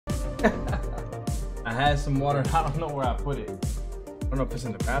had some water. I don't know where I put it. I don't know if it's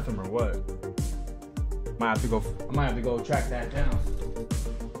in the bathroom or what. I might have to go track that down.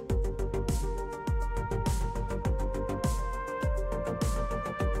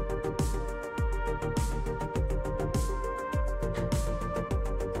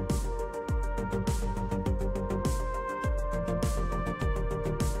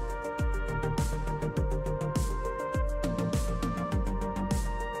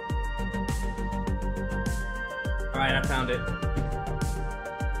 Alright, I found it.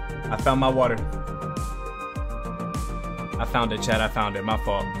 I found my water. I found it, Chad. I found it. My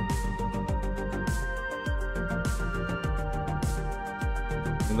fault.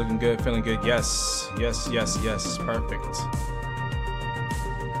 You're looking good, feeling good. Yes. Yes, yes, yes. Perfect.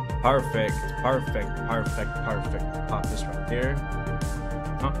 Perfect. Perfect. Perfect. Perfect. Pop this right here.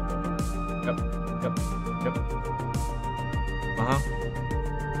 Huh? Yep. Yep. Yep. Uh-huh.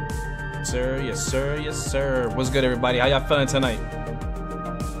 Sir, yes sir, yes sir. What's good, everybody? How y'all feeling tonight?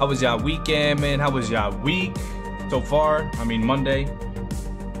 How was y'all weekend, man? How was y'all week so far? I mean, Monday. You know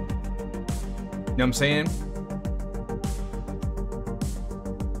what I'm saying?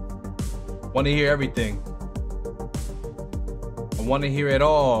 Want to hear everything. I want to hear it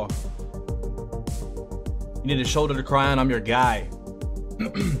all. You need a shoulder to cry on. I'm your guy.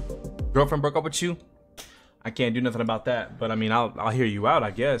 Girlfriend broke up with you? I can't do nothing about that, but I mean, I'll hear you out,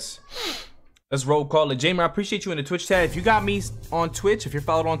 I guess. Let's roll call it. Jamer, I appreciate you in the Twitch chat. If you got me on Twitch, if you're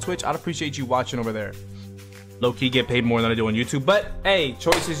followed on Twitch, I'd appreciate you watching over there. Low-key get paid more than I do on YouTube, but hey,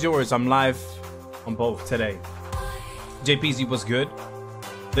 choice is yours. I'm live on both today. JPZ was good.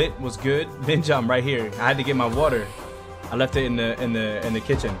 Lit was good. Ninja, I'm right here. I had to get my water. I left it in the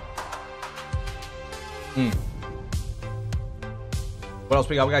kitchen. What else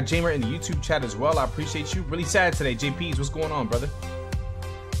we got? We got Jamer in the YouTube chat as well. I appreciate you. Really sad today. JP's, what's going on, brother?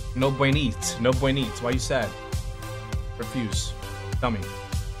 No buenit. No buenit. Why you sad? Refuse. Tell me.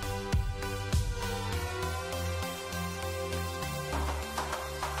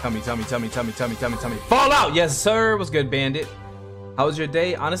 Tell me. Fall out! Yes, sir. What's good, Bandit? How was your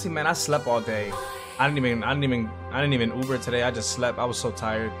day? Honestly, man, I slept all day. I didn't even Uber today. I just slept. I was so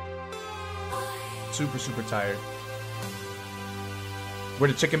tired. Super, super tired. Where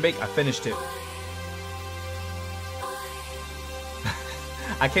the chicken bake? I finished it.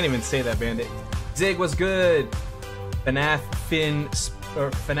 I can't even say that, Bandit. Zig was good. FNAF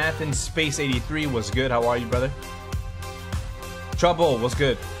in Space 83 was good. How are you, brother? Trouble was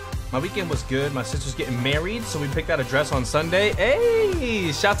good. My weekend was good. My sister's getting married, so we picked out a dress on Sunday.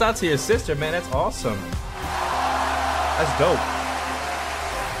 Hey, shouts out to your sister, man. That's awesome. That's dope.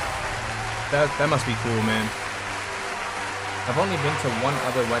 That must be cool, man. I've only been to one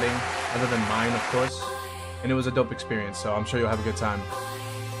other wedding, other than mine, of course, and it was a dope experience, so I'm sure you'll have a good time.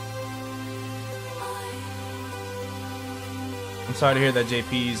 I'm sorry to hear that,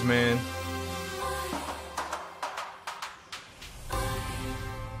 JP's, man.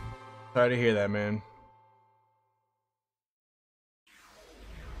 Sorry to hear that, man.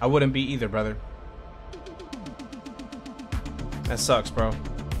 I wouldn't be either, brother. That sucks, bro.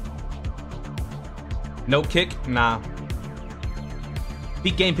 No kick? Nah.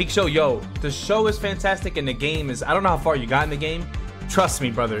 Peak game, peak show. Yo, the show is fantastic and the game is... I don't know how far you got in the game. Trust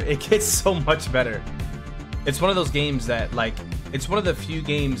me, brother. It gets so much better. It's one of those games that, like... It's one of the few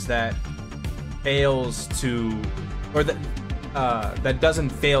games that fails to... Or that doesn't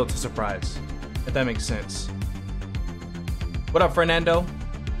fail to surprise. If that makes sense. What up, Fernando?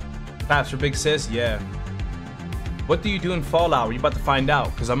 Claps for Big Sis? Yeah. What do you do in Fallout? Are you about to find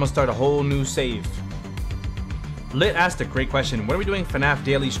out? Because I'm going to start a whole new save. Lit asked a great question. When are we doing FNAF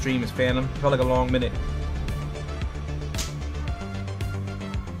daily streams, Phantom? Felt like a long minute.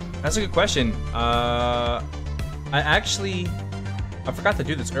 That's a good question. I forgot to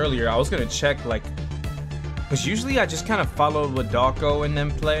do this earlier. I was gonna check, like, because usually I just kind of follow Ladako and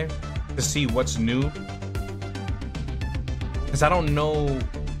them play to see what's new. Because I don't know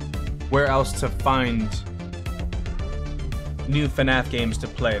where else to find new FNAF games to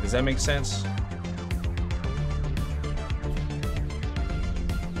play. Does that make sense?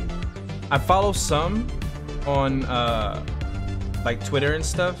 I follow some on like Twitter and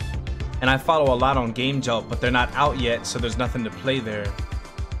stuff, and I follow a lot on Game Jolt, but they're not out yet, so there's nothing to play there.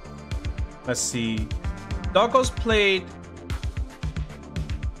 Let's see. Doggo's played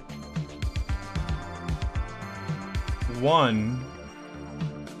one.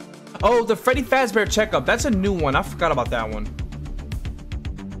 Oh, the Freddy Fazbear Checkup. That's a new one. I forgot about that one.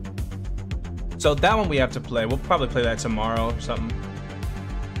 So that one we have to play. We'll probably play that tomorrow or something.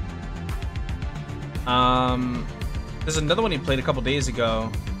 There's another one he played a couple days ago.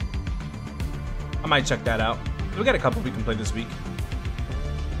 I might check that out. We got a couple we can play this week.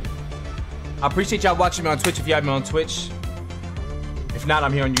 I appreciate y'all watching me on Twitch if you have me on Twitch. If not,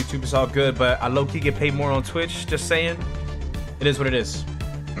 I'm here on YouTube. It's all good, but I low-key get paid more on Twitch. Just saying. It is what it is.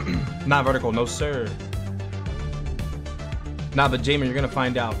 Not vertical, no sir. Nah, but Jamer, you're gonna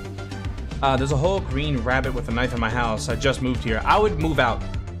find out. There's a whole green rabbit with a knife in my house. I just moved here. I would move out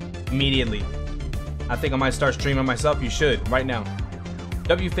immediately. I think I might start streaming myself. You should, right now.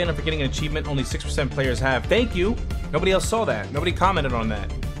 W fan for getting an achievement. Only 6% players have. Thank you. Nobody else saw that. Nobody commented on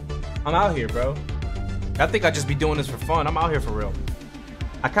that. I'm out here, bro. I think I'd just be doing this for fun. I'm out here for real.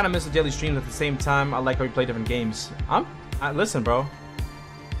 I kind of miss the daily streams at the same time. I like how we play different games. Listen, bro.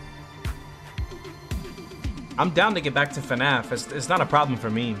 I'm down to get back to FNAF. It's not a problem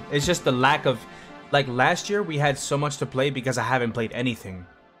for me. It's just the lack of... Like, last year, we had so much to play because I haven't played anything.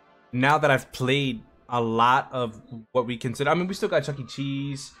 Now that I've played a lot of what we consider... I mean, we still got Chuck E.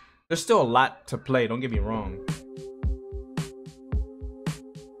 Cheese. There's still a lot to play. Don't get me wrong.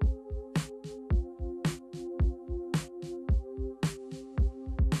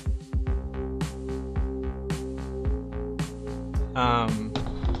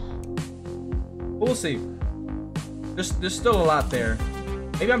 We'll see. There's still a lot there.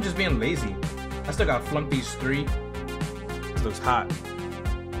 Maybe I'm just being lazy. I still got Flunkies 3. This looks hot.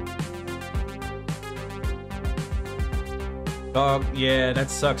 Dog, yeah, that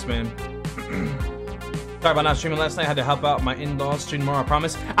sucks, man. Sorry about not streaming last night. I had to help out my in-laws. Stream tomorrow, I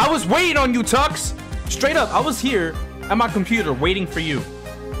promise. I was waiting on you, Tux! Straight up, I was here at my computer waiting for you.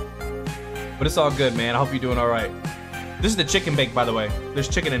 But it's all good, man. I hope you're doing alright. This is the chicken bake, by the way. There's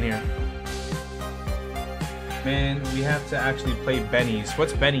chicken in here. Man, we have to actually play Benny's.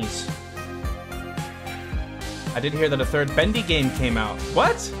 What's Benny's? I did hear that a third Bendy game came out.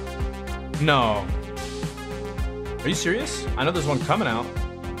 What? No. Are you serious? I know there's one coming out.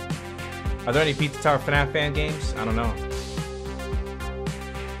 Are there any Pizza Tower FNAF fan games? I don't know.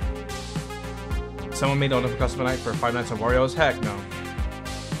 Someone made a custom night for Five Nights at Wario's? Heck no.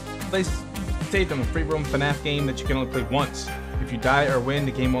 They saved them a free roam FNAF game that you can only play once. If you die or win,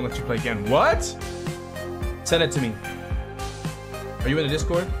 the game won't let you play again. What? Send it to me. Are you in the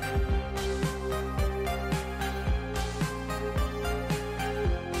Discord?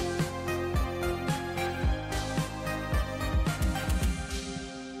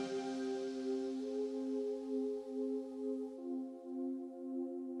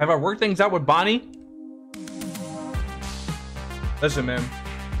 Have I worked things out with Bonnie? Listen, man.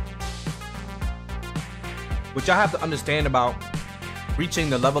 What y'all have to understand about reaching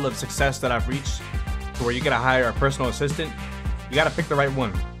the level of success that I've reached, to where you gotta hire a personal assistant, you gotta pick the right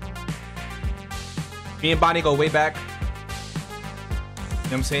one. Me and Bonnie go way back. You know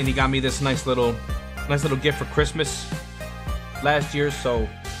what I'm saying? He got me this nice little gift for Christmas last year, so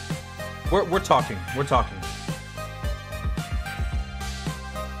we're talking. We're talking.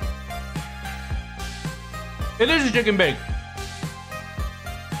 It is a chicken bake.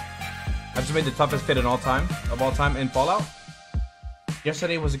 I just made the toughest fit of all time in Fallout.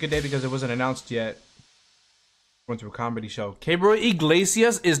 Yesterday was a good day because it wasn't announced yet. Went to a comedy show. Gabriel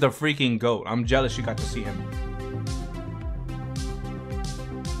Iglesias is the freaking GOAT. I'm jealous you got to see him.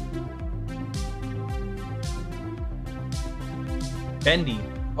 Bendy.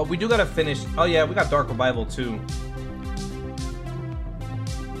 Oh, we do gotta finish. Oh yeah, we got Dark Revival too.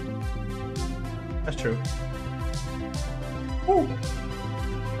 That's true. Woo.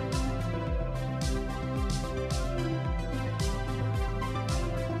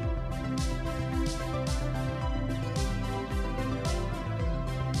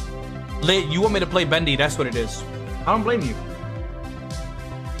 Lit, you want me to play Bendy, that's what it is. I don't blame you.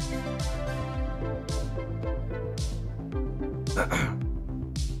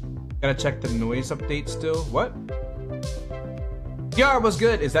 Gotta check the noise update still. What? Yar, what's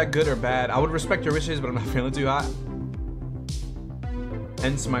good? Is that good or bad? I would respect your wishes, but I'm not feeling too hot.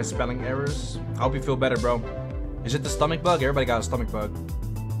 Hence my spelling errors. I hope you feel better, bro. Is it the stomach bug? Everybody got a stomach bug.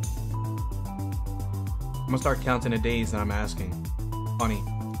 I'm gonna start counting the days that I'm asking. Funny.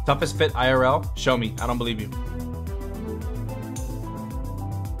 Toughest fit IRL? Show me. I don't believe you.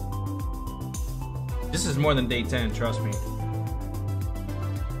 This is more than day 10, trust me.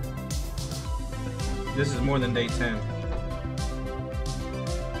 This is more than day 10.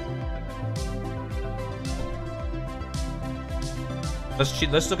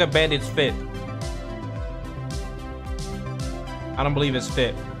 Let's look at Bandit's fit. I don't believe his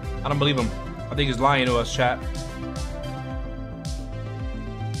fit. I don't believe him. I think he's lying to us, chat.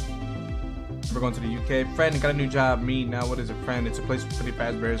 We're going to the UK. Friend, got a new job. Me now. What is it, friend? It's a place with pretty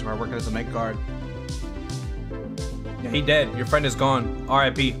Fazbear's where I work as a night guard. Yeah, he dead. Your friend is gone.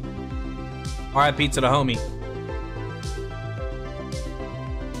 R.I.P. R.I.P. to the homie.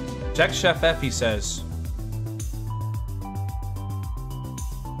 Check Chef F, he says.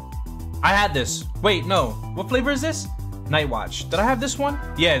 I had this. Wait, no. What flavor is this? Night Watch. Did I have this one?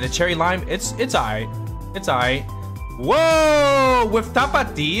 Yeah, the cherry lime. It's alright. It's alright. Whoa! With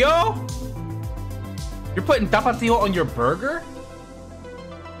tapatio? You're putting tapatio on your burger?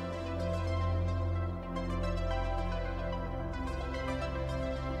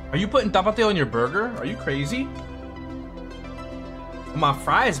 Are you putting tapatio on your burger? Are you crazy? My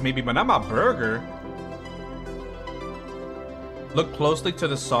fries maybe, but not my burger. Look closely to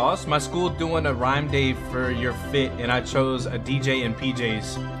the sauce. My school doing a rhyme day for your fit, and I chose a DJ and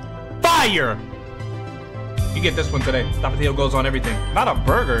PJs. Fire! You get this one today. Tapatio goes on everything. Not a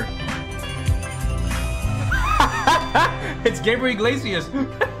burger. It's Gabriel Iglesias.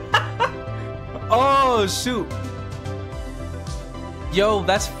 Oh shoot. Yo,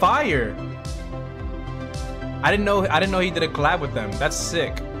 that's fire. I didn't know he did a collab with them. That's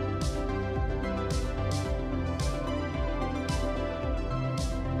sick.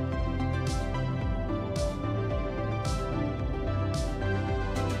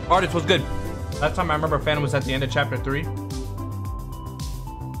 Artist was good. Last time I remember Phantom was at the end of chapter 3.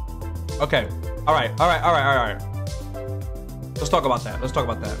 Okay. Alright. Let's talk about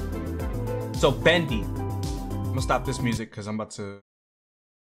that. So Bendy. I'm gonna stop this music because I'm about to.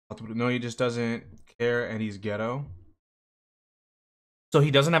 No, he just doesn't care and he's ghetto. So he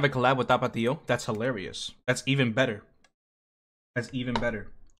doesn't have a collab with Tapatio? That's hilarious. That's even better. That's even better.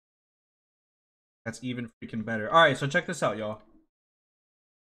 That's even freaking better. Alright, so check this out, y'all.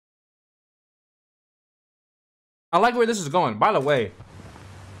 I like where this is going. By the way,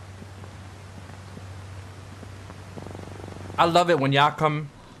 I love it when y'all come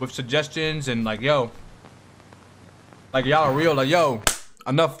with suggestions and like, yo, like y'all are real, like, yo,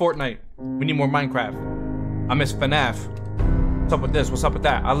 enough Fortnite. We need more Minecraft. I miss FNAF. What's up with this? What's up with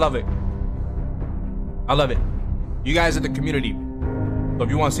that? I love it. I love it. You guys are the community. So if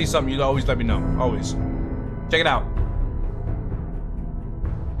you want to see something, you always let me know. Always. Check it out.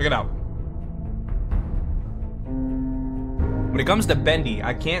 Check it out. When it comes to Bendy,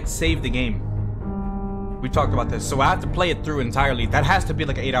 I can't save the game. We talked about this, so I have to play it through entirely. That has to be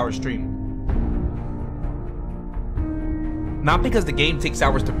like an 8-hour stream. Not because the game takes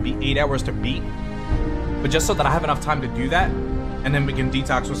hours to beat, 8 hours to beat, but just so that I have enough time to do that, and then we can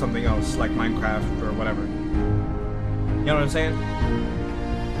detox with something else, like Minecraft or whatever. You know what I'm saying?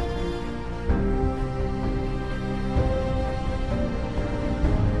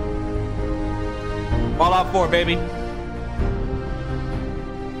 Fallout 4, baby.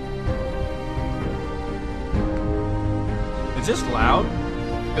 Is this loud?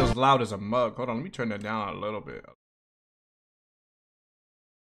 It feels loud as a mug. Hold on, let me turn that down a little bit.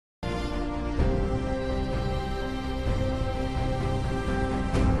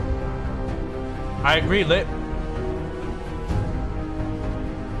 I agree, Lit.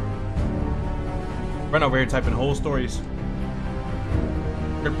 Run over here typing whole stories.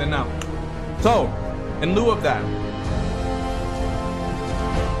 Scripting now. So, in lieu of that,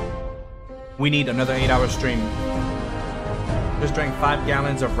 we need another 8-hour stream. Just drank 5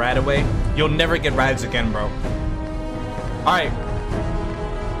 gallons of Radaway. You'll never get Rads again, bro. Alright.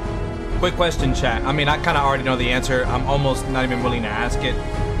 Quick question, chat. I mean, I kind of already know the answer. I'm almost not even willing to ask it.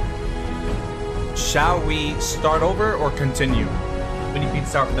 Shall we start over or continue? We need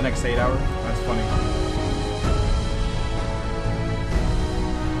pizza out for the next 8 hours. That's funny.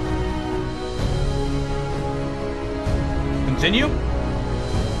 Continue?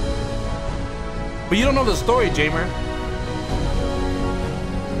 But you don't know the story, Jamer.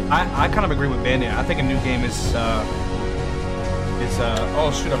 I kind of agree with Bandit. I think a new game is oh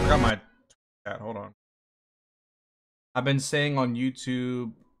shoot, I forgot my chat. Hold on. I've been saying on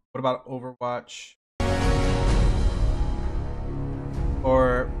YouTube, what about Overwatch?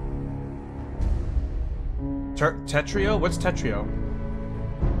 Or Tetrio? What's Tetrio?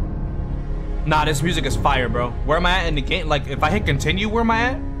 Nah, this music is fire, bro. Where am I at in the game? Like, if I hit continue, where am I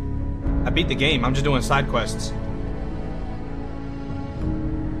at? I beat the game. I'm just doing side quests.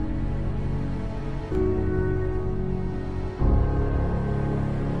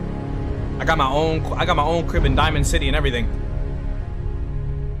 I got my own crib in Diamond City and everything.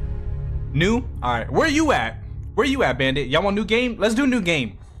 New? All right. Where you at? Where you at, Bandit? Y'all want new game? Let's do a new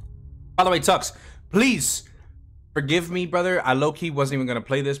game. By the way, Tux, please forgive me, brother. I low-key wasn't even gonna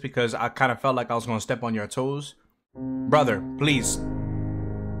play this because I kind of felt like I was gonna step on your toes. Brother, please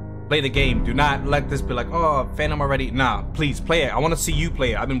play the game. Do not let this be like, oh, Phantom already. Nah, please play it. I want to see you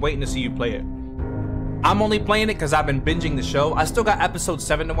play it. I've been waiting to see you play it. I'm only playing it because I've been binging the show. I still got episode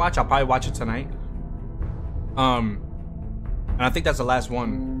 7 to watch. I'll probably watch it tonight. And I think that's the last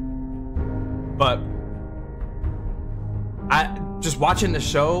one. But I just watching the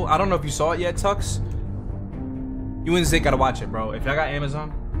show. I don't know if you saw it yet, Tux. You and Zig gotta watch it, bro. If y'all got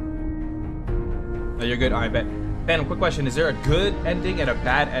Amazon, oh, you're good. All right, bet. Phantom, quick question: is there a good ending and a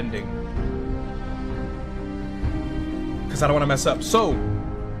bad ending? Because I don't want to mess up. So,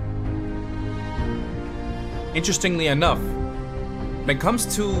 interestingly enough, when it comes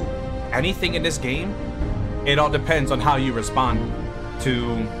to anything in this game, it all depends on how you respond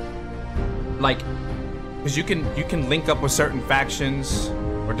to, like, because you can link up with certain factions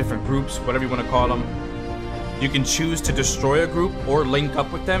or different groups, whatever you want to call them. You can choose to destroy a group or link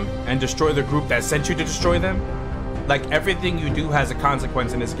up with them and destroy the group that sent you to destroy them. Like, everything you do has a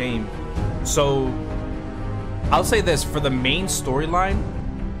consequence in this game. So I'll say this, for the main storyline,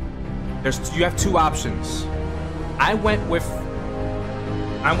 you have two options. I went with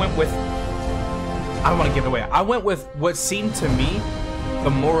I don't want to give it away. I went with what seemed to me the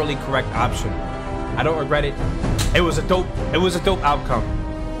morally correct option. I don't regret it. It was a dope outcome.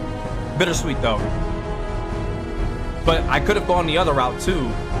 Bittersweet though. But I could have gone the other route too.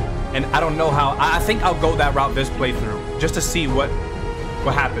 And I don't know how. I think I'll go that route this playthrough, just to see what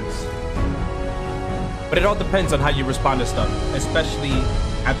happens. But it all depends on how you respond to stuff, especially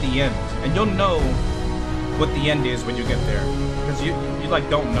at the end. And you'll know what the end is when you get there, because you like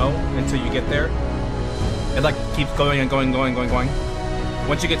don't know until you get there. It like keeps going and going.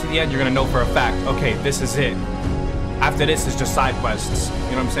 Once you get to the end, you're gonna know for a fact, okay, this is it. After this is just side quests.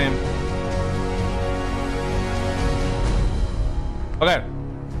 You know what I'm saying? Okay.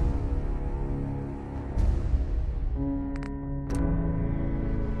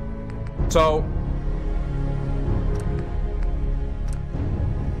 So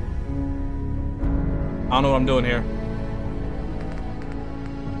I don't know what I'm doing here.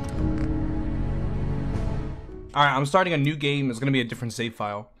 All right, I'm starting a new game. It's gonna be a different save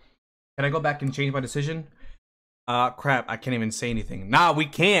file. Can I go back and change my decision? Crap, I can't even say anything. Nah, we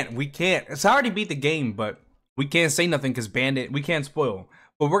can't. It's already beat the game, but we can't say nothing because Bandit, we can't spoil.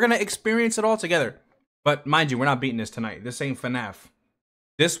 But we're gonna experience it all together. But mind you, we're not beating this tonight. This ain't FNAF.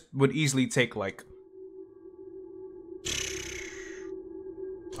 This would easily take like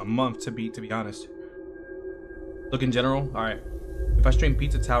a month to beat, to be honest. Look in general, all right. If I stream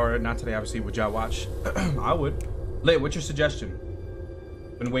Pizza Tower, not today, obviously, would y'all watch? I would. Lit, what's your suggestion?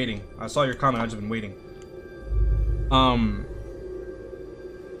 Been waiting. I saw your comment. I've just been waiting.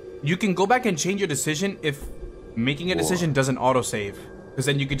 You can go back and change your decision if making a decision doesn't autosave, because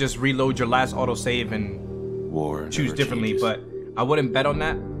then you could just reload your last autosave and choose differently. But I wouldn't bet on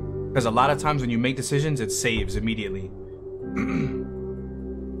that, because a lot of times when you make decisions, it saves immediately.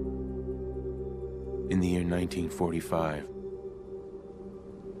 In the year 1945,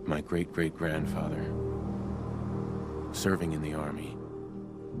 my great-great-grandfather, serving in the army,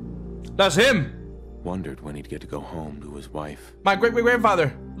 that's him, wondered when he'd get to go home to his wife. My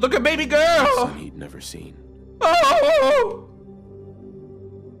great-great-grandfather. Look at baby girl. Son he'd never seen. Oh!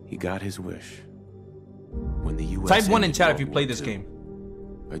 He got his wish when the U.S. Type 1 in chat if you played this game.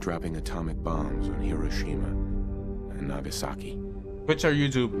 By dropping atomic bombs on Hiroshima and Nagasaki. Twitch or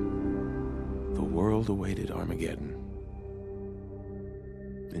YouTube? The world awaited Armageddon.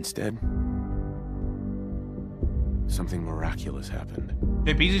 Instead, something miraculous happened.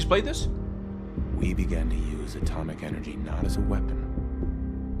 Hey, PZ's played this? We began to use atomic energy not as a weapon,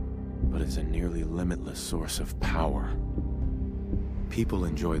 but as a nearly limitless source of power. People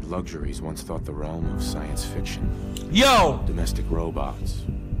enjoyed luxuries once thought the realm of science fiction. Yo! Domestic robots.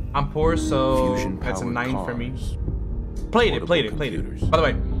 I'm poor, so that's a 9 for me. Played it. By the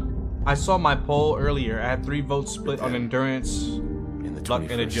way, I saw my poll earlier. I had 3 votes split on endurance, in the luck,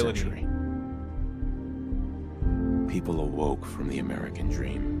 and agility. Century, people awoke from the American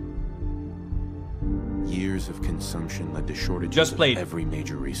dream. Years of consumption led to shortages of every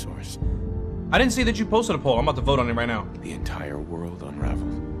major resource. I didn't see that you posted a poll. I'm about to vote on it right now. The entire world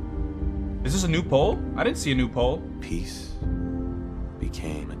unraveled. Is this a new poll? I didn't see a new poll. Peace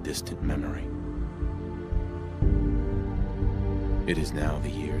became a distant memory. It is now the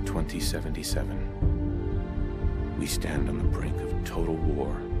year 2077. We stand on the brink of total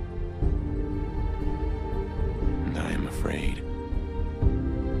war. And I am afraid.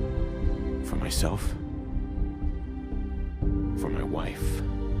 For myself. For my wife.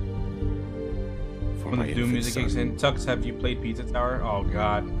 For when my the Doom music son. kicks in. Tux, have you played Pizza Tower? Oh,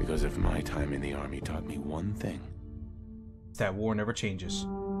 God. Because if my time in the army taught me one thing. It's that war never changes.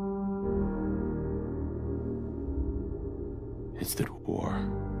 It's that war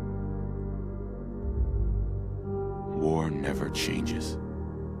War never changes.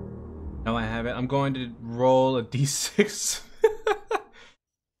 No, I haven't. I'm going to roll a d6.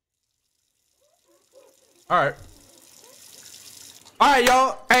 Alright. Alright,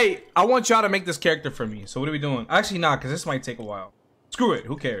 y'all. Hey, I want y'all to make this character for me. So what are we doing? Actually, not, because this might take a while. Screw it.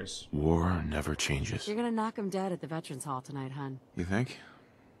 Who cares? War never changes. You're gonna knock him dead at the Veterans Hall tonight, hun. You think?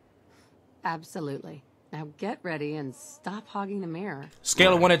 Absolutely. Now get ready and stop hogging the mirror.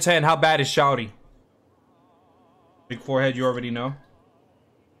 Scale of 1 to 10. How bad is Shouty? Big forehead, you already know.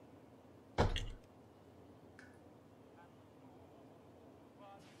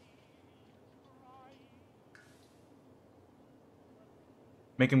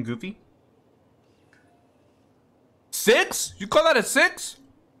 Make him goofy. 6? You call that a 6?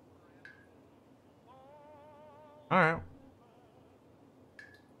 All right.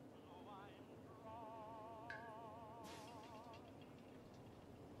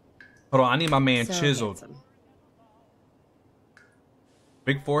 Hold on, I need my man So chiseled. handsome.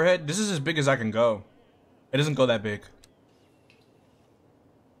 Big forehead? This is as big as I can go. It doesn't go that big.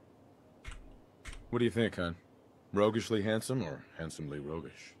 What do you think, hon? Roguishly handsome or handsomely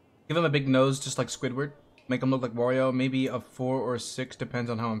roguish? Give him a big nose just like Squidward. Make him look like Wario. Maybe a 4 or 6, depends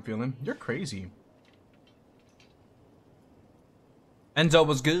on how I'm feeling. You're crazy. Enzo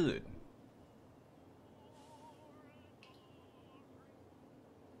was good.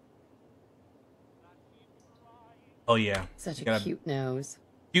 Oh yeah. Such a Gotta- cute nose.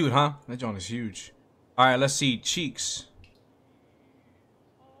 Cute, huh? That joint is huge. Alright, let's see. Cheeks.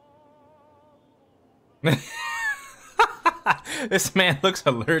 This man looks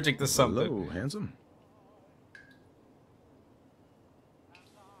allergic to something. Hello, handsome.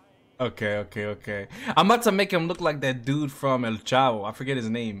 Okay. I'm about to make him look like that dude from El Chavo. I forget his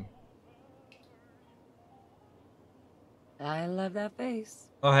name. I love that face.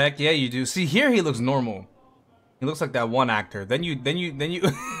 Oh heck yeah, you do. See, here he looks normal. He looks like that one actor. Then you.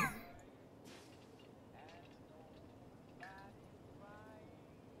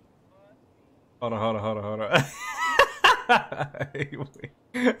 Hold on.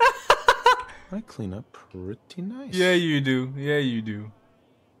 I clean up pretty nice. Yeah, you do.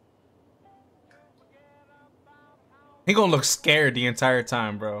 He gonna look scared the entire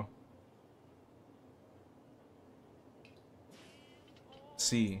time, bro. Let's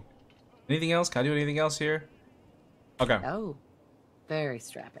see. Anything else? Can I do anything else here? Okay. Oh, very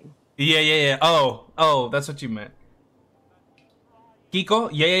strapping. Yeah. Oh, that's what you meant. Kiko?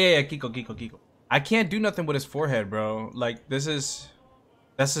 Yeah. Kiko. I can't do nothing with his forehead, bro. Like, that's as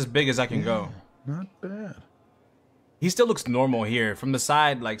big as I can go. Not bad. He still looks normal here. From the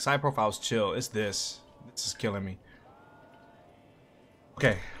side, like, side profile's chill. It's this. This is killing me.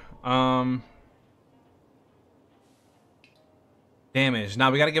 Okay. Damage.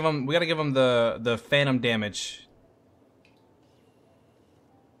 Now we gotta give him the phantom damage.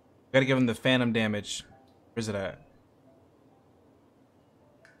 We gotta give him the phantom damage. Where's it at?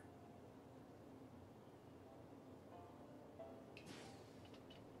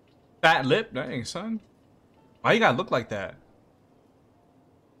 Fat lip? Dang, son. Why you gotta look like that?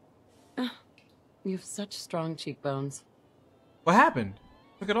 You have such strong cheekbones. What happened?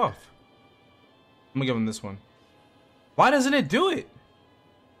 Took it off. I'm gonna give him this one. Why doesn't it do it?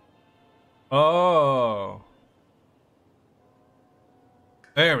 Oh.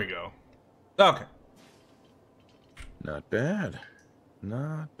 There we go. Okay. Not bad.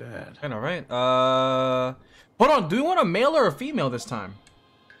 Not bad. All right. Hold on. Do we want a male or a female this time?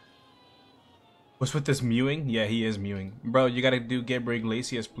 What's with this mewing? Yeah, he is mewing. Bro, you gotta do Gabriel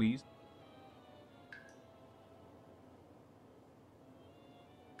Iglesias, please.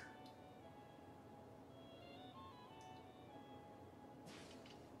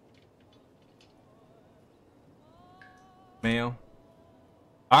 Male.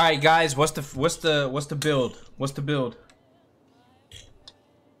 All right, guys. What's the build? What's the build?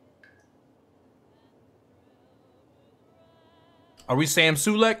 Are we Sam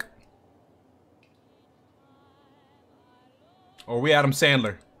Sulek? Or are we Adam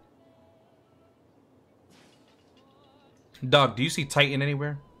Sandler? Dog, do you see Titan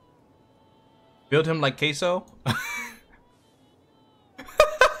anywhere? Build him like queso?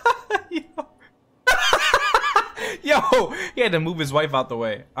 Yo, he had to move his wife out the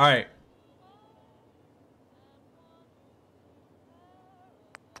way. All right.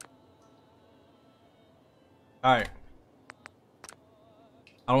 All right.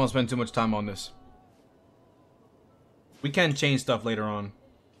 I don't want to spend too much time on this. We can change stuff later on.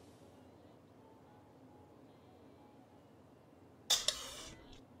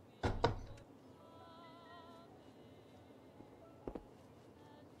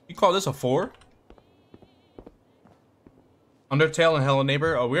 You call this a 4? Undertale and Hello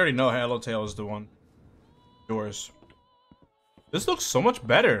Neighbor. Oh, we already know Hello Tale is the one. Yours. This looks so much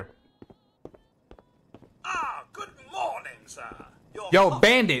better. Ah, good morning, sir. Yo,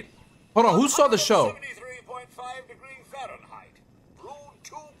 Bandit. Hold on, who saw the show? 73.5 degrees Fahrenheit. Brewed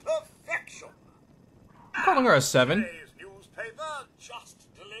to perfection. I'm calling her a 7. Today's newspaper just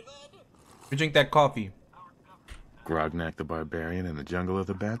delivered. You drink that coffee. Grognak the Barbarian in the Jungle of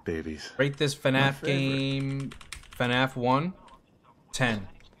the Bat Babies. Rate this FNAF game. FNAF 1. 10.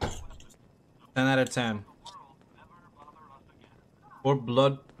 10 out of 10. Or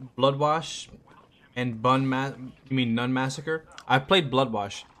Bloodwash and Nun Massacre. I played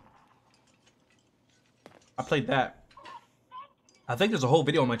Bloodwash. I played that. I think there's a whole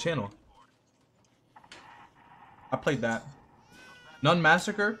video on my channel. I played that. Nun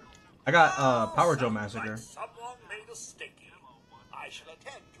Massacre. I got Power Joe Massacre. Someone made a sticky. I shall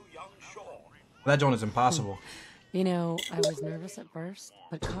attend to young Sean. That joint is impossible. You know, I was nervous at first,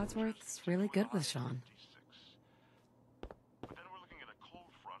 but Codsworth's really good with Sean.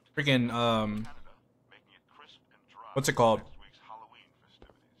 Freaking what's it called?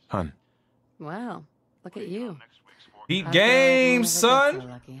 Hun. Wow, look at you. Beat Us girls game, never get son. so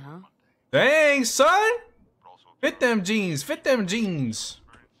lucky, huh? Dang, son. Fit them jeans. Fit them jeans.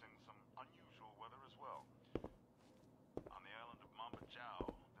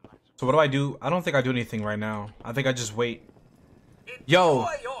 So what do I do? I don't think I do anything right now. I think I just wait. Yo,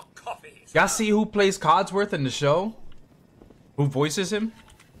 Enjoy your coffee, sir. y'all see who plays Codsworth in the show? Who voices him?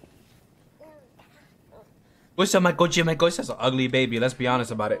 What's up, my coach? That's an ugly baby. Let's be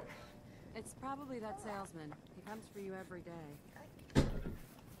honest about it. It's probably that salesman. He comes for you every day.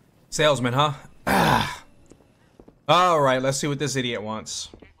 Salesman, huh? All right, let's see what this idiot wants.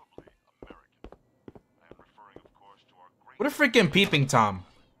 What a freaking peeping Tom.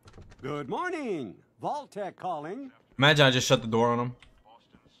 Good morning. Vault-Tec calling. Imagine I just shut the door on him.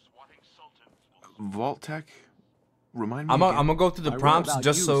 Vault-Tec? Remind me I'm again. gonna go through the I read prompts about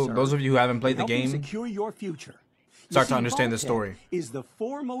just you, so sir. those of you who haven't played the Helping game secure your future. You start to see, understand the Vault-Tec story. is the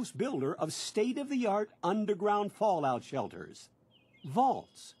foremost builder of state-of-the-art underground fallout shelters.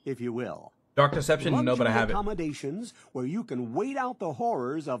 Vaults, if you will. Dark Deception, no, but I have it. Accommodations where you can wait out the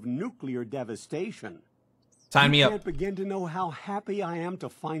horrors of nuclear devastation. Sign me You up. can't begin to know how happy I am to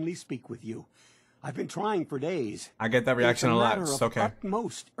finally speak with you. I've been trying for days. I get that reaction It's a lot. matter It's of okay.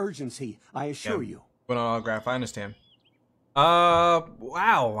 utmost urgency, I assure you. Put on autograph. I understand.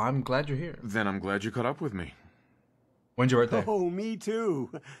 Wow. I'm glad you're here. Then I'm glad you caught up with me. When's your birthday? Oh, me too.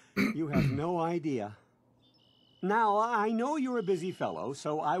 You have no idea. Now, I know you're a busy fellow,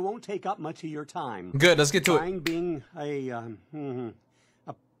 so I won't take up much of your time. Good. Let's get to it. Time being a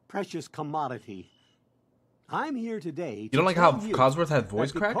precious commodity. I'm here today. You don't like how Codsworth had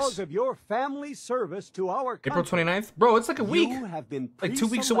voice that cracks? because of your family service to our April country, 29th? Bro, it's like a week. you have been Like 2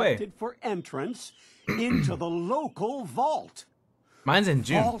 weeks away. pre-selected for entrance into the local vault. Mine's in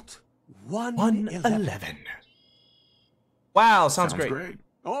June. Vault 111. 111. Wow, sounds great.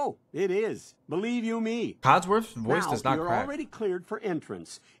 Oh, it is. Believe you me. Codsworth's voice Now, does not you're crack. already cleared for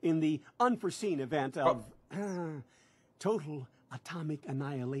entrance in the unforeseen event of total atomic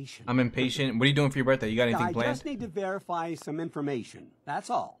annihilation. I'm impatient. What are you doing for your birthday? You got anything I planned? just need to verify some information. That's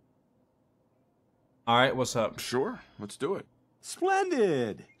all. All right, what's up? Sure, let's do it.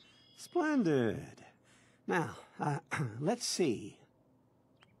 Splendid. Splendid. Now, let's see.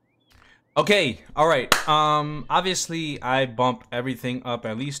 Okay, all right. Obviously, I bump everything up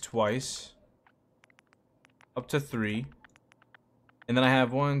at least twice. Up to 3. And then I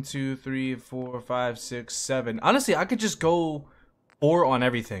have 1, 2, 3, 4, 5, 6, 7. Honestly, I could just go 4 on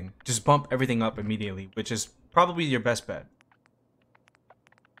everything. Just bump everything up immediately, which is probably your best bet.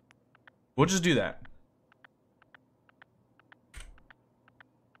 We'll just do that.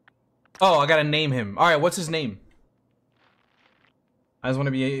 Oh, I gotta name him. All right, what's his name? I just want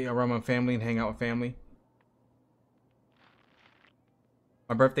to be around my family and hang out with family.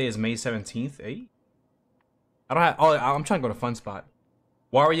 My birthday is May 17th. Eh? I don't have. Oh, I'm trying to go to Fun Spot.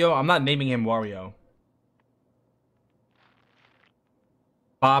 Wario. I'm not naming him Wario.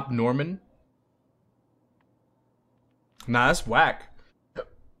 Bob Norman. Nah, that's whack.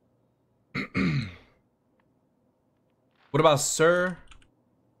 What about Sir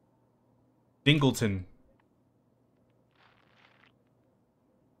Dingleton?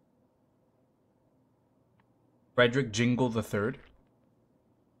 Frederick Jingle the Third.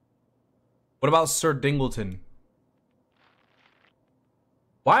 What about Sir Dingleton?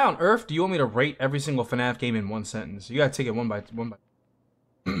 Why on earth do you want me to rate every single FNAF game in one sentence? You gotta take it one by one.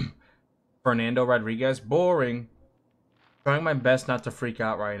 Fernando Rodriguez. Boring. Trying my best not to freak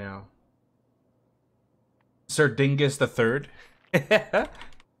out right now. Sir Dingus the Third.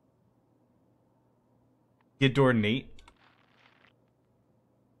 Gidor Nate.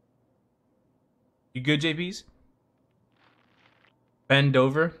 You good, JPs? Bend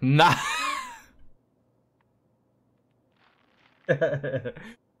over? Nah.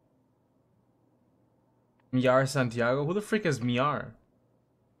 Miar Santiago? Who the frick is Miar?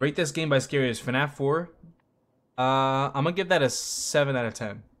 Rate this game by scariest. FNAF 4. I'm gonna give that a 7 out of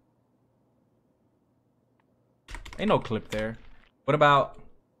 10. Ain't no clip there. What about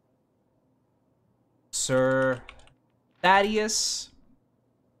Sir Thaddeus?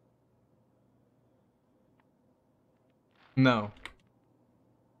 No.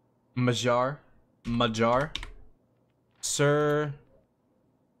 Majar? Sir.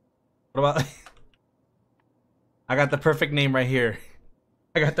 What about? I got the perfect name right here.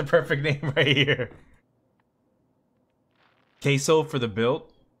 I got the perfect name right here. Queso for the build.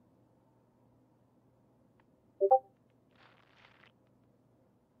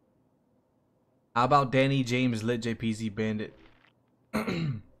 How about Danny James Lit JPZ Bandit?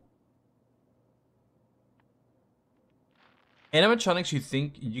 Animatronics you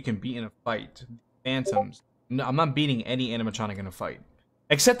think you can beat in a fight. Phantoms. No, I'm not beating any animatronic in a fight.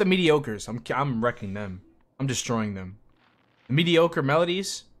 Except the mediocres. I'm wrecking them. I'm destroying them. The mediocre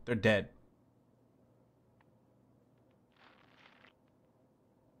melodies, they're dead.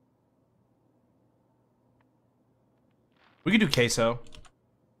 We could do queso.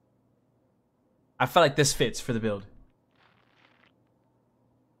 I felt like this fits for the build.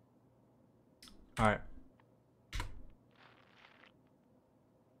 Alright.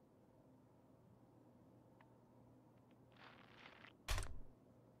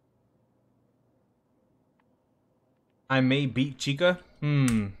 I may beat Chica?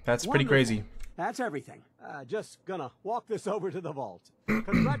 That's pretty crazy. That's everything. Just gonna walk this over to the vault.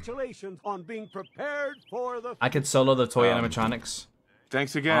 Congratulations on being prepared for the... I could solo the toy animatronics.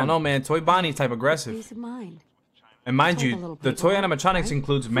 Thanks I again. don't know, man. Toy Bonnie type aggressive. Peace of mind. And mind Told the you, little the people toy that, animatronics right?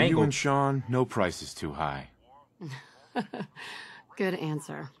 includes For you Mangle. and Sean, no price is too high. Good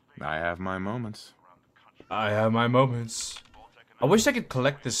answer. I have my moments. I have my moments. I wish I could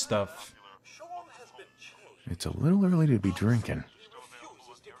collect this stuff. Sean has been changed. It's a little early to be drinking.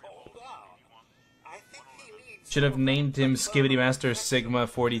 Refuses to calm down. I think he needs Should have named him Skibidi Master Sigma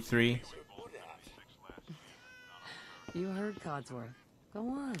 43. You heard Codsworth. Go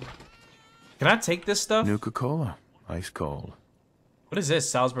on. Can I take this stuff? Nuka-Cola, ice cold. What is this?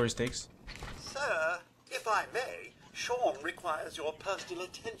 Salisbury steaks? Sir, if I may, Sean requires your personal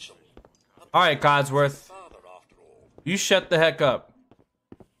attention. Alright, Codsworth. Father, after all. You shut the heck up.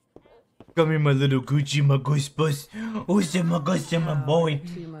 Come here, my little Gucci, my ghost bus. Who's my ghost, my boy?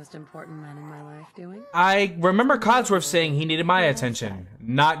 Two most important men in my life doing? I remember Codsworth saying he needed my attention,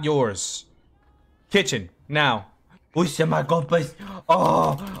 not yours. Kitchen, now. Who's my ghost bus?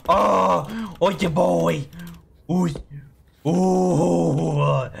 Oh, your boy. Who's...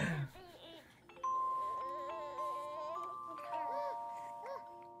 Ooh.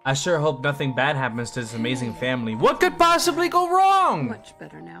 I sure hope nothing bad happens to this amazing family. What could possibly go wrong? Much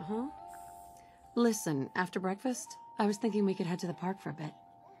better now, huh? Listen, after breakfast, I was thinking we could head to the park for a bit.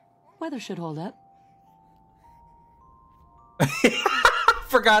 Weather should hold up.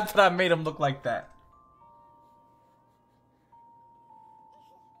 Forgot that I made him look like that.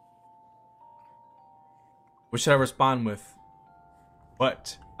 What should I respond with?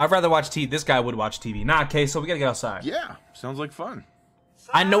 What? I'd rather watch TV. This guy would watch TV. Nah, okay, so we gotta get outside. Yeah, sounds like fun.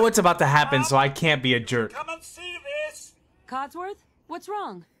 I know what's about to happen, so I can't be a jerk. Come and see this. Codsworth, what's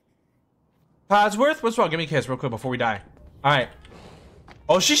wrong? Codsworth, what's wrong? Give me a kiss real quick before we die. Alright.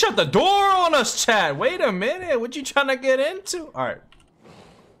 Oh, she shut the door on us, Chad. Wait a minute. What you trying to get into? Alright.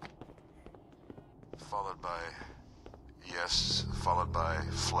 Followed by... Yes, followed by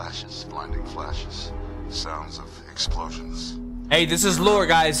flashes, blinding flashes. Sounds of explosions. Hey, this is lore,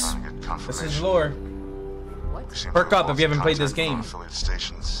 guys. Trying to get This confirmation. is lore. We seem to Perk have up if lost you haven't played this contact with game. affiliate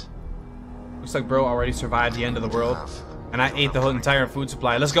stations. Looks like bro already survived the end of the world. And I ate the whole entire food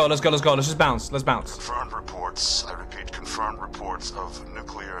supply. Let's go, let's go, let's go. Let's just bounce. Let's bounce. Confirmed reports, I repeat, confirmed reports of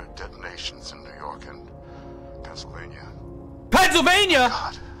nuclear detonations in New York and Pennsylvania. Pennsylvania?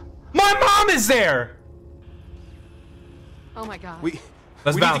 God. My mom is there! Oh my god. We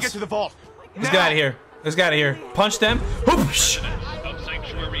Let's need bounce. to get to the vault. Let's get out of here. Let's get out of here. Punch them. Whoosh.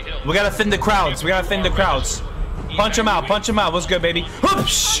 We gotta thin the crowds. We gotta thin the crowds. Punch them out. Punch them out. What's good, baby?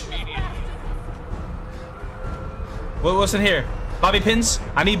 Whoosh. What's in here? Bobby pins?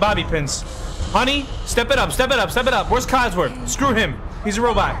 I need bobby pins. Honey, step it up. Step it up. Step it up. Where's Codsworth? Screw him. He's a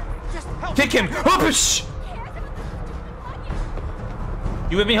robot. Kick him. Whoosh.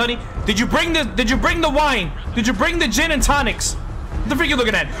 You with me, honey? Did you bring the wine? Did you bring the gin and tonics? What the freak you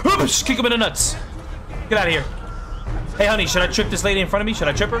looking at? Oops, kick him in the nuts. Get out of here. Hey, honey, should I trip this lady in front of me? Should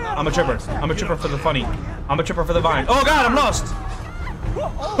I trip her? I'm a tripper. I'm a tripper for the funny. I'm a tripper for the vine. Oh, God, I'm lost.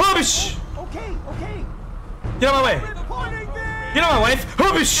 Oops. Okay. Get out of my way. Get out of my way.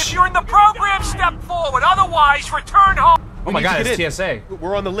 Oops. If you're in the program, step forward. Otherwise, return home. Oh, my God, it's TSA.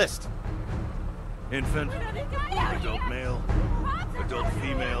 We're on the list. Infant, adult male, adult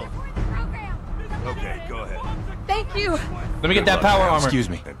female. Okay, go ahead. Thank you. Let me get that power armor. Excuse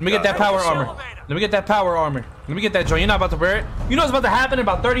me. Let me get that power armor. Let me get that power armor. Let me get that joint. You're not about to wear it. You know what's about to happen in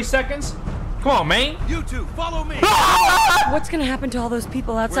about 30 seconds? Come on, man. You two, follow me. What's gonna happen to all those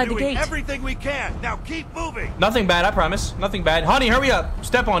people outside the We're doing gate? everything we can. Now keep moving. Nothing bad, I promise. Nothing bad. Honey, hurry up.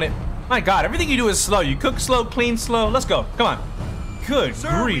 Step on it. My God, everything you do is slow. You cook slow, clean slow. Let's go. Come on. Good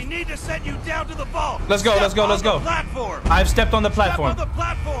Sir, grief. we need to send you down to the vault. Let's go, let's go, let's go. Step on the platform. I've stepped on the platform. Step on the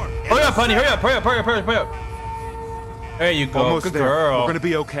platform. Hurry up, honey. Hurry up. Hurry up. Hurry up. Hurry up. Hurry up. There you go. Almost Good there. girl. We're gonna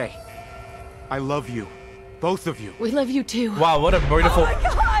be okay. I love you. Both of you. We love you too. Wow, what a beautiful... Oh my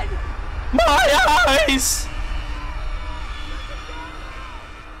God! My eyes!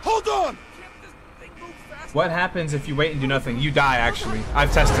 Hold on. What happens if you wait and do nothing? You die, actually.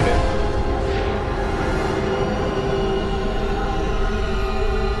 I've tested it.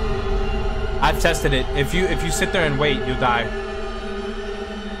 I've tested it. If you sit there and wait, you'll die.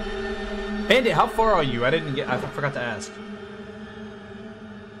 Bandit, how far are you? I forgot to ask.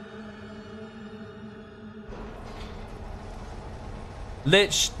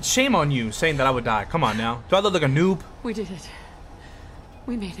 Lit, shame on you saying that I would die. Come on now. Do I look like a noob? We did it.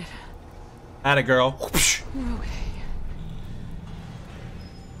 We made it. Atta girl. We're okay.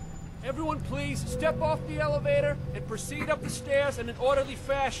 Everyone, please step off the elevator and proceed up the stairs in an orderly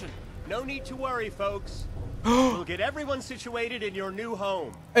fashion. No need to worry, folks. We'll get everyone situated in your new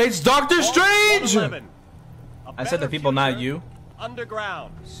home. It's Doctor Strange! 111. A I said the better people, not future you.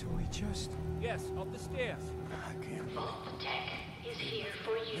 Underground. So we just... Yes, up the stairs.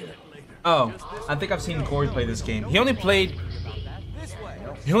 Oh, I think I've seen Corey play this game. He only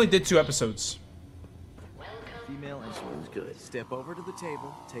did 2 episodes. Female instruments, good. Step over to the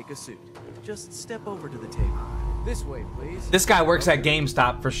table, take a suit. Just step over to the table. This way, please. This guy works at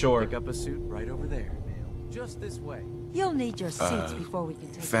GameStop for sure. Pick up a suit right over there. Just this way. You'll need your suits before we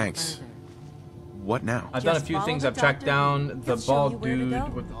can take Thanks. it further. What now? I've done a Just few follow things. the I've tracked doctor. down the He'll show bald you where to dude go.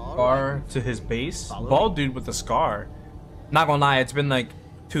 with the scar to his base. Bald dude with the scar. Not gonna lie, it's been like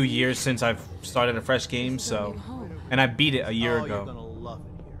 2 years since I've started a fresh game, so... And I beat it a year ago.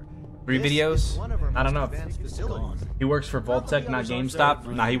 3 videos? I don't know. He works for Vault-Tec, not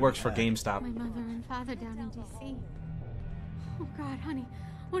GameStop. Nah, he works for GameStop. My mother and father down in D.C. Oh God, honey,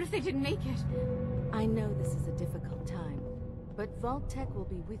 what if they didn't make it? I know this is a difficult time, but Vault-Tec will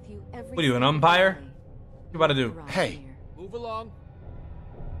be with you every. What are you, an umpire? What you about to do? Hey. Move along.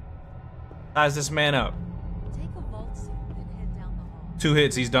 Size this man up. Take a vault suit, then head down the hall. 2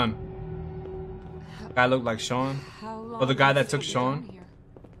 hits, he's done. Guy looked like Sean. Or the guy that took Sean.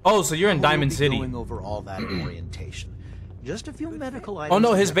 Oh, so you're in Diamond City. Going over all that in orientation. Just a few medical items. Oh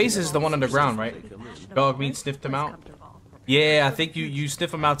no, his base is the one underground, right? Dog meat sniffed him out. Yeah, I think you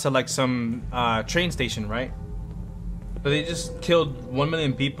sniff him out to like some train station, right? So they just killed 1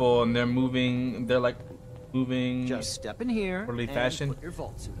 million people and they're moving. They're like moving. Just step in here. Orderly and fashion. put your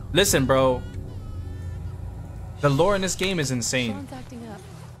vault suit on. Listen, bro. The lore in this game is insane. Sean's acting up.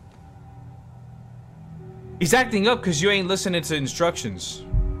 He's acting up because you ain't listening to instructions.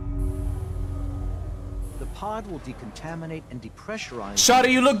 The pod will decontaminate and depressurize.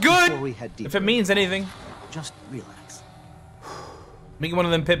 Shawty, you look good! before we head If deeper. it means anything. Just relax. Make one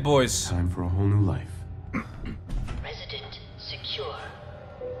of them pit boys. Time for a whole new life. Resident secure.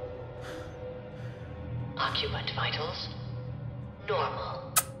 Occupant vitals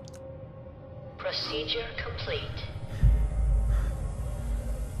normal. Procedure complete.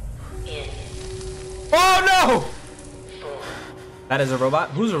 In Oh no! 4, That is a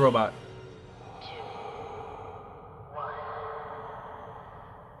robot? Who's a robot? 2,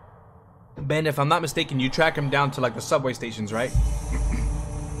 1. Ben, if I'm not mistaken, you track him down to like the subway stations, right?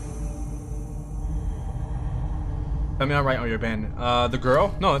 Tell me I'm right on your band. The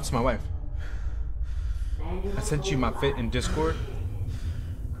girl? No, it's my wife. I sent you my fit in Discord.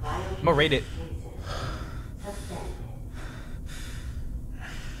 I'm gonna rate it.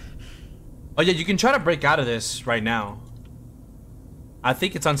 Oh yeah, you can try to break out of this right now. I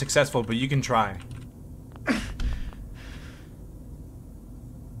think it's unsuccessful, but you can try.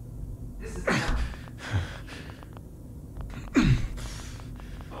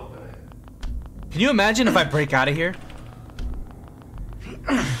 Can you imagine if I break out of here?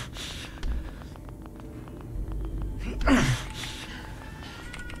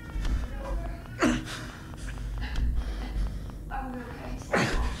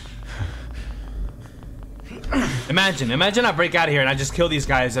 Imagine I break out of here and I just kill these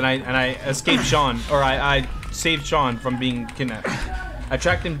guys and I escape Sean, or I save Sean from being kidnapped. I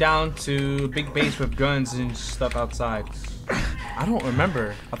tracked him down to a big base with guns and stuff outside. I don't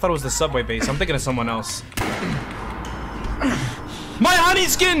remember. I thought it was the subway base. I'm thinking of someone else. My honey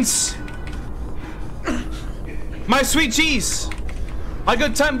skins! My sweet cheese! My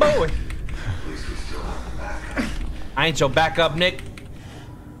good time boy! I ain't your backup, Nick.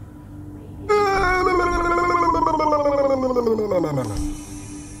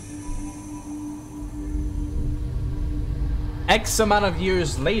 X amount of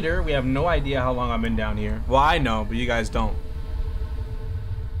years later, we have no idea how long I've been down here. Well, I know, but you guys don't.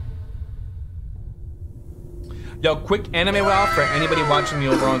 Yo, quick anime wow for anybody watching me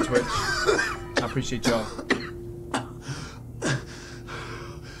over on Twitch. I appreciate y'all.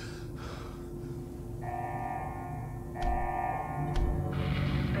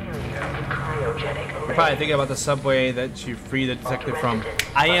 You're probably thinking about the subway that you free the detective from.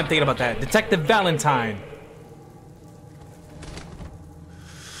 I am thinking about that. Detective Valentine.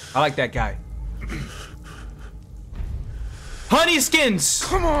 I like that guy. Honey skins!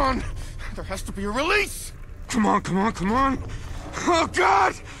 Come on! There has to be a release! Come on, come on, come on! Oh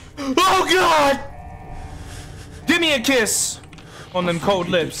God! Oh God! Give me a kiss on them cold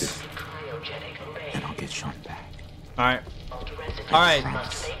lips. And I'll get Sean back. Alright. Alright.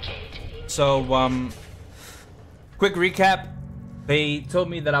 So, quick recap. They told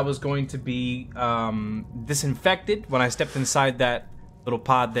me that I was going to be disinfected when I stepped inside that little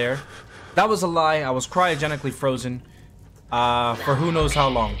pod there. That was a lie. I was cryogenically frozen for who knows how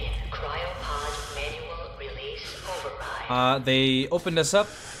long. They opened us up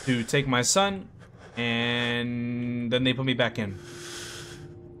to take my son, and then they put me back in.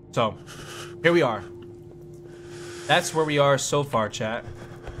 So, here we are. That's where we are so far, chat.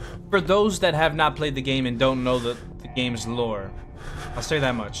 For those that have not played the game and don't know the game's lore, I'll say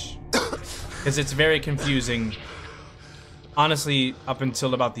that much. Because it's very confusing. Honestly, up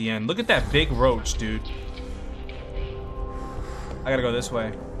until about the end. Look at that big roach, dude. I gotta go this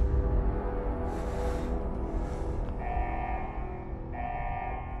way.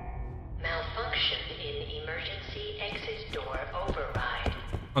 Malfunction in emergency exit door override.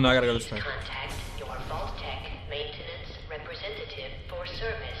 Oh no, I gotta go this way. Contact your Vault-Tec maintenance representative for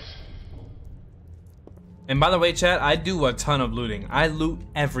service. And by the way, chat, I do a ton of looting. I loot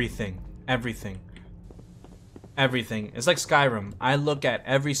everything. Everything. Everything. It's like Skyrim. I look at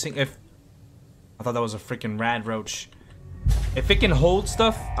every single... I thought that was a freaking rad roach. If it can hold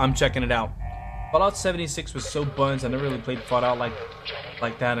stuff, I'm checking it out. Fallout 76 was so buns. I never really played Fallout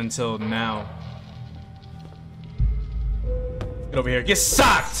like that until now. Get over here. Get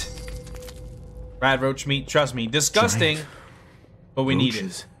socked! Rad roach meat. Trust me. Disgusting. But we need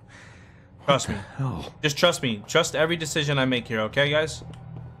it. Trust me. Just trust me. Trust every decision I make here, okay, guys?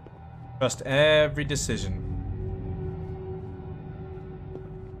 Trust every decision.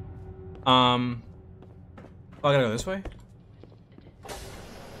 Oh, I gotta go this way?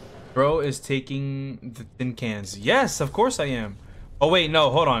 Bro is taking the tin cans. Yes, of course I am. Oh, wait, no,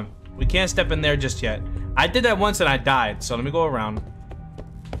 hold on. We can't step in there just yet. I did that once and I died, so let me go around.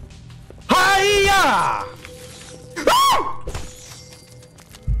 Hiya!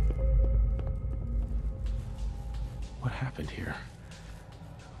 What happened here?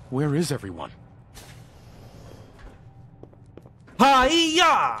 Where is everyone?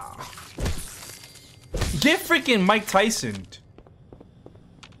 Hiya! Get freaking Mike Tyson.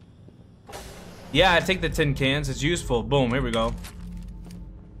 Yeah, I take the tin cans. It's useful. Boom, here we go.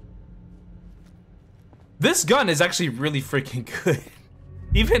 This gun is actually really freaking good.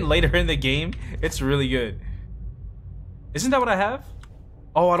 Even later in the game, it's really good. Isn't that what I have?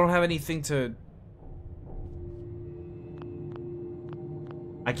 Oh, I don't have anything to...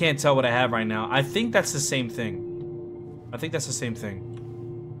 I can't tell what I have right now. I think that's the same thing. I think that's the same thing.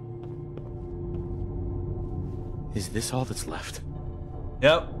 Is this all that's left?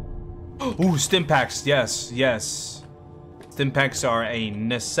 Yep. Ooh, stim packs. Yes, yes. Stim packs are a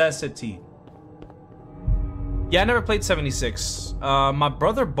necessity. Yeah, I never played 76. My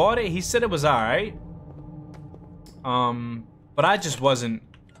brother bought it. He said it was alright. But I just wasn't...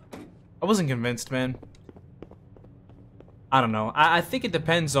 I wasn't convinced, man. I don't know. I think it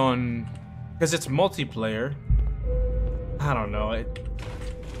depends on... Because it's multiplayer. I don't know.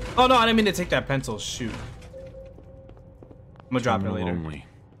 Oh, no, I didn't mean to take that pencil. Shoot. I'm gonna drop it later. Only.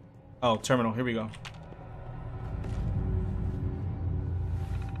 Oh, terminal. Here we go.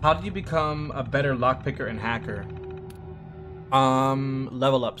 How did you become a better lockpicker and hacker?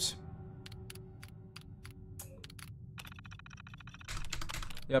 Level ups.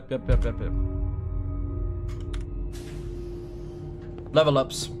 Yep. Level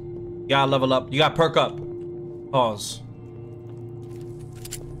ups. You gotta level up. You gotta perk up. Pause.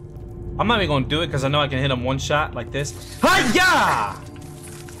 I'm not even gonna do it because I know I can hit him one shot like this. Hi-ya!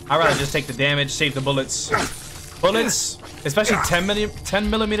 I'd rather just take the damage, save the bullets. Bullets, especially 10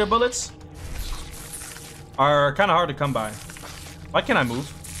 millimeter bullets, are kind of hard to come by. Why can't I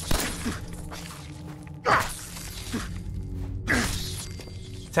move?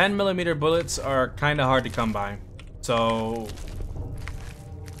 $10mm bullets are kind of hard to come by, so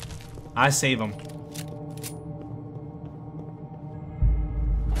I save them.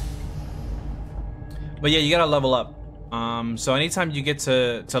 But yeah, you gotta level up. So anytime you get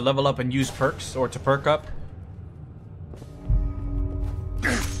to level up and use perks or to perk up,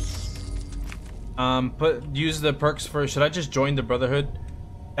 use the perks for. Should I just join the Brotherhood?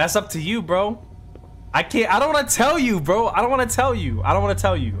 That's up to you, bro. I can't. I don't want to tell you, bro. I don't want to tell you. I don't want to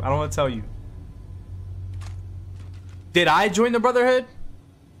tell you. I don't want to tell you. Did I join the Brotherhood?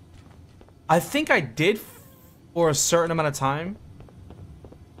 I think I did for a certain amount of time,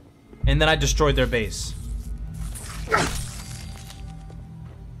 and then I destroyed their base.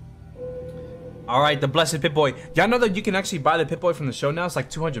 All right, the blessed Pip-Boy. Y'all know that you can actually buy the Pip-Boy from the show now. It's like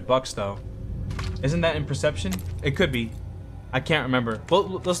 $200 though. Isn't that in Perception? It could be. I can't remember.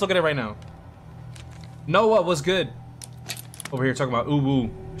 Well, let's look at it right now. Noah was good. Over here talking about ooh woo.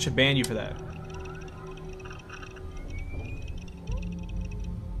 Should ban you for that.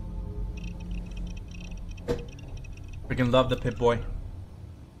 Freaking love the Pip-Boy.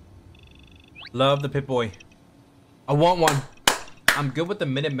 Love the Pip-Boy. I want one. I'm good with the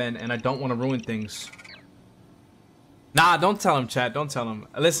Minutemen and I don't want to ruin things. Nah, don't tell him, chat. Don't tell him.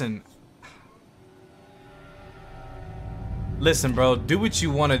 Listen. Listen, bro. Do what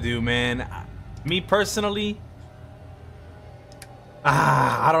you want to do, man. Me personally,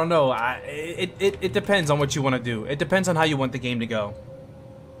 I don't know. It depends on what you want to do. It depends on how you want the game to go.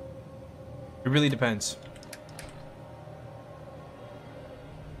 It really depends.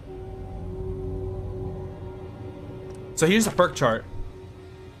 So here's the perk chart.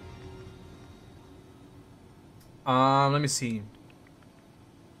 Let me see.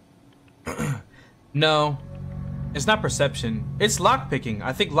 No, it's not perception. It's lockpicking.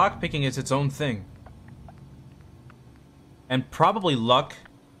 I think lockpicking is its own thing. And probably luck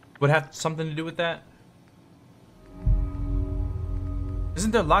would have something to do with that.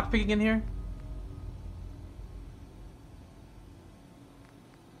 Isn't there lockpicking in here?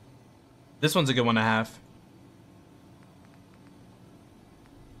 This one's a good one to have.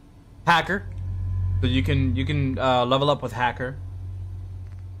 Hacker. So you can level up with hacker.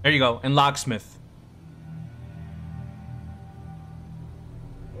 There you go. And locksmith.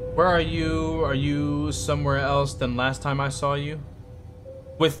 Where are you? Are you somewhere else than last time I saw you?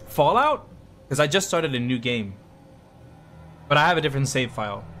 With Fallout? Because I just started a new game. But I have a different save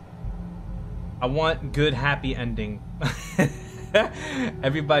file. I want good, happy ending.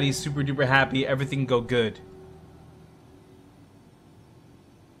 Everybody's super duper happy. Everything go good.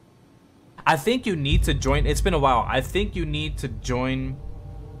 I think you need to join. It's been a while. I think you need to join.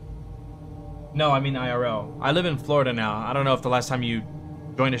 No, I mean IRL. I live in Florida now. I don't know if the last time you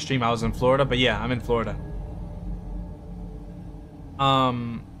joined a stream I was in Florida, but yeah, I'm in Florida. Oh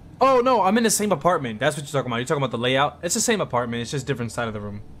no, I'm in the same apartment. That's what you're talking about. You're talking about the layout. It's the same apartment. It's just different side of the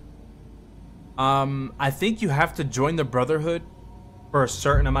room. I think you have to join the Brotherhood for a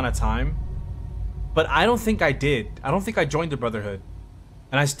certain amount of time, but I don't think I did. I don't think I joined the Brotherhood.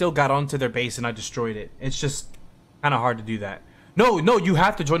 And I still got onto their base and I destroyed it. It's just kind of hard to do that. No, you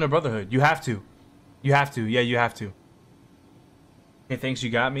have to join the Brotherhood. You have to. You have to. Yeah, you have to. Okay, thanks. You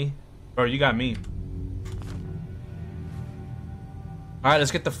got me. Or you got me. Alright,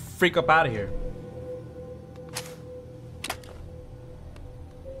 let's get the freak up out of here.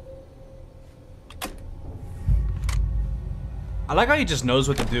 I like how he just knows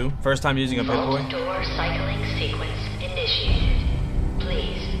what to do. First time using a Pip-Boy. Door cycling sequence initiated.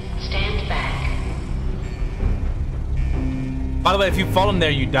 Please stand back. By the way, if you fall in there,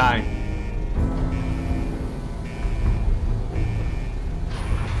 you die.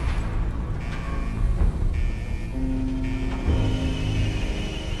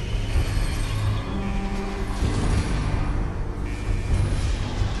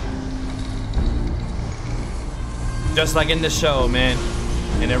 Just like in the show, man.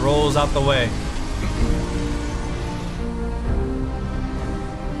 And it rolls out the way.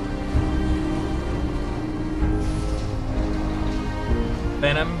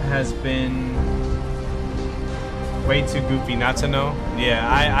 Venom has been way too goofy not to know. Yeah,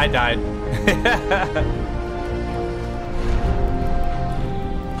 I died.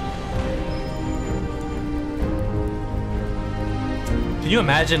 you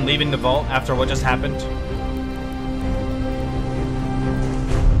imagine leaving the vault after what just happened?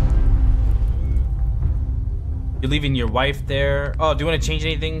 You're leaving your wife there. Oh, do you want to change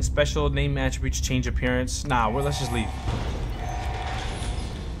anything? Special name, attributes, change appearance? Nah, well, let's just leave.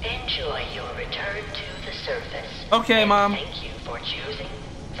 Enjoy your return to the surface. Okay, Mom. Thank you for choosing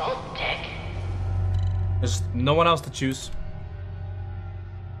Vault Tech. There's no one else to choose.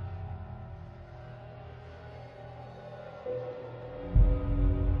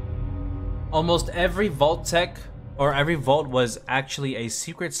 Almost every Vault Tech, or every Vault, was actually a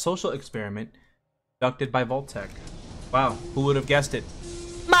secret social experiment conducted by Vault Tech. Wow, who would have guessed it?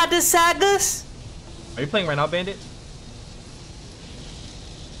 Mother Sagas! Are you playing right now, Bandit?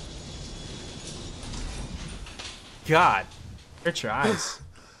 God, hurt your eyes.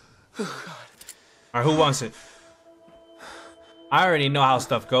 Alright, who wants it? I already know how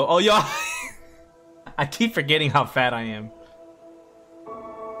stuff go. Oh, yo! I keep forgetting how fat I am.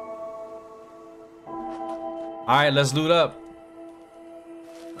 Alright, let's loot up.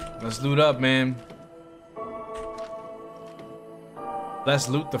 Let's loot up, man. Let's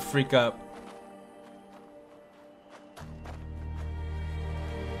loot the freak up.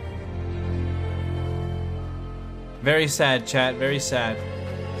 Very sad, chat. Very sad.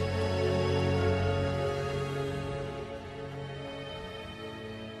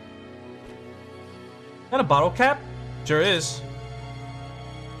 Got a bottle cap? Sure is.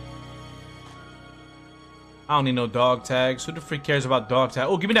 I don't need no dog tags. Who the freak cares about dog tags?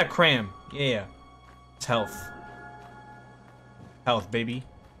 Oh, give me that cram. Yeah. It's health. Health, baby.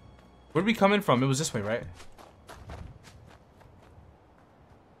 Where are we coming from? It was this way, right?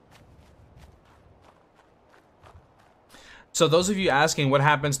 So those of you asking what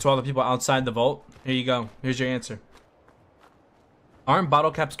happens to all the people outside the vault, here you go. Here's your answer. Aren't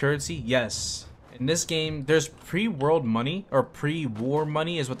bottle caps currency? Yes. In this game, there's pre-world money, or pre-war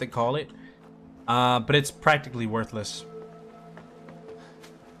money is what they call it. But it's practically worthless.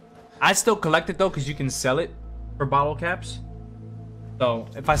 I still collect it though, because you can sell it for bottle caps. So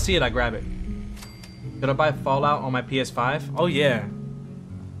if I see it, I grab it. Should I buy Fallout on my PS5? Oh yeah.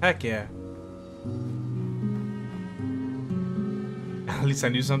 Heck yeah. At least I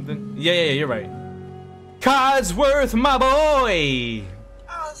knew something. Yeah, you're right. Codsworth, my boy!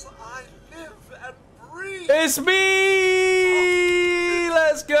 As I live and breathe! It's me!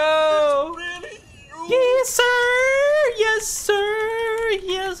 Let's go! Really you? Yes, sir! Yes, sir!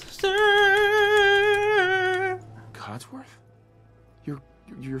 Yes, sir! Codsworth?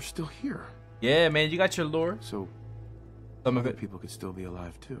 You're still here. Yeah, man, you got your lore. So, some of other it. people could still be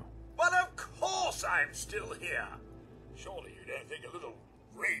alive too. Well, of course I'm still here. Surely you don't think a little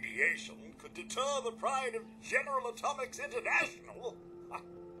radiation could deter the pride of General Atomics International?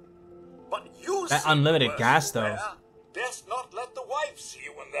 But you That seem unlimited worse gas, though. there. Best not let the wife see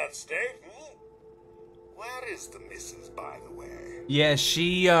you in that state. Where is the missus, by the way? Yeah,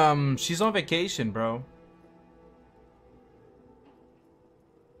 she's on vacation, bro.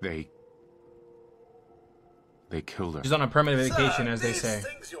 They killed her. She's on a permanent vacation, as they these say.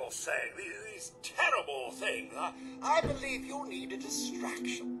 things you're saying, these terrible things, I believe you need a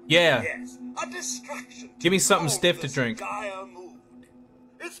distraction. Yeah. Yes, a distraction. Give me something calm stiff to this drink. dire mood.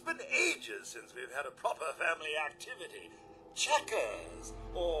 It's been ages since we've had a proper family activity. Checkers,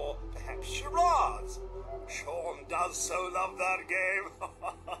 or perhaps charades. Sean does so love that game.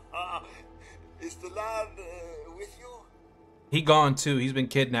 Is the lad with you? He gone too. He's been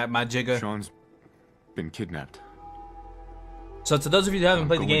kidnapped, my jigger. Sean's been kidnapped. So to those of you that haven't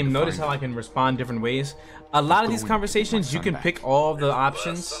played the game, notice how I can respond different ways. A lot of these conversations, you can pick all of the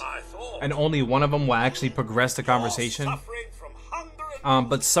options, and only one of them will actually progress the conversation.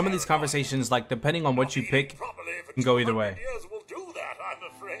 But some of these conversations, like depending on what you pick, can go either way.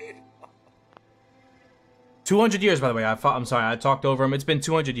 200 years, by the way. I'm sorry, I talked over him. It's been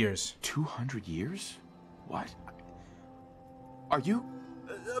 200 years. 200 years? What? Are you?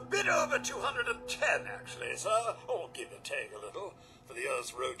 A bit over 210, actually, sir. Or give or take a little, for the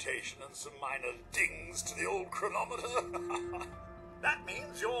Earth's rotation and some minor dings to the old chronometer. That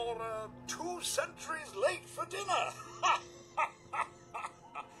means you're 2 centuries late for dinner.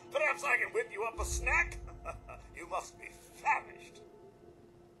 Perhaps I can whip you up a snack? You must be famished.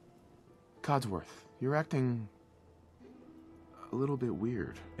 Codsworth, you're acting a little bit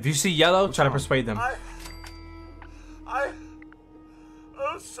weird. If you see yellow, try to persuade them.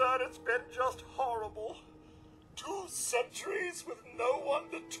 Oh, sir, it's been just horrible. 2 centuries with no one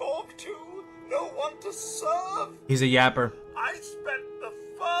to talk to, no one to serve. He's a yapper. I spent the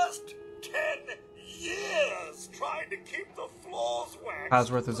first 10 years trying to keep the floors waxed.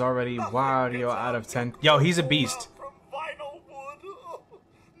 Codsworth is already audio out of 10. Yo, he's a beast. From vinyl wood.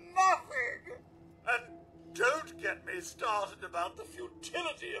 about the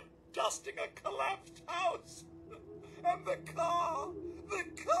futility of dusting a collapsed house. And the car!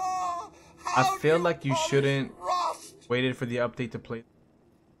 I feel like you shouldn't waited for the update to play.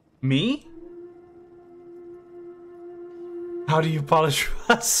 Me? How do you polish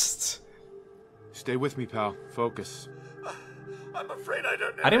rust? Stay with me, pal. Focus. I'm afraid I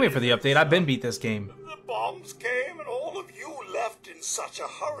don't know. I didn't wait for the update. I've been beat this game. The bombs came and all of you left in such a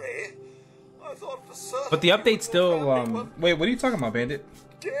hurry. I thought for certain. But the update still. Wait, what are you talking about, Bandit?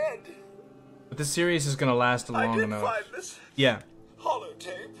 Dead. But this series is gonna last long enough. Find this Yeah.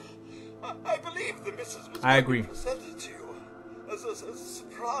 holotape. I believe the missus was I agree. presented to you as a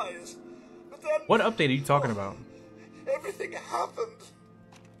surprise. But then What update are you talking about? everything happened.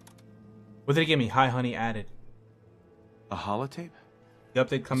 What did it give me? Hi, honey, added. A holotape? The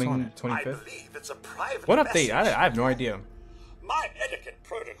update coming I 25th. believe it's a private What update? message. I have no idea. My etiquette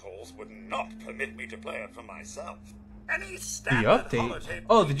protocols would not permit me to play it for myself. Any The standard update? holotape.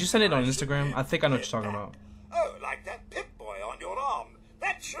 Oh, did you send it on Instagram? I think I know what you're talking about. Oh, like that Pip-Boy on your arm.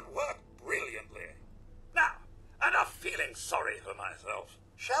 That should work brilliantly. Now, enough feeling sorry for myself.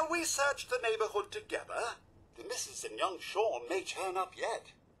 Shall we search the neighborhood together? The missus and young Sean may turn up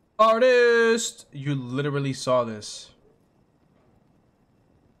yet. Artist! You literally saw this.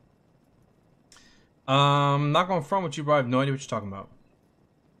 Not going front with you, bro. I have no idea what you're talking about.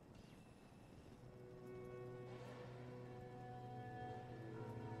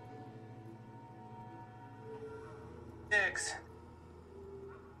 Next.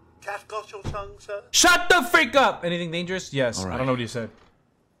 Cat got your tongue, sir? Shut the freak up! Anything dangerous? Yes. All right. I don't know what you said.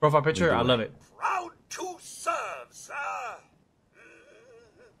 Profile picture? I love it. Proud to serve, sir.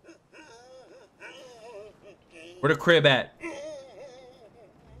 Where the crib at?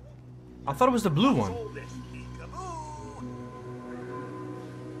 I thought it was the blue one.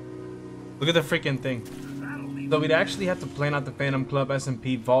 Look at the freaking thing. So we'd actually have to plan out the Phantom Club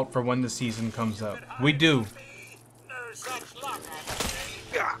SMP vault for when the season comes up. We do. No such luck.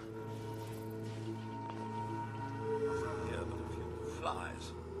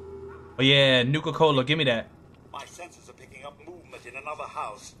 Flies. Oh yeah, Nuka-Cola, give me that. My senses are picking up movement in another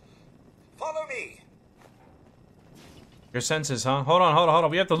house. Follow me. Your senses, huh? Hold on.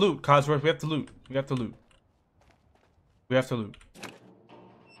 We have to loot, Cosworth. We have to loot. We have to loot.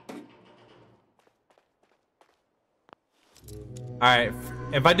 Alright,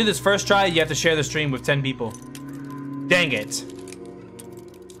 if I do this first try, you have to share the stream with 10 people. Dang it.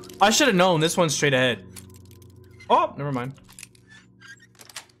 I should have known this one's straight ahead. Oh, never mind.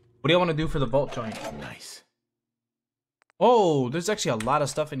 What do you want to do for the vault joint? Nice. Oh, there's actually a lot of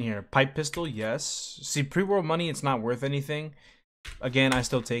stuff in here. Pipe pistol, yes. See, pre-world money, it's not worth anything. Again, I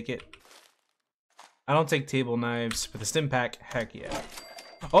still take it. I don't take table knives, but the stim pack, heck yeah.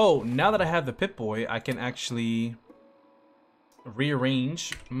 Oh, now that I have the Pip-Boy, I can actually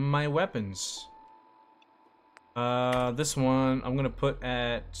rearrange my weapons. This one I'm gonna put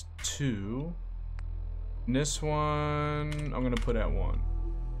at 2. And this one I'm gonna put at 1.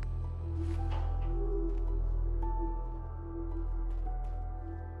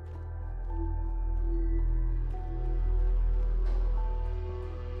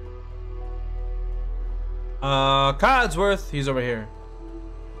 Codsworth, he's over here.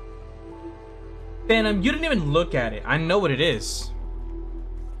 Phantom, you didn't even look at it. I know what it is.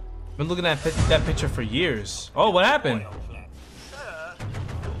 I've been looking at that picture for years. Oh, what happened?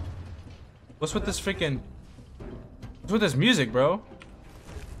 What's with this freaking... What's with this music, bro?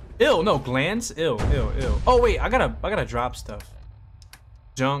 Ill, no, glands? Ill. Oh, wait, I gotta drop stuff.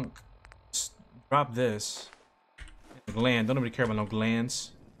 Junk. Drop this. Gland, don't nobody care about no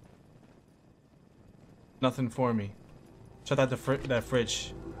glands. Nothing for me. Shut out that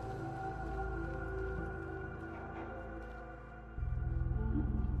fridge.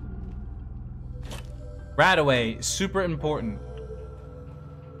 Radaway, super important.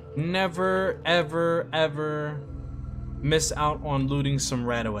 Never, ever, ever miss out on looting some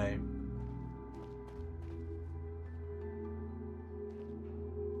Radaway.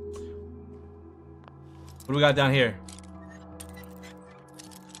 What do we got down here?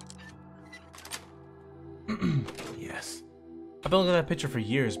 Yes. I've been looking at that picture for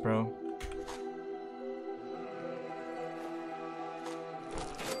years, bro.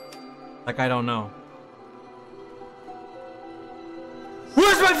 Like I don't know.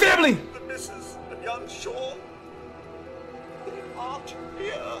 Where's my family? The missus and young Sean. They aren't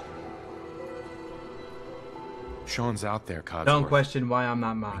here. Sean's out there, Codsworth. Don't question why I'm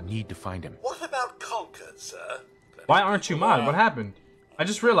not mod. We need to find him. What about Concord, sir? Why aren't you mod? What happened? I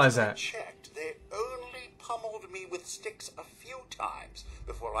just realized that. Checked. They only pummeled me with sticks a few times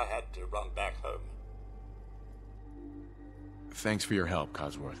before I had to run back home. Thanks for your help,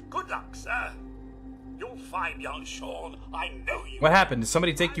 Cosworth. Good luck, sir. You'll find young Sean. I know you. What happened? Did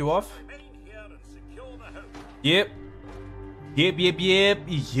somebody take you off? Yep. Yep.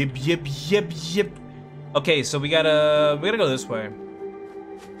 Okay, so we gotta go this way.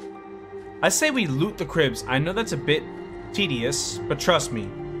 I say we loot the cribs. I know that's a bit tedious, but trust me.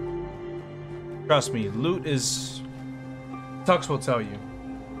 Trust me, loot is... Tux will tell you.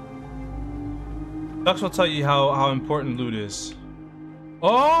 Tux will tell you how important loot is.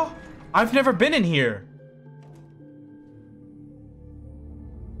 Oh! I've never been in here!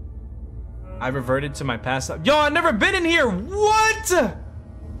 I reverted to my past... Yo, I've never been in here! What?!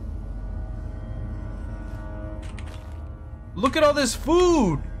 Look at all this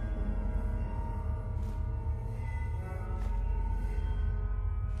food!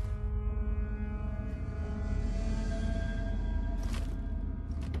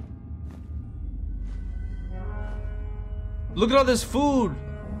 Look at all this food!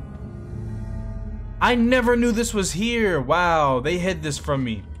 I never knew this was here. Wow, they hid this from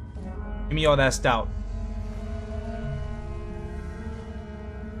me. Give me all that stout.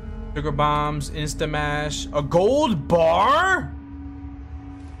 Sugar bombs, Instamash, a gold bar?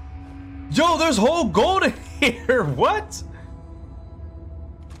 Yo, there's whole gold in here. What?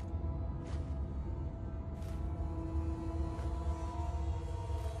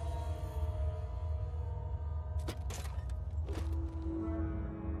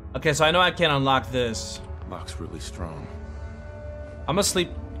 Okay, so I know I can't unlock this. Lock's really strong. I'm gonna sleep.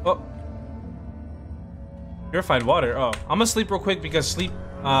 Oh. Purified water. Oh. I'm gonna sleep real quick because sleep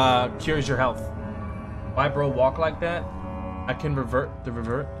cures your health. Why, bro, walk like that? I can revert the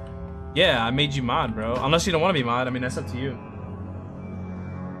revert. Yeah, I made you mod, bro. Unless you don't want to be mod. I mean, that's up to you.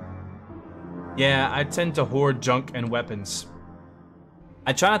 Yeah, I tend to hoard junk and weapons.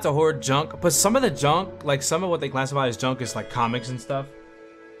 I try not to hoard junk, but some of the junk, like some of what they classify as junk is like comics and stuff.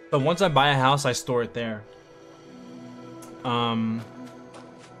 So once I buy a house, I store it there.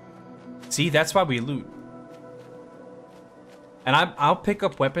 See, that's why we loot. And I'll pick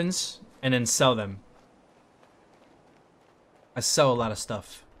up weapons and then sell them. I sell a lot of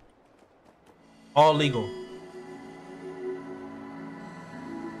stuff. All legal.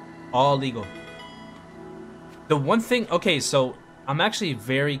 All legal. The one thing, okay, so I'm actually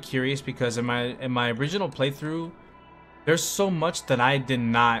very curious because in my original playthrough, there's so much that I did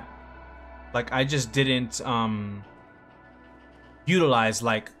not, like, I just didn't utilize,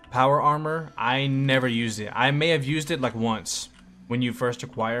 like power armor. I never used it. I may have used it like once when you first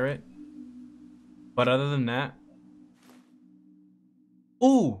acquire it, but other than that,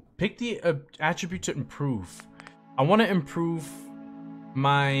 ooh, pick the attribute to improve. I want to improve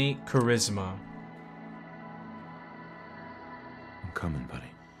my charisma. I'm coming, buddy.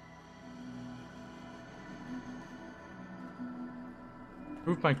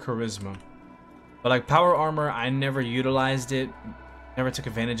 Improve my charisma. But like power armor, I never utilized it. Never took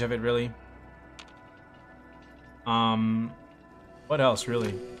advantage of it, really. What else,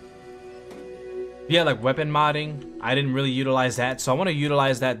 really? Yeah, like weapon modding. I didn't really utilize that, so I want to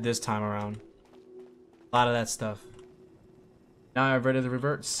utilize that this time around. A lot of that stuff. Now I've read the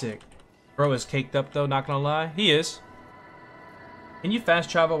revert. Sick. Bro is caked up though, not gonna lie. He is. Can you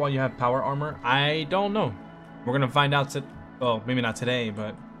fast travel while you have power armor? I don't know. We're gonna find out. Well, maybe not today,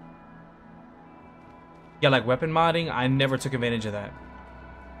 but yeah, like weapon modding, I never took advantage of that.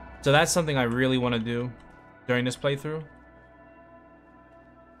 So that's something I really want to do during this playthrough.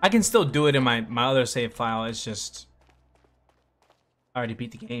 I can still do it in my other save file. It's just I already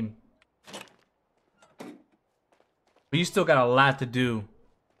beat the game. But you still got a lot to do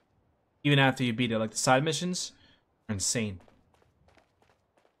even after you beat it. Like the side missions are insane.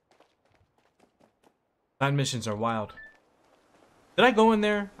 Side missions are wild. Did I go in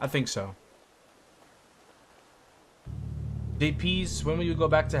there? I think so. JP's, when will you go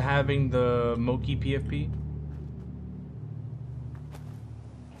back to having the Moki PFP?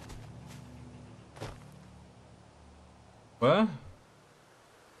 What?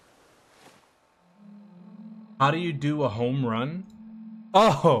 How do you do a home run?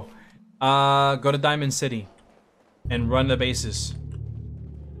 Oh, go to Diamond City and run the bases.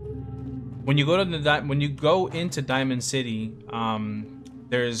 When you go to into Diamond City,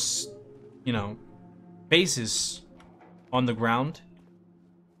 there's, you know, bases on the ground,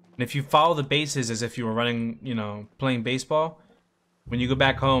 and if you follow the bases as if you were running, you know, playing baseball, when you go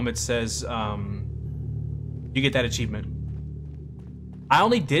back home, it says you get that achievement. I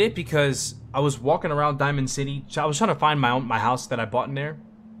only did it because I was walking around Diamond City. I was trying to find my house that I bought in there.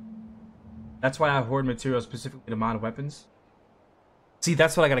 That's why I hoard materials specifically to mod weapons. See,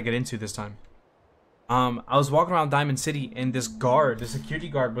 that's what I gotta get into this time. I was walking around Diamond City and this guard, the security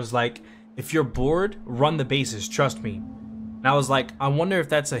guard was like, if you're bored, run the bases, trust me. And I was like, I wonder if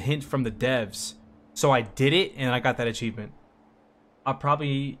that's a hint from the devs. So I did it and I got that achievement. I'll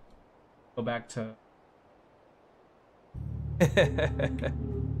probably go back to...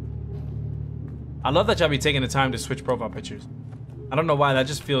 I love that y'all be taking the time to switch profile pictures. I don't know why, that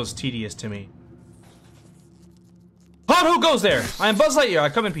just feels tedious to me. Hot, who goes there? I am Buzz Lightyear, I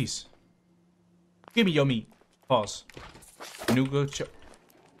come in peace. Give me your meat. Pause.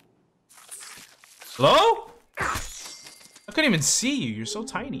 Hello? I couldn't even see you. You're so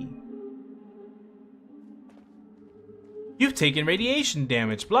tiny. You've taken radiation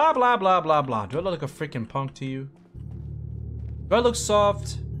damage. Blah, blah, blah, blah, blah. Do I look like a freaking punk to you? Do I look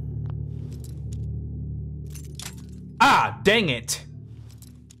soft? Ah, dang it.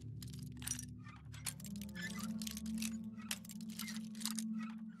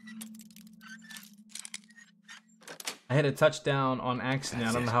 I hit a touchdown on accident.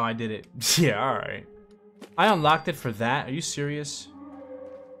 I don't know how I did it. Yeah, alright. I unlocked it for that. Are you serious?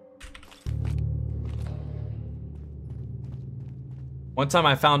 One time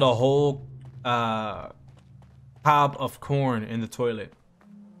I found a whole cob of corn in the toilet.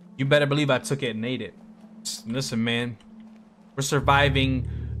 You better believe I took it and ate it. Listen, man. We're surviving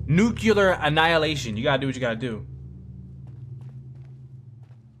nuclear annihilation. You gotta do what you gotta do.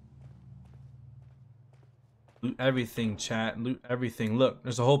 Loot everything, chat. Loot everything. Look,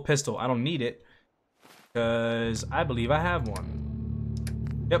 there's a whole pistol. I don't need it because I believe I have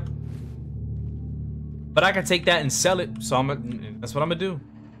one. Yep. But I can take that and sell it. So that's what I'm gonna do.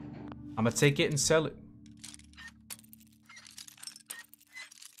 I'm gonna take it and sell it.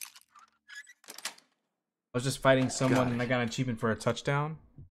 I was just fighting someone and I got an achievement for a touchdown.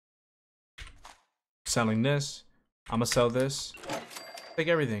 Selling this. I'm gonna sell this. Take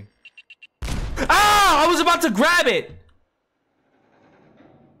everything. Ah! I was about to grab it!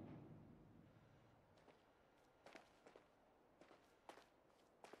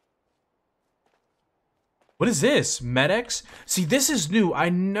 What is this? Med-X? See, this is new. I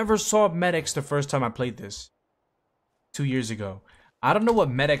never saw Med-X the first time I played this. 2 years ago. I don't know what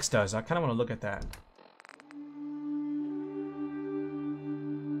Med-X does. I kind of want to look at that.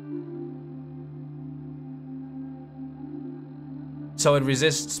 So it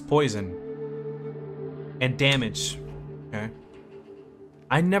resists poison. And damage. Okay.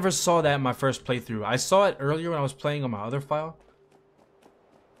 I never saw that in my first playthrough. I saw it earlier when I was playing on my other file.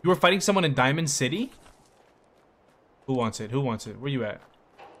 You were fighting someone in Diamond City? Who wants it? Who wants it? Where you at?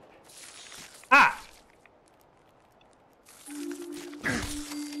 Ah!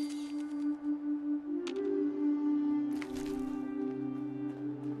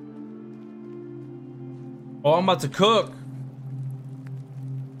 Oh, I'm about to cook.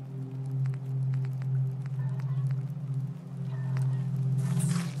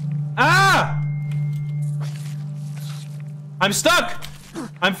 Ah! I'm stuck!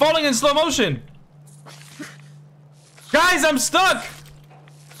 I'm falling in slow motion! Guys, I'm stuck!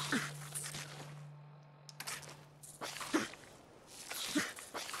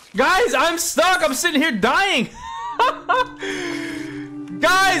 Guys, I'm stuck! I'm sitting here dying!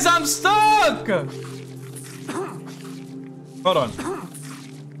 Guys, I'm stuck! Hold on.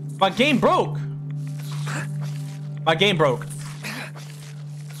 My game broke! My game broke.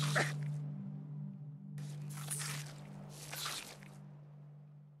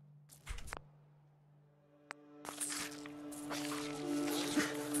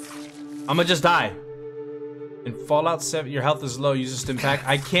 I'm gonna just die. In Fallout 7, your health is low. Use a stim pack.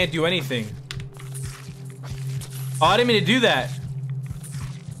 I can't do anything. Oh, I didn't mean to do that.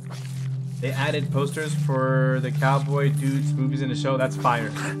 They added posters for the cowboy dudes movies in the show. That's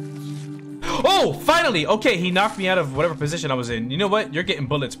fire. Oh, finally. Okay, he knocked me out of whatever position I was in. You know what? You're getting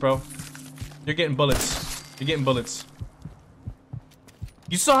bullets, bro. You're getting bullets. You're getting bullets.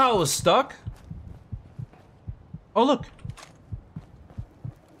 You saw how it was stuck? Oh, look.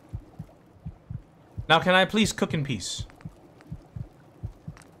 Now, can I please cook in peace?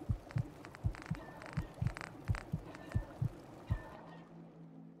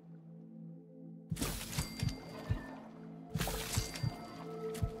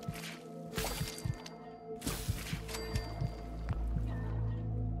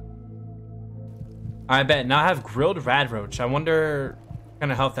 I bet. Now I have grilled radroach. I wonder what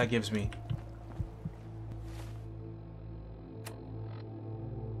kind of health that gives me.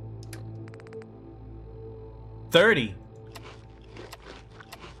 $30.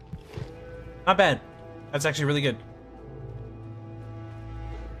 Not bad. That's actually really good.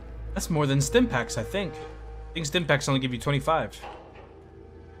 That's more than stim packs, I think. I think stim packs only give you 25.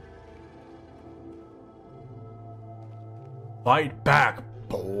 Fight back,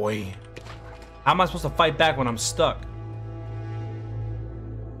 boy. How am I supposed to fight back when I'm stuck?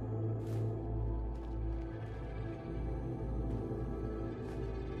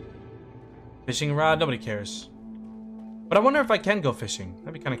 Fishing rod? Nobody cares. But I wonder if I can go fishing.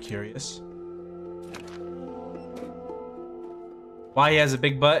 That'd be kind of curious. Why he has a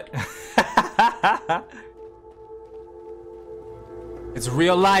big butt? It's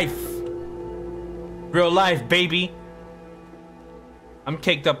real life. Real life, baby. I'm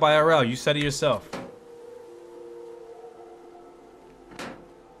caked up by IRL. You said it yourself.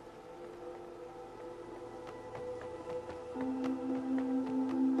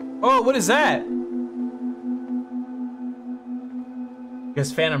 Oh, what is that?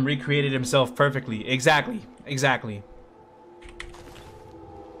 Because Phantom recreated himself perfectly. Exactly. Exactly.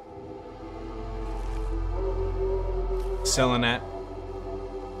 Selling that.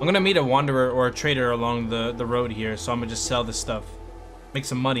 I'm gonna meet a wanderer or a trader along the road here, so I'm gonna just sell this stuff. Make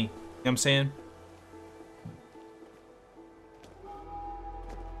some money. You know what I'm saying?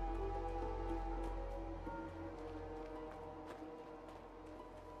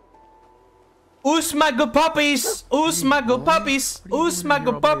 Oos my good puppies! Oos my good puppies! Oos my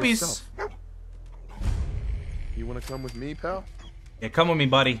good puppies! You wanna come with me, pal? Yeah, come with me,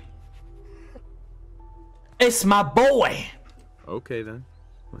 buddy. It's my boy! Okay then.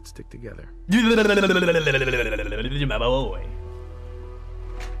 Let's stick together. My boy.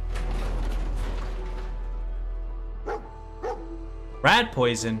 Rat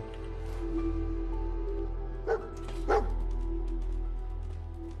poison.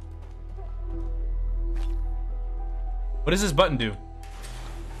 What does this button do?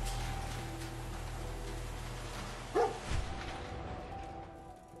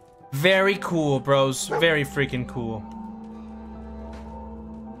 Very cool, bros. Very freaking cool.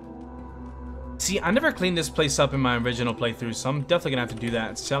 See, I never cleaned this place up in my original playthrough, so I'm definitely gonna have to do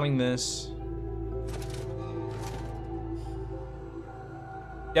that. Selling this.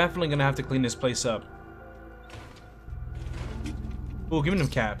 Definitely gonna have to clean this place up. Ooh, give me them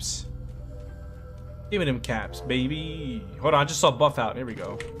caps. Give me them caps, baby. Hold on, I just saw Buff out. Here we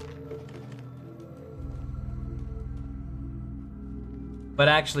go. But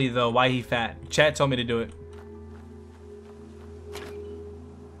actually, though, why he fat? Chat told me to do it.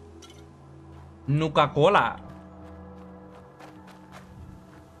 Nuka-Cola.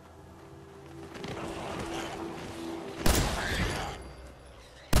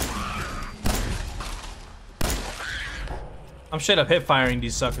 I'm straight up hip firing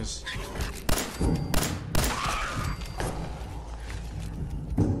these suckers.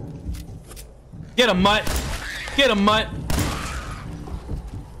 Get him, mutt. Get him, mutt.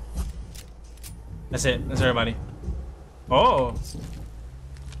 That's it. That's everybody. Oh.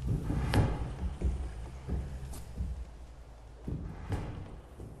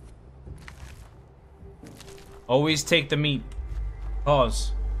 Always take the meat.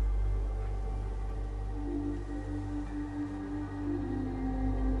 Pause.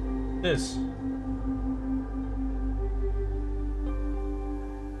 This.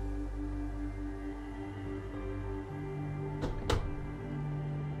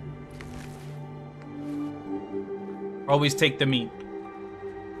 Always take the meat.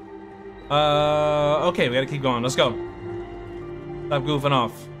 Okay, we gotta keep going. Let's go. Stop goofing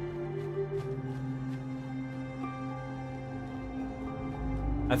off.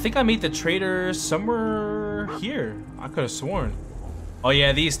 I think I meet the trader somewhere here. I could have sworn. Oh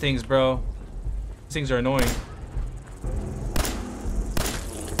yeah, these things, bro. These things are annoying.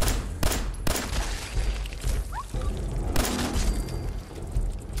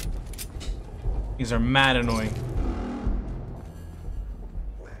 These are mad annoying.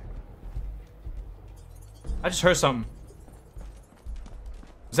 I just heard something.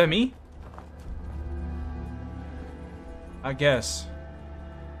 Is that me? I guess.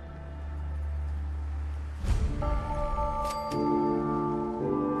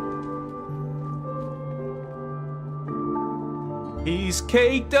 He's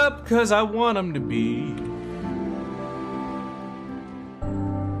caked up cause I want him to be.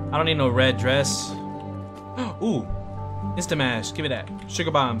 I don't need no red dress. Ooh. Instamash, give me that.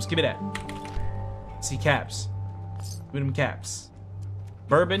 Sugar bombs, give me that. See caps. Give me them caps.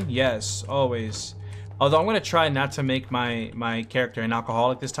 Bourbon? Yes, always. Although I'm gonna try not to make my character an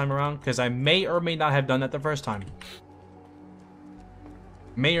alcoholic this time around, because I may or may not have done that the first time.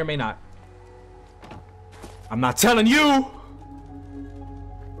 May or may not. I'm not telling you!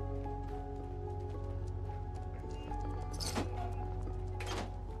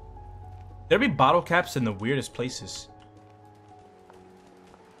 There be bottle caps in the weirdest places.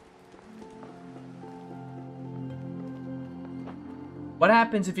 What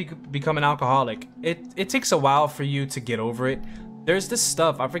happens if you become an alcoholic? It takes a while for you to get over it. There's this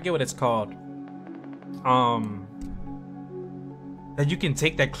stuff, I forget what it's called. That you can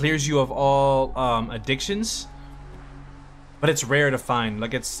take that clears you of all addictions. But it's rare to find.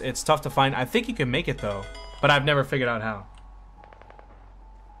 Like it's tough to find. I think you can make it though, but I've never figured out how.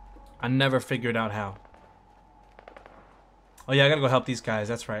 I never figured out how. Oh yeah, I gotta go help these guys.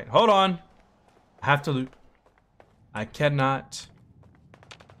 That's right. Hold on. I have to loot. I cannot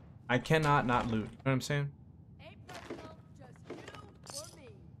not loot. You know what I'm saying?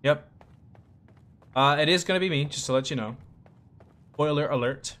 Yep. It is gonna be me, just to let you know. Spoiler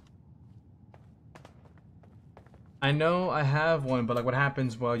alert. I know I have one, but like what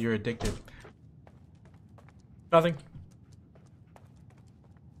happens while you're addicted? Nothing.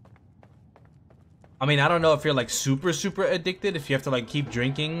 I mean, I don't know if you're like super addicted, if you have to like keep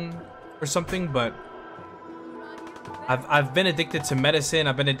drinking or something, but I've been addicted to medicine,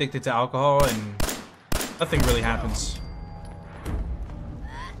 I've been addicted to alcohol, and nothing really happens.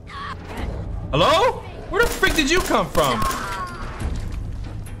 Hello? Where the frick did you come from?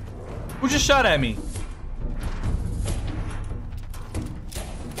 Who just shot at me?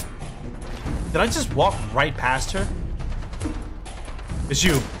 Did I just walk right past her? It's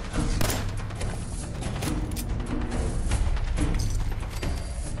you.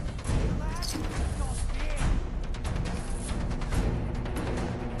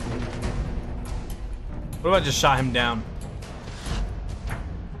 What if I just shot him down?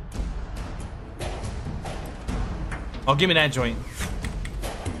 Oh, give me that joint.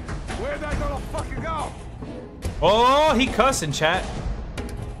 Where'd that little fucker go? Oh, he cussing, chat.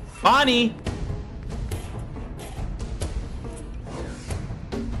 Bonnie.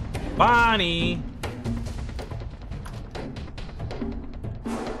 Bonnie.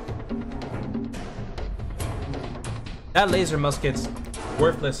 That laser musket's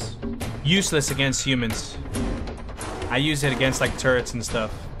worthless. Useless against humans. I use it against like turrets and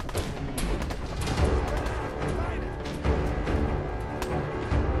stuff.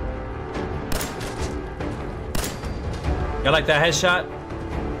 Y'all like that headshot?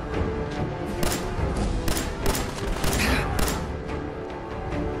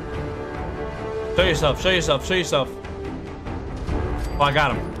 Show yourself, show yourself, show yourself. Oh, I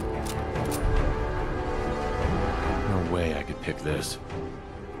got him. No way I could pick this.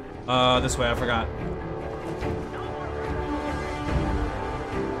 This way, I forgot.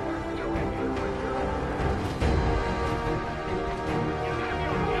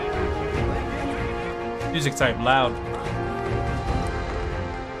 Music type loud.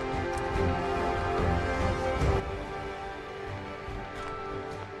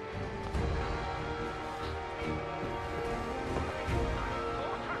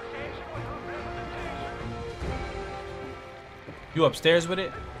 You upstairs with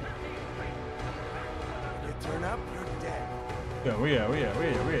it? Turn up, you're dead. Yo, where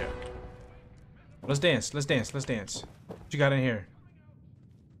ya? Let's dance, let's dance, let's dance. What you got in here?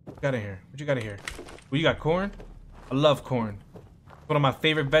 What you got in here? What you got in here? Well, you got corn? I love corn. One of my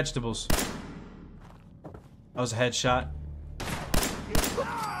favorite vegetables. That was a headshot.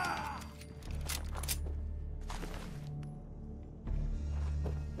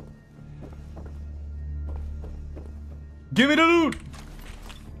 Give me the loot!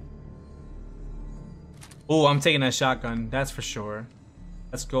 Oh, I'm taking that shotgun. That's for sure.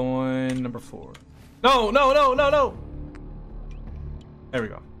 That's going number 4. No, no, no, no, no! There we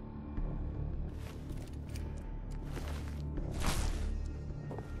go.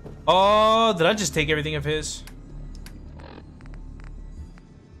 Oh, did I just take everything of his?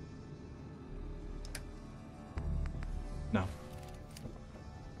 No.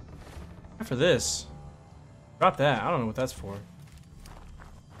 For this. Drop that. I don't know what that's for.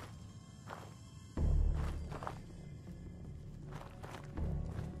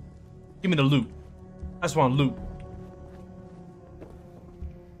 Give me the loot. I just want loot.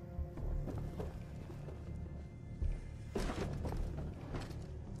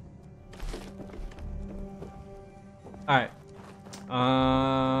 Alright.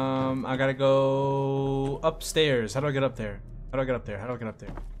 I gotta go upstairs. How do I get up there? How do I get up there? How do I get up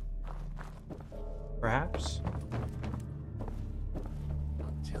there? Perhaps?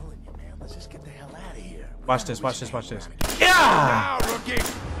 I'm telling you, man, let's just get the hell out of here. Watch this, watch this, watch this. Yeah! Yeah! Now, rookie!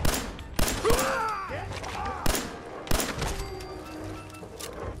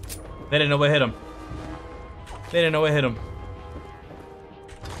 They didn't know what hit him. They didn't know what hit him.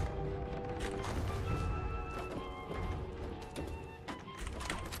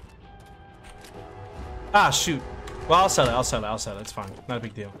 Ah, shoot. Well, I'll sell it. I'll sell it. I'll sell it. It's fine. Not a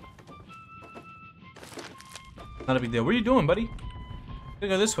big deal. Not a big deal. What are you doing, buddy?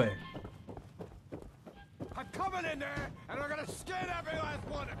 Go this way. I'm coming in there, and I'm gonna skin every last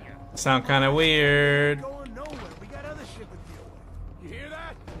one of you. Sound kind of weird. Going nowhere. We got other shit to deal with. You hear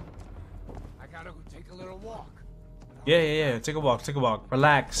that? I gotta go take a little walk. Yeah. Take a walk. Take a walk.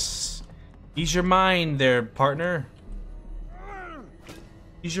 Relax. Ease your mind there, partner.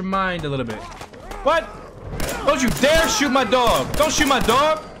 Ease your mind a little bit. What? Don't you dare shoot my dog. Don't shoot my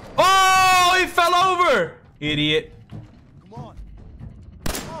dog. Oh, he fell over. Idiot. Come on.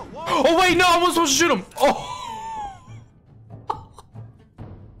 Oh, wait, no, I wasn't supposed to shoot him. Oh.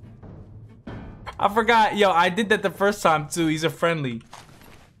 I forgot. Yo, I did that the first time, too. He's a friendly.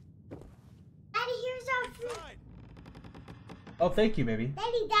 Daddy, here's our food. Oh, thank you, baby.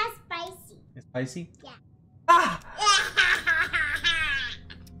 Daddy, that's spicy. It's spicy? Yeah. Ah!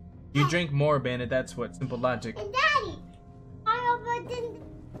 You drink more, Bandit. That's what. Simple logic. And Daddy, I opened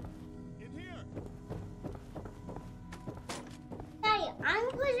Daddy, I'm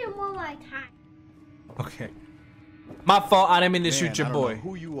pushing one more time. Okay. My fault. I didn't mean to Man, shoot your I don't boy. know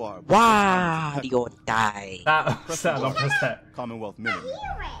who you are? Wow, you die. Stop, don't press that. Commonwealth Minute.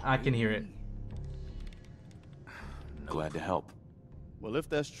 I can hear it. Glad to help. Well, if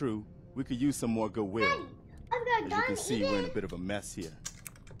that's true, we could use some more goodwill. As you can see, we're in a bit of a mess here.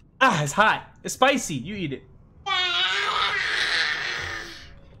 Ah, it's hot. It's spicy. You eat it.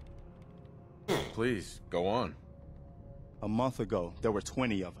 Please, go on. A month ago, there were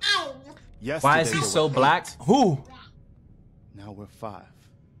 20 of us. Yesterday, Why is he there so were black? 8. Who? Now we're 5.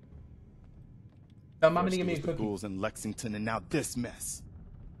 Tell Mama to First give me it a was the cookie. ghouls in Lexington, and now this mess.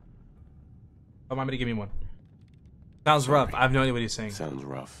 Tell Mama to give me one. Sounds rough. I have no idea what he's saying. Sounds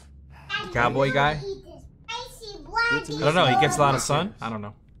rough. Cowboy guy? I don't know. He gets a lot of sun? I don't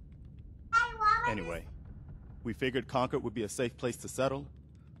know. Anyway, we figured Concord would be a safe place to settle.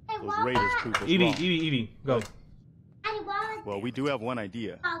 Those raiders proved us wrong. Evie, go. Well, we do have one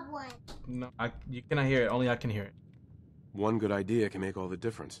idea. No, you cannot hear it. Only I can hear it. One good idea can make all the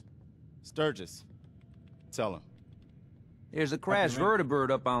difference. Sturgis, tell him. There's a crashed vertibird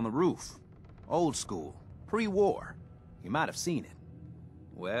up on the roof. Old school, pre-war. You might have seen it.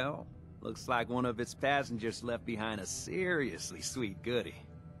 Well, looks like one of its passengers left behind a seriously sweet goodie.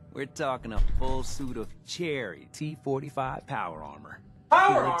 We're talking a full suit of cherry T-45 power armor.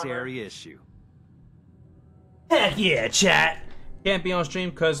 Military issue. Heck yeah, chat. Can't be on stream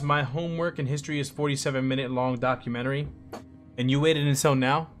because my homework and history is 47-minute long documentary. And you waited until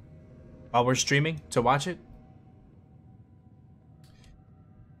now, while we're streaming, to watch it?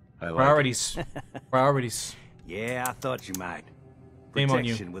 I like Priorities. Priorities. Yeah, I thought you might. Shame on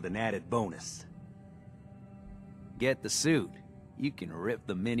you. Protection with an added bonus. Get the suit. You can rip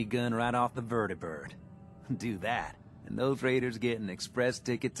the minigun right off the vertibird. Do that, and those raiders get an express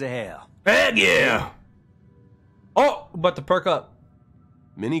ticket to hell. Heck yeah! Oh, but to perk up.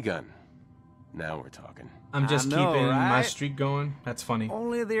 Minigun. Now we're talking. I'm just I know, keeping my right? streak going. That's funny.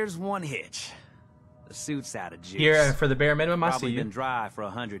 Only there's one hitch. The suit's out of juice. Here for the bare minimum, I see Probably you. been dry for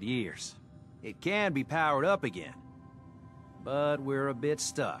 100 years. It can be powered up again, but we're a bit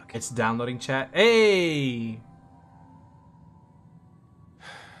stuck. It's downloading chat. Hey!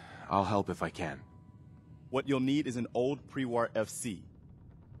 I'll help if I can. What you'll need is an old pre-war FC,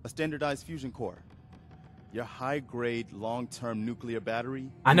 a standardized fusion core, your high-grade, long-term nuclear battery.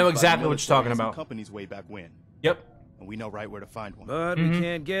 I know used by the exactly what you're talking military and some about. companies way back when. Yep. And we know right where to find one. But we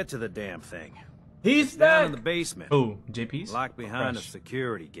can't get to the damn thing. He's It's down back. in the basement. Who? JP's? Locked behind a Fresh.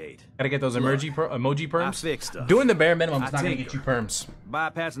 security gate. Gotta get those Look, emoji perms. I fixed stuff. Doing the bare minimum is I not gonna tinker. get you perms.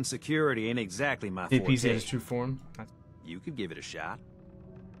 Bypassing security ain't exactly my JP's forte. in his true form. You could give it a shot.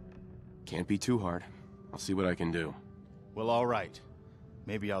 Can't be too hard. I'll see what I can do. Well, all right.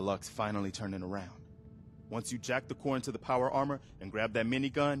 Maybe our luck's finally turning around. Once you jack the core into the power armor and grab that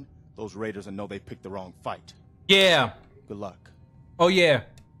minigun, those raiders will know they picked the wrong fight. Yeah. Good luck. Oh yeah.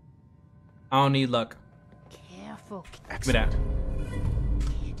 I don't need luck. Careful. Give me that.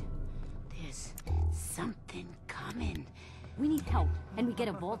 Kid, there's something coming. We need help, and we get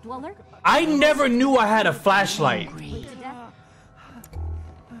a vault dweller. I never knew I had a flashlight.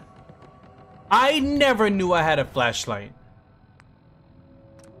 I never knew I had a flashlight.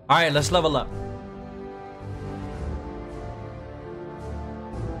 Alright, let's level up.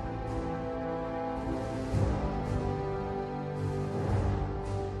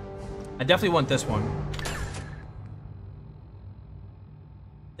 I definitely want this one.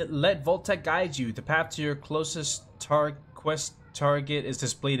 Let Voltec guide you. The path to your closest quest target is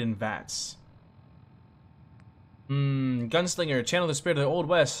displayed in VATS. Gunslinger, channel the spirit of the Old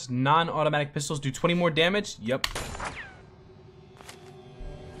West. Non-automatic pistols do 20 more damage. Yep.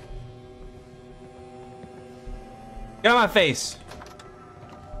 Get out of my face.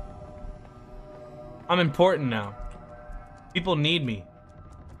 I'm important now. People need me.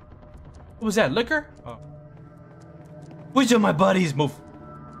 What was that? Liquor? Oh. Which of my buddies move?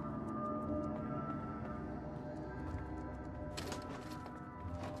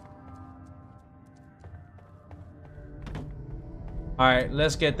 Alright,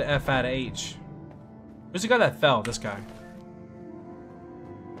 let's get the F out of H. Who's the guy that fell? This guy.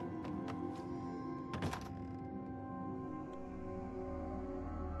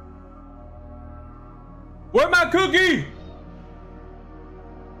 Where's my cookie?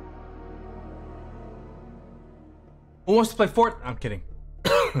 Who wants to play Fort? I'm kidding.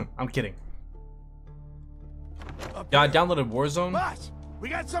 I'm kidding. Yeah, I downloaded Warzone. Boss, we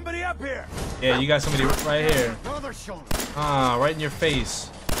got somebody up here. Yeah, you got somebody right here. Another shoulder. Ah, right in your face.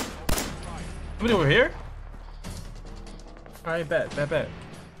 Somebody over here? Alright, bet.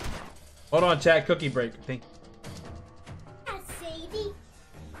 Hold on, chat. Cookie break. Thank you. Sadie.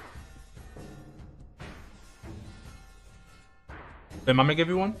 Did Mama give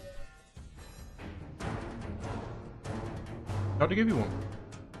you one? How'd they give you one?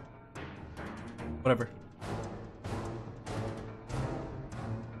 Whatever.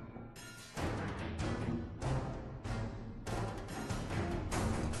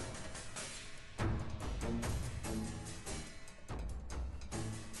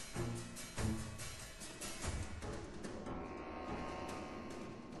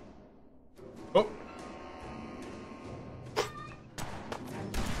 Oh.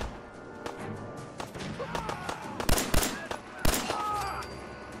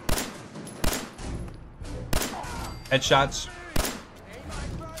 Headshots.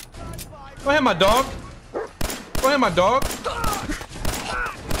 Go ahead, my dog. Go ahead, my dog.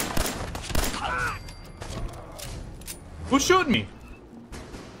 Who's shooting me?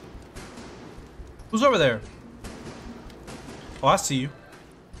 Who's over there? Oh, I see you.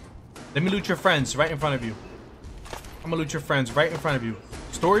 Let me loot your friends right in front of you. I'm gonna loot your friends right in front of you.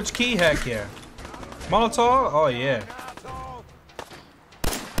 Storage key? Heck yeah. Molotov? Oh yeah.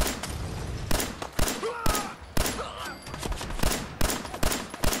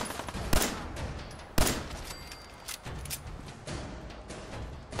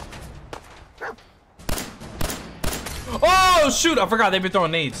 Oh shoot, I forgot they've been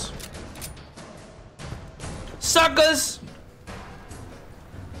throwing nades. Suckers!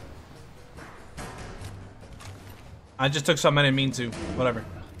 I just took something I didn't mean to. Whatever.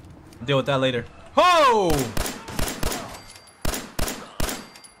 I'll deal with that later. Ho!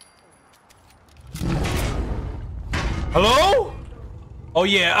 Hello? Oh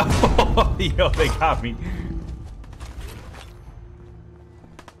yeah. Yo, they got me.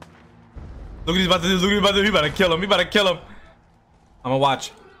 Look what he's about to do. Look what he's about to do. He about to kill him. He about to kill him. I'm gonna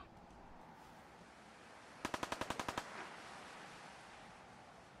watch.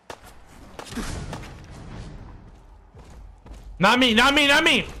 Not me, not me, not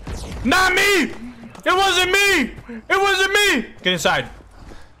me! Not me! It wasn't me! It wasn't me! Get inside.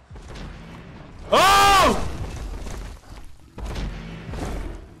 Oh!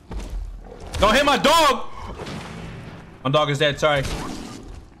 Don't hit my dog! My dog is dead, sorry.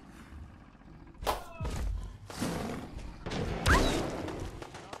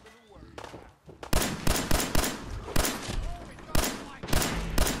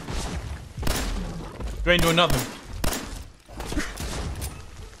 You ain't doing nothing.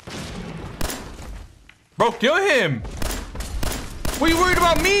 Bro, kill him! What are you worried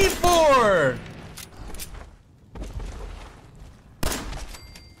about me for?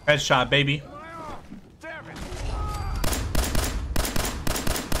 Headshot, baby.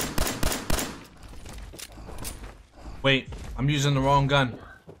 Wait, I'm using the wrong gun.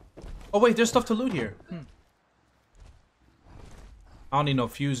 Oh wait, there's stuff to loot here. I don't need no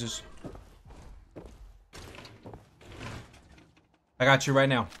fuses. I got you right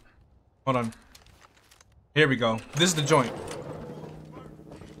now. Hold on. Here we go. This is the joint.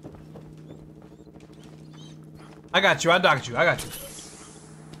 I got you. I docked you. I got you.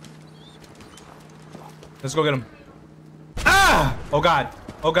 Let's go get him. Ah! Oh god.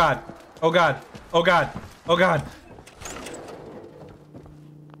 Oh god. Oh god. Oh god. Oh god.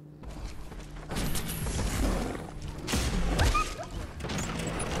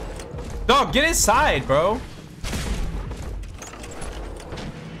 Dog, get inside, bro.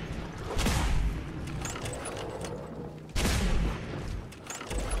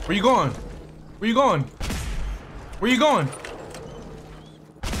 Where you going? Where you going? Where you going?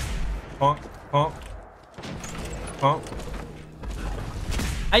 Honk, honk, honk.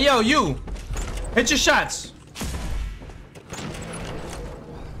 Hey, yo, you. Hit your shots.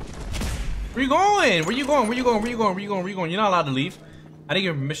 Where you going? Where you going? Where you going? Where you going? Where you going? Where you going? You're not allowed to leave. I didn't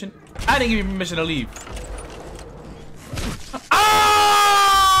give him permission. I didn't give him permission to leave.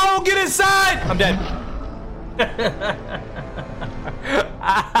 Oh! Get inside! I'm dead.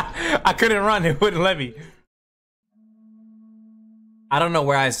 I couldn't run. It wouldn't let me. I don't know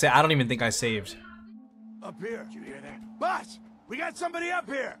where I saved. I don't even think I saved. Up here. Did you hear that? Boss, we got somebody up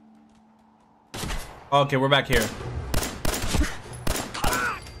here. Okay, we're back here.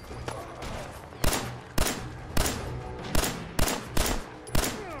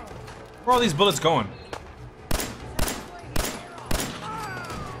 Where are all these bullets going?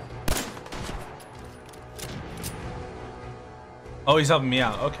 Oh, he's helping me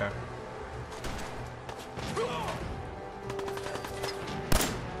out. Okay.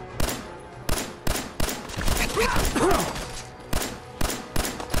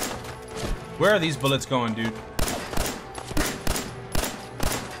 Where are these bullets going, dude?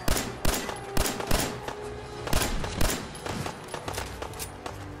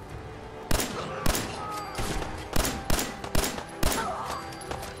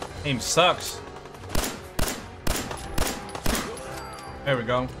 Aim sucks. There we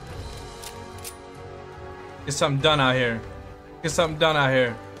go. Get something done out here. Get something done out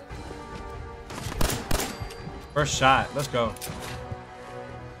here. First shot. Let's go.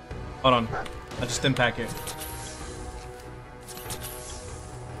 Hold on. I just didn't pack it.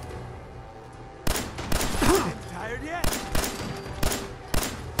 Tired yet?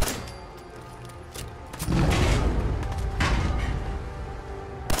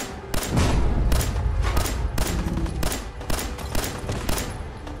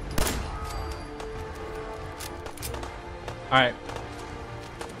 All right.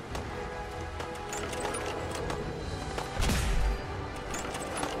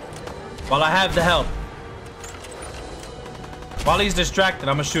 While I have the help. While he's distracted,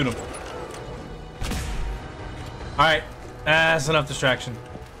 I'm gonna shoot him. All right. That's enough distraction.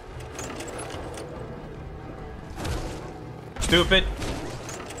 Stupid.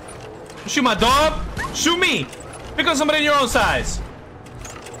 Shoot my dog. Shoot me. Pick on somebody in your own size.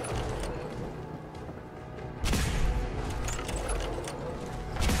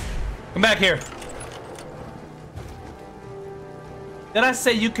 Come back here. Did I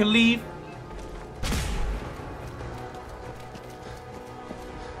say you can leave?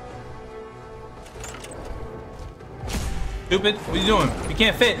 Stupid. What are you doing? You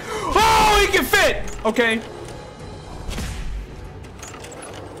can't fit. Oh, he can fit. Okay.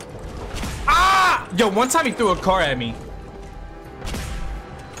 Ah! Yo, one time he threw a car at me.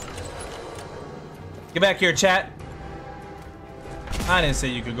 Get back here, chat. I didn't say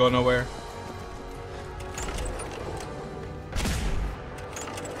you could go nowhere.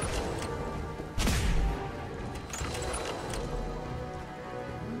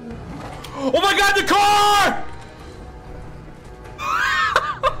 Oh my God, the car!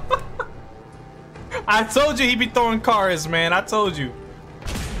 I told you he'd be throwing cars, man. I told you.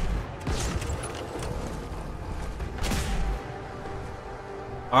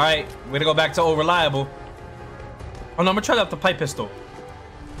 All right, we're gonna go back to old reliable. Oh no, I'm gonna try out the pipe pistol.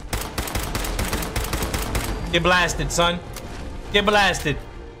 Get blasted, son. Get blasted.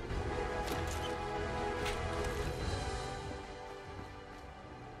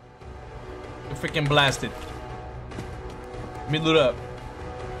 Get freaking blasted. Let me loot up.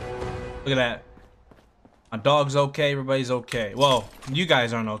 Look at that. My dog's okay, everybody's okay. Well, you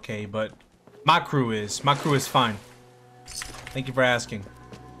guys aren't okay, but my crew is. My crew is fine. Thank you for asking.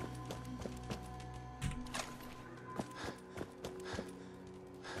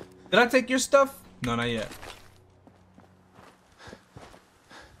 Did I take your stuff? No, not yet.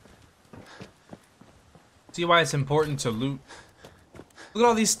 See why it's important to loot? Look at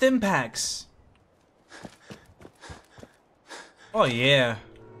all these stim packs. Oh yeah.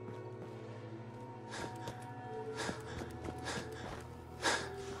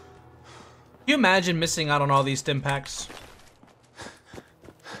 Can you imagine missing out on all these stim packs?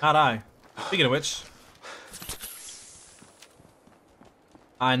 Not I. Speaking of which.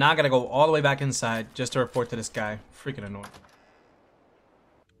 I now gotta go all the way back inside just to report to this guy. Freaking annoying.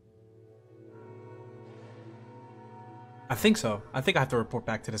 I think so. I think I have to report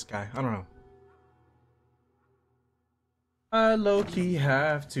back to this guy. I don't know. I low-key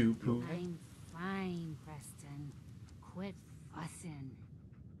have to poop. I'm fine, Preston. Quit fussing.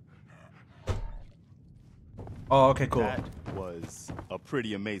 Oh, okay, cool. That was a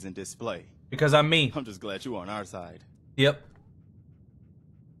pretty amazing display. Because I'm me. I'm just glad you're on our side. Yep.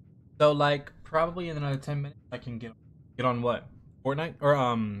 So, like, probably in another 10 minutes, I can get on what? Fortnite? Or,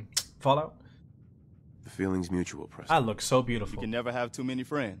 Fallout? The feeling's mutual, Preston. I look so beautiful. You can never have too many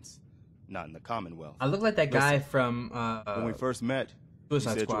friends. Not in the Commonwealth. I look like that guy from, when we first met, You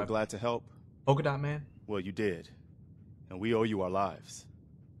Suicide said you Squad. were glad to help. Polka Dot Man. Well, you did. And we owe you our lives.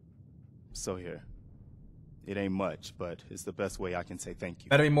 So here. It ain't much, but it's the best way I can say thank you.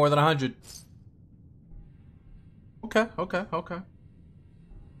 Better be more than 100. Okay. Time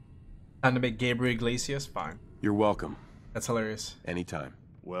to make Gabriel Iglesias? Fine. You're welcome. That's hilarious. Anytime.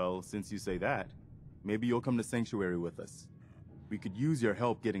 Well, since you say that, maybe you'll come to Sanctuary with us. We could use your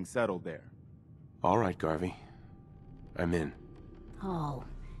help getting settled there. All right, Garvey. I'm in. Oh,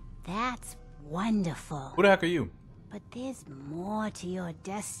 that's wonderful. Who the heck are you? But there's more to your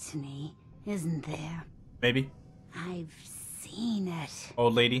destiny, isn't there? Maybe. I've seen it.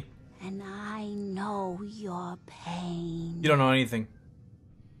 Old lady. And I know your pain. You don't know anything.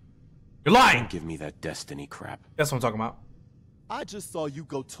 You're lying! Don't give me that destiny crap. That's what I'm talking about. I just saw you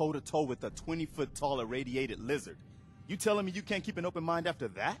go toe-to-toe with a 20-foot-tall irradiated lizard. You telling me you can't keep an open mind after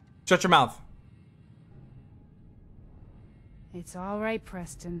that? Shut your mouth. It's all right,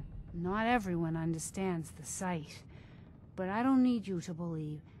 Preston. Not everyone understands the sight. But I don't need you to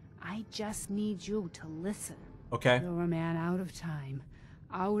believe. I just need you to listen. Okay. You're a man out of time,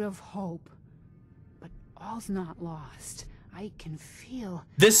 out of hope. But all's not lost. I can feel...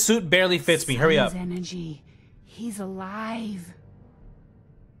 This suit barely fits me. Hurry up. Son's energy. He's alive.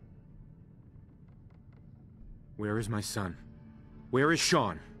 Where is my son? Where is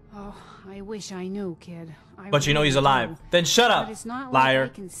Sean? Oh, I wish I knew, kid. But you know he's alive. Then shut up, But it's not liar.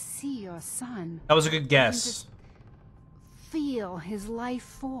 like I can see your son. That was a good I can guess. just feel his life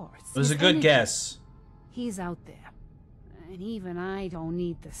force. It was his a good energy. guess. He's out there. And even I don't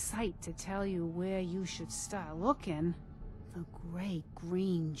need the sight to tell you where you should start looking. The great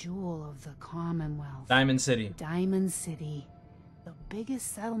green jewel of the Commonwealth. Diamond City. Diamond City. The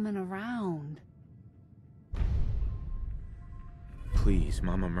biggest settlement around. Please,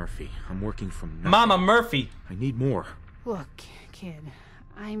 Mama Murphy. I'm working from nothing. Mama Murphy. I need more. Look, kid,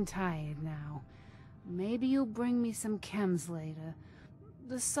 I'm tired now. Maybe you'll bring me some chems later.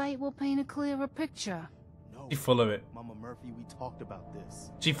 The sight will paint a clearer picture. No. She full of it. Mama Murphy, we talked about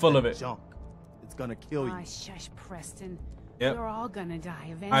this. She full of That it. Junk. It's gonna kill you. Ah, shush, Preston. Yep. You're all gonna die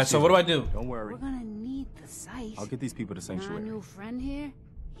eventually. Alright, so what do I do? Don't worry. We're gonna need the sight. I'll get these people to And our Sanctuary. new friend here,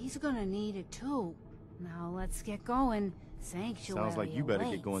 he's gonna need it too. Now let's get going. Sanctuary Sounds like you better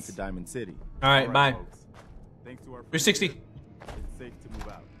awaits. get going to Diamond City. Alright, bye. Folks. Thanks to our 360. It's safe to move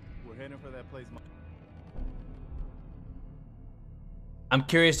out. We're heading for that place. I'm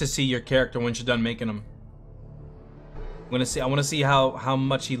curious to see your character once you're done making him. I want to see how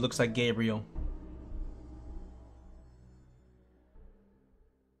much he looks like Gabriel.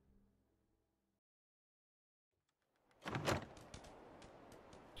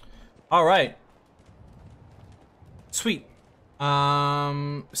 All right. Sweet.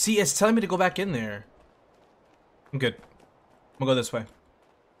 See, it's telling me to go back in there. I'm good. I'm gonna go this way.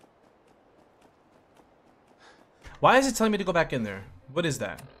 Why is it telling me to go back in there? What is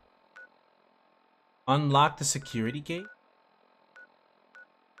that? Unlock the security gate?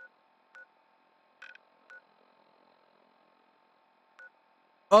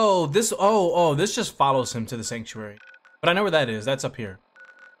 Oh, this just follows him to the sanctuary. But I know where that is. That's up here.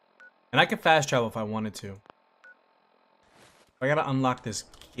 And I can fast travel if I wanted to. I gotta unlock this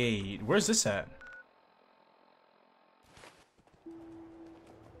gate. Where's this at?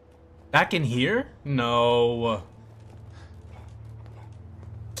 Back in here? No.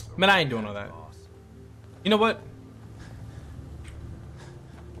 Man, I ain't doing all that. You know what?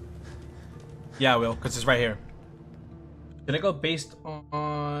 Yeah, I will, because it's right here. Did I go based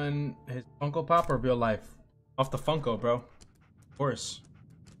on his Funko Pop or real life? Off the Funko, bro. Of course.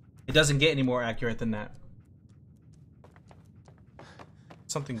 It doesn't get any more accurate than that.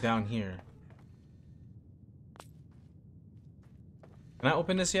 Something down here. Can I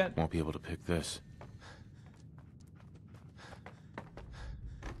open this yet? Won't be able to pick this.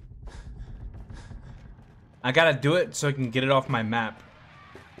 I gotta do it so I can get it off my map.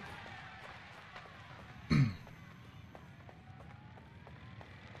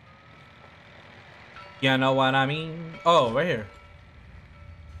 You know what I mean? Oh, right here.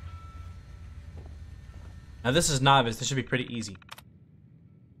 Now this is novice. This should be pretty easy.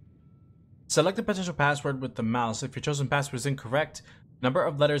 Select the potential password with the mouse. If your chosen password is incorrect, number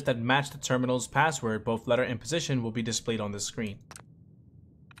of letters that match the terminal's password, both letter and position, will be displayed on the screen.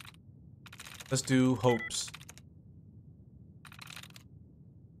 Let's do hopes.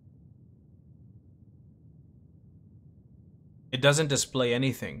 It doesn't display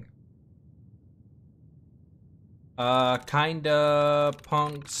anything. Kinda,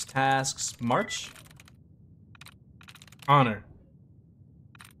 punks, tasks, march? Honor.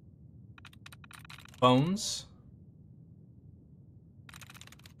 Bones.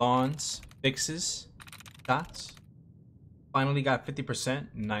 Bonds, fixes, dots. Finally got 50%.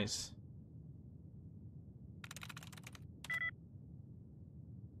 Nice.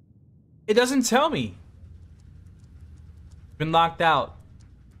 It doesn't tell me. Been locked out.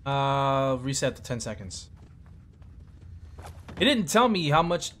 Reset to 10 seconds. It didn't tell me how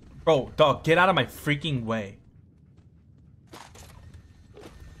much. Bro, dog, get out of my freaking way.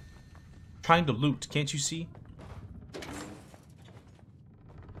 Trying to loot, can't you see?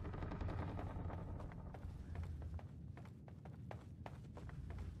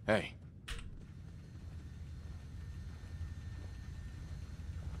 Hey.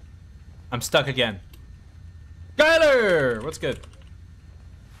 I'm stuck again. Skyler! What's good?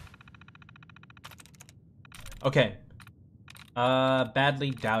 Okay.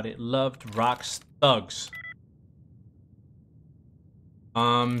 Badly doubt it. Loved rocks thugs.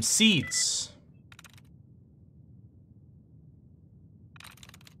 Seeds.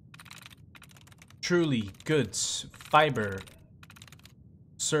 Truly goods. Fiber.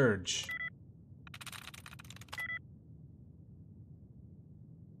 Surge.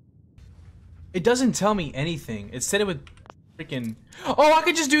 It doesn't tell me anything. It said it would freaking... Oh, I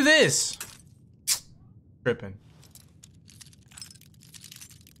could just do this! Tripping.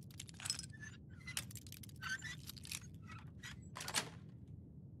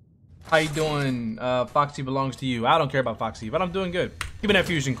 How you doing? Foxy belongs to you. I don't care about Foxy, but I'm doing good. Give me that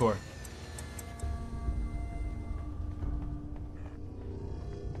fusion core.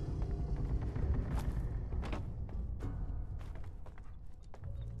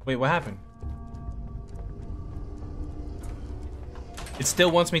 Wait, what happened? It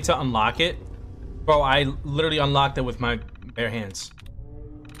still wants me to unlock it? Bro, I literally unlocked it with my bare hands.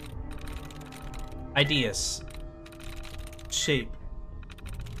 Ideas. Shape.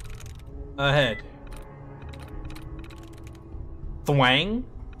 Ahead. Thwang?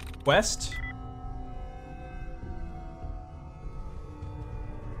 West?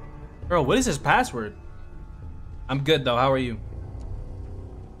 Bro, what is his password? I'm good though, how are you?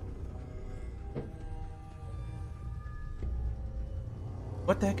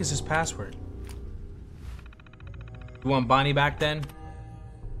 What the heck is his password? You want Bonnie back then?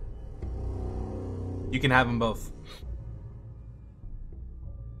 You can have them both.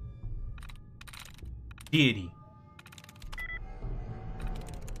 Deity.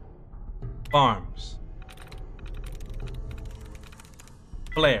 Farms.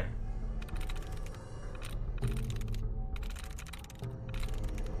 Flare.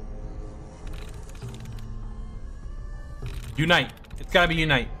 Unite. It's gotta be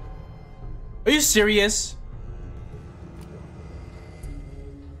Unite. Are you serious?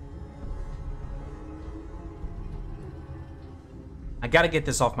 I gotta get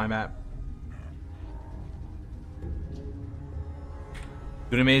this off my map.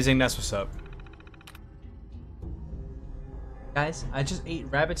 Doing amazing, that's what's up. Guys, I just ate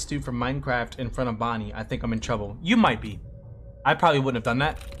rabbit stew from Minecraft in front of Bonnie. I think I'm in trouble. You might be. I probably wouldn't have done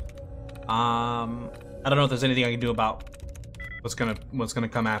that. I don't know if there's anything I can do about what's gonna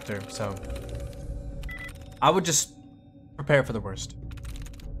come after, so I would just prepare for the worst.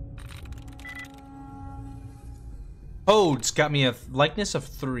 Hode's got me a likeness of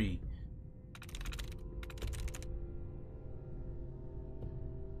 3.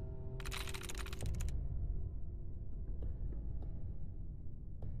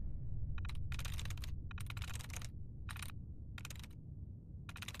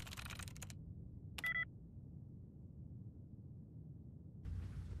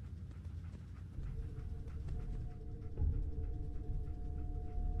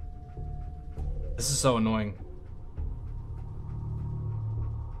 This is so annoying.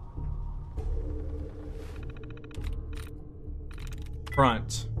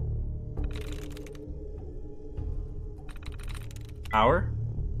 Front. Power.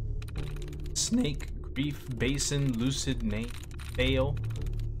 Snake, grief, basin, lucid, name, fail.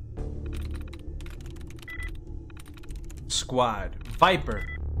 Squad. Viper.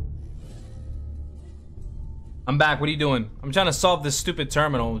 I'm back. What are you doing? I'm trying to solve this stupid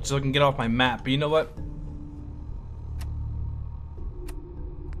terminal so I can get off my map. But you know what?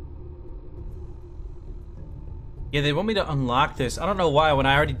 Yeah, they want me to unlock this. I don't know why when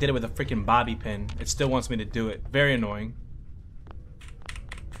I already did it with a freaking bobby pin. It still wants me to do it. Very annoying.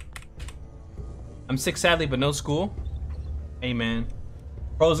 I'm sick sadly, but no school. Hey, man.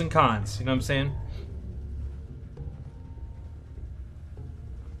 Pros and cons. You know what I'm saying?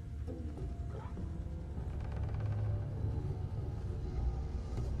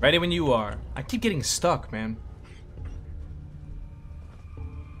 Ready when you are. I keep getting stuck, man.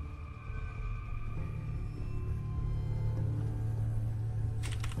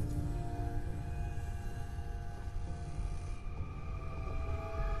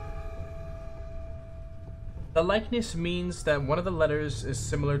 The likeness means that one of the letters is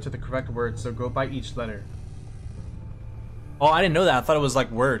similar to the correct word, so go by each letter. Oh, I didn't know that. I thought it was like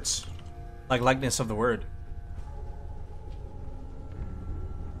words. Like likeness of the word.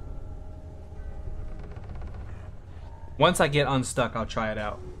 Once I get unstuck, I'll try it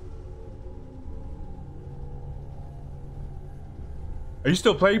out. Are you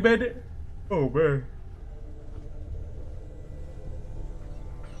still playing, Bandit? Oh, man.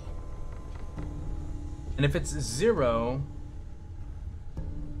 And if it's 0,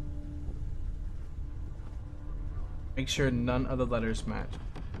 make sure none of the letters match.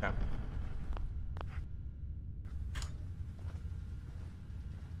 Okay.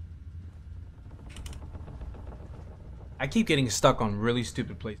 I keep getting stuck on really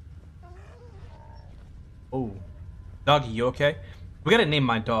stupid places. Oh. Doggy, you okay? We gotta name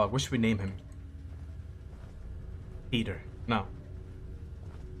my dog. What should we name him? Peter. No.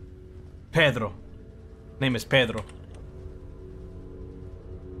 Pedro. Name is Pedro.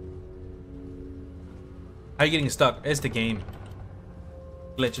 How are you getting stuck? It's the game.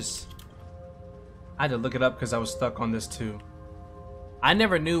 Glitches. I had to look it up because I was stuck on this too. I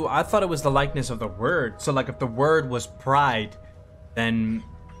never knew. I thought it was the likeness of the word. So like if the word was pride, then...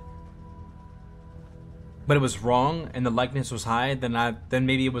 But it was wrong and the likeness was high, then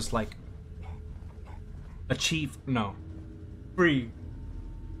maybe it was like... Achieve... No. Free.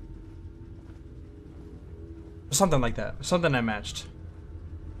 Something like that. Something that matched.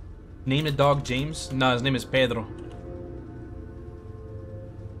 Name the dog James? No, his name is Pedro.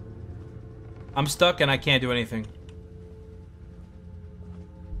 I'm stuck and I can't do anything.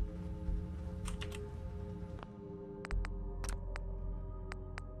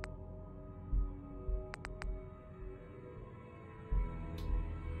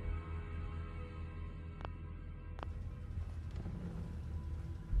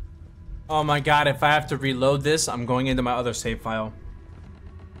 Oh my god, if I have to reload this, I'm going into my other save file.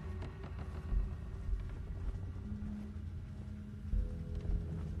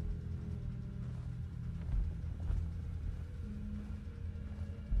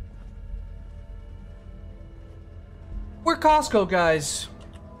 We're Costco, guys.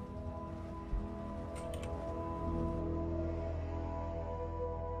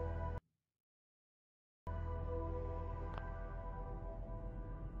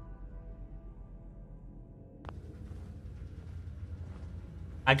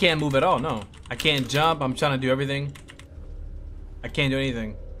 I can't move at all, no. I can't jump, I'm trying to do everything. I can't do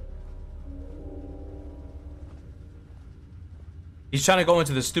anything. He's trying to go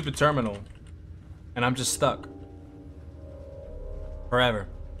into the stupid terminal. And I'm just stuck. Forever.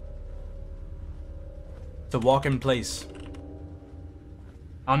 It's a walk-in place.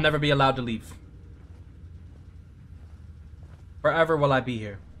 I'll never be allowed to leave. Forever will I be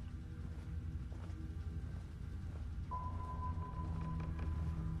here.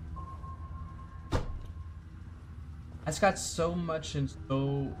 It's got so much and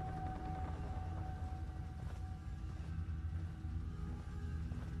so...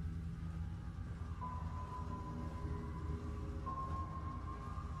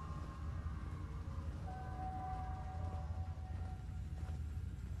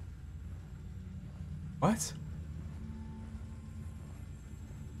 What?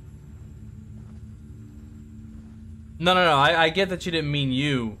 No, I get that you didn't mean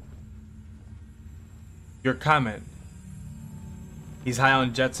you. Your comment. He's high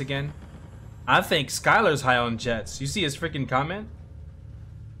on jets again. I think Skylar's high on jets. You see his freaking comment?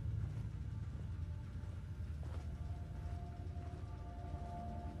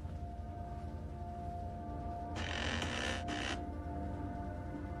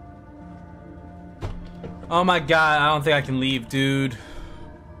 Oh my god, I don't think I can leave, dude.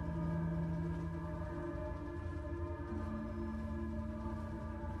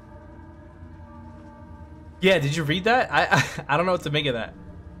 Yeah, did you read that? I don't know what to make of that.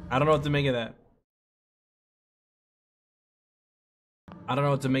 I don't know what to make of that. I don't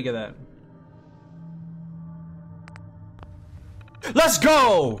know what to make of that. Let's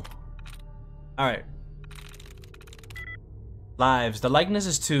go! Alright. Lives. The likeness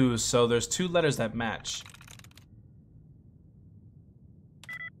is 2, so there's 2 letters that match.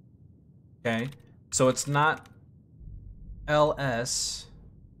 Okay. So it's not LS.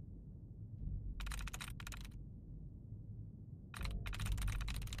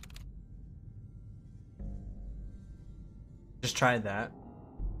 Just try that.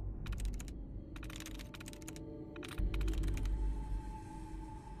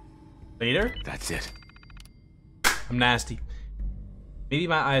 Later? That's it. I'm nasty. Maybe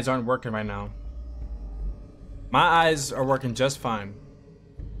my eyes aren't working right now. My eyes are working just fine.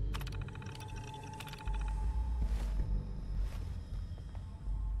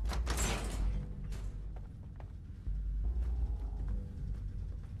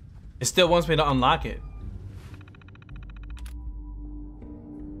 It still wants me to unlock it.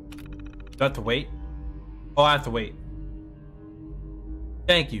 Do I have to wait? Oh, I have to wait.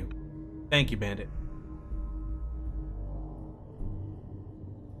 Thank you. Thank you, Bandit.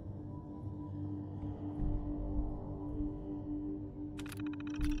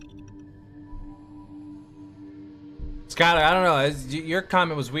 Skylar, I don't know. Your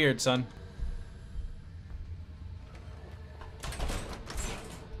comment was weird, son.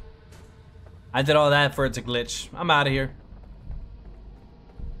 I did all that for it to glitch. I'm out of here.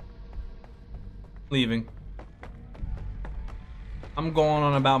 Leaving. I'm going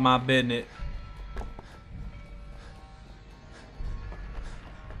on about my business.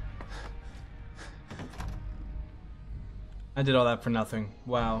 I did all that for nothing.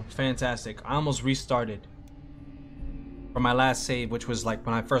 Wow, fantastic. I almost restarted from my last save, which was like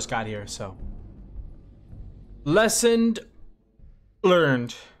when I first got here, so. Lesson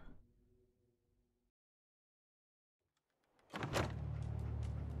learned.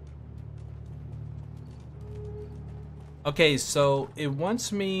 Okay, so it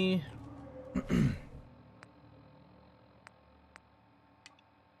wants me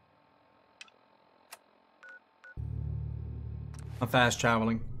I'm fast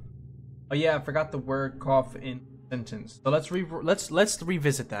traveling. Oh yeah, I forgot the word cough in sentence. So let's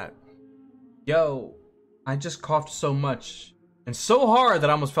revisit that. Yo, I just coughed so much and so hard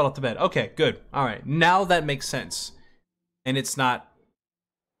that I almost fell off the bed. Okay, good. All right, now that makes sense, and it's not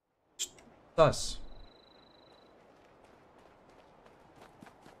sus.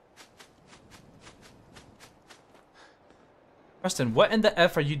 Preston, what in the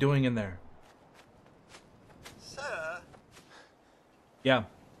F are you doing in there? Sir? Yeah.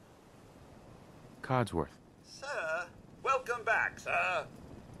 Codsworth. Sir? Welcome back, sir.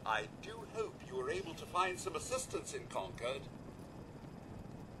 I do hope you were able to find some assistance in Concord.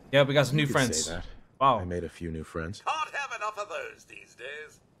 Yeah, we got some new You could friends. say that. Wow. I made a few new friends. Can't have enough of those these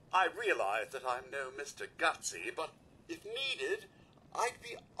days. I realize that I'm no Mr. Gutsy, but if needed, I'd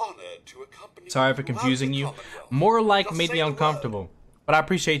be honored to accompany you. Sorry for confusing you. More like made me uncomfortable. But I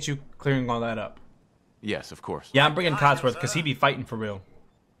appreciate you clearing all that up. Yes, of course. Yeah, I'm bringing Codsworth because he be fighting for real.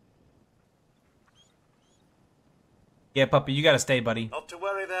 Yeah, puppy, you gotta stay, buddy. Not to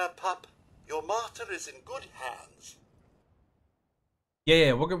worry there, pup. Your master is in good hands.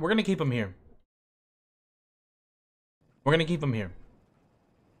 Yeah, we're gonna keep him here. We're gonna keep him here.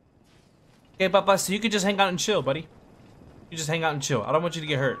 Okay, Papa, so you can just hang out and chill, buddy. You just hang out and chill. I don't want you to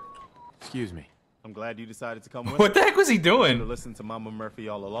get hurt. Excuse me. I'm glad you decided to come with us. What the heck was he doing? Should have listened to Mama Murphy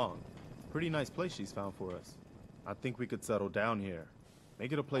all along. Pretty nice place she's found for us. I think we could settle down here.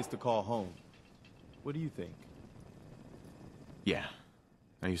 Make it a place to call home. What do you think? Yeah.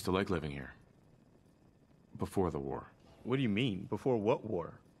 I used to like living here. Before the war. What do you mean? Before what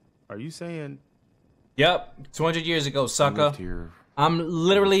war? Are you saying... Yep, 200 years ago, sucker. I lived here I'm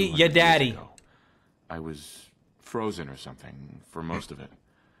literally your daddy. I was frozen or something for most of it.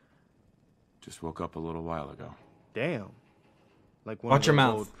 Just woke up a little while ago. Damn. Like one Watch of your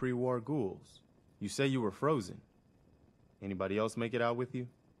those mouth. old pre-war ghouls. You say you were frozen. Anybody else make it out with you?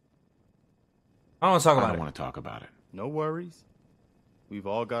 I don't want to talk I about don't it. want to talk about it. No worries. We've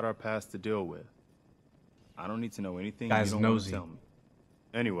all got our past to deal with. I don't need to know anything Guy's you don't want nosy. to tell me.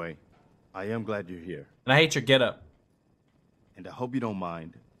 Anyway, I am glad you're here. And I hate your getup. And I hope you don't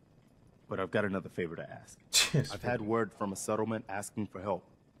mind, but I've got another favor to ask. I've had word from a settlement asking for help.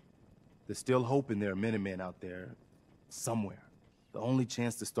 There's still hope in there are Minutemen out there somewhere. The only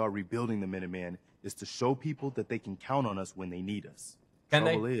chance to start rebuilding the Minutemen is to show people that they can count on us when they need us. Can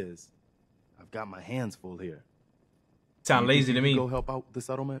they? Trouble is, I've got my hands full here. Sound You think lazy you to can me. Go help out the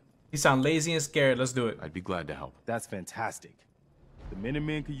settlement? You sound lazy and scared. Let's do it. I'd be glad to help. That's fantastic. The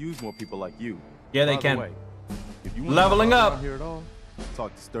Minutemen could use more people like you. Yeah, they By the can. way, if you wanna Leveling help up. out here at all,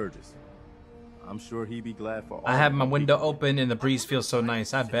 talk to Sturgis. I'm sure he'd be glad for all I have of my you window people. open and the breeze feels so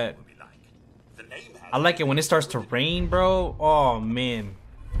nice. I bet. I like it when it starts to rain, bro. Oh, man.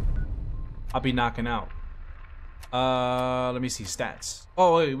 I'll be knocking out. Let me see stats.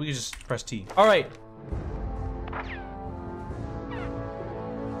 Oh, wait, we can just press T. All right.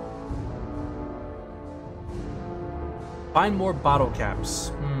 Find more bottle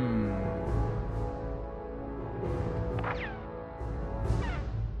caps.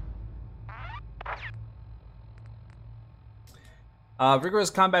 Rigorous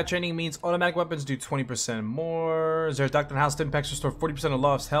combat training means automatic weapons do 20% more. Is there a Dr. House impacts restore 40% of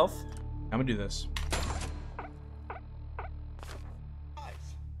lost health? I'm gonna do this.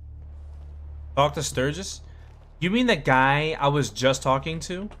 Talk to Sturgis? You mean the guy I was just talking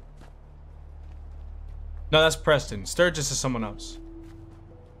to? No, that's Preston. Sturgis is someone else.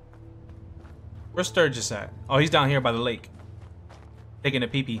 Where's Sturgis at? Oh, he's down here by the lake. Taking a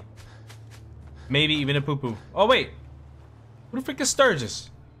pee-pee. Maybe even a poo-poo. Oh, wait. Who the frick is Sturgis?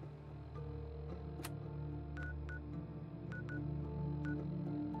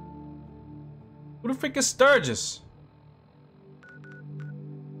 Who the frick is Sturgis?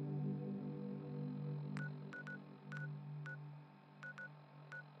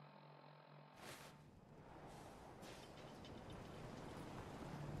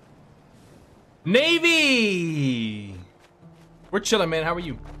 Navy! We're chilling, man. How are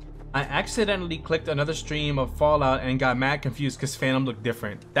you? I accidentally clicked another stream of Fallout and got mad confused because Phantom looked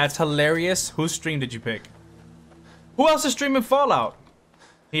different. That's hilarious. Whose stream did you pick? Who else is streaming Fallout?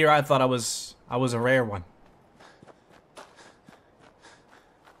 Here, I thought I was a rare one.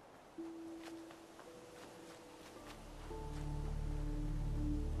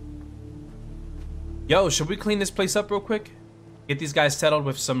 Yo, should we clean this place up real quick? Get these guys settled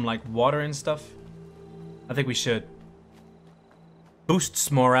with some like water and stuff? I think we should.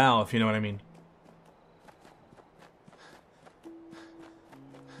 Boosts morale, if you know what I mean.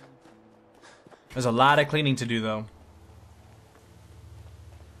 There's a lot of cleaning to do though.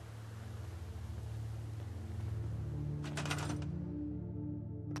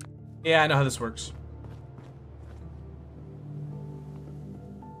 Yeah, I know how this works.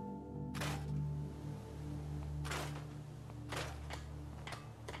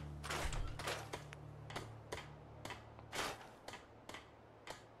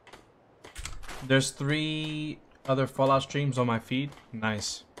 There's 3 other Fallout streams on my feed.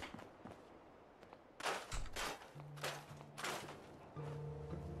 Nice.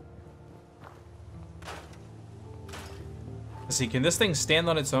 Let's see, can this thing stand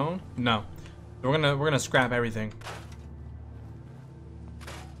on its own? No. We're gonna scrap everything.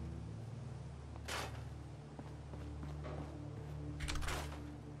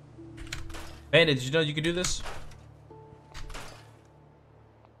 Bandit, did you know you could do this?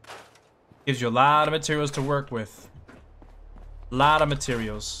 Gives you a lot of materials to work with. A lot of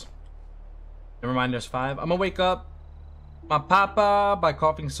materials. Never mind, there's 5. I'm gonna wake up my papa by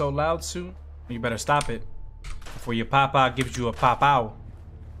coughing so loud soon. You better stop it before your papa gives you a pop-ow.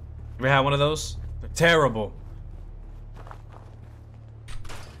 You ever had one of those? They're terrible.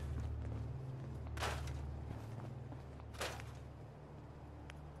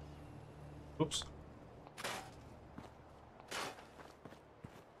 Oops.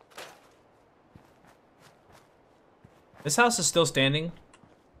 This house is still standing,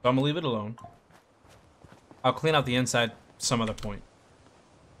 so I'm gonna leave it alone. I'll clean out the inside some other point.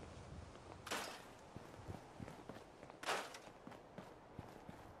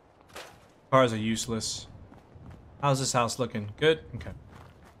 Cars are useless. How's this house looking? Good? Okay.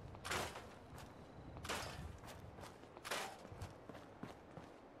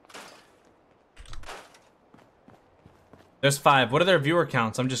 There's 5. What are their viewer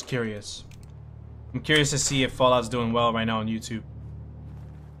counts? I'm just curious. I'm curious to see if Fallout's doing well right now on YouTube.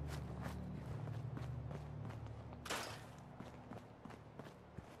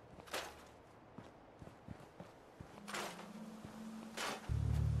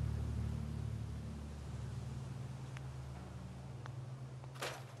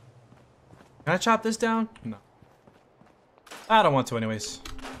 Can I chop this down? No. I don't want to anyways.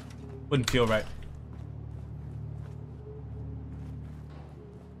 Wouldn't feel right.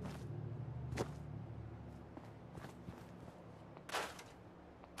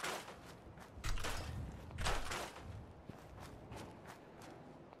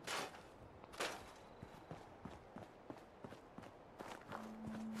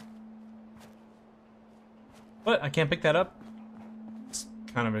 What? I can't pick that up? It's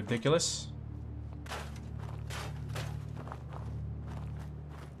kind of ridiculous.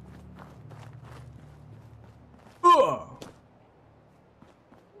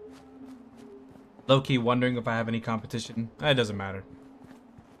 Low-key wondering if I have any competition. It doesn't matter.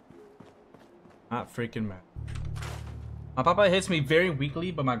 Not freaking matter. My papa hits me very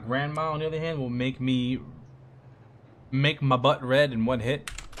weakly, but my grandma, on the other hand, will make my butt red in one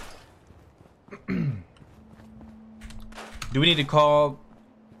hit. Do we need to call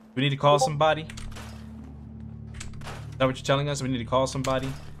somebody? Is that what you're telling us? We need to call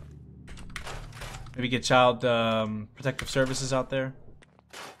somebody? Maybe get child protective services out there?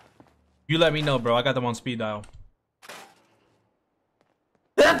 You let me know, bro. I got them on speed dial.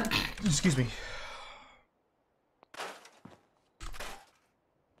 Excuse me.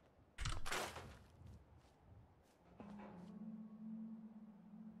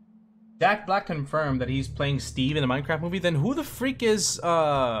 Jack Black confirmed that he's playing Steve in the Minecraft movie. Then who the freak is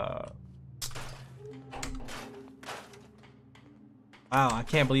Wow, I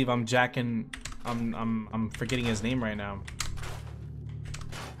can't believe I'm jacking I'm forgetting his name right now.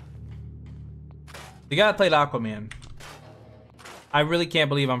 The guy that played Aquaman. I really can't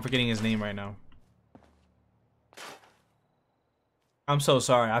believe I'm forgetting his name right now. I'm so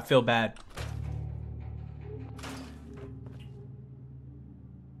sorry. I feel bad.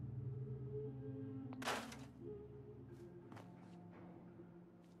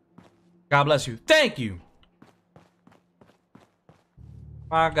 God bless you. Thank you.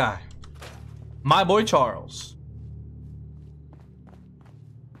 My guy. My boy Charles.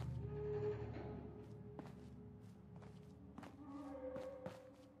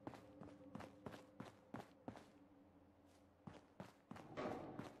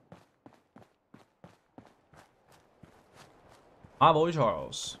 My boy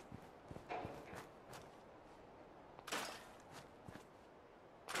Charles.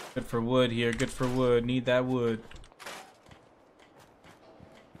 Good for wood here. Good for wood. Need that wood.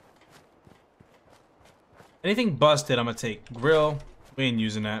 Anything busted, I'm gonna take. Grill. We ain't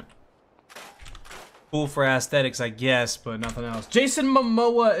using that. Cool for aesthetics, I guess, but nothing else. Jason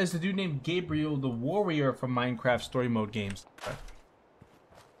Momoa is the dude named Gabriel, the warrior from Minecraft story mode games.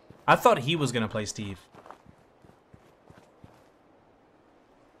 I thought he was gonna play Steve.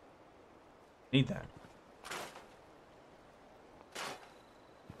 Need that.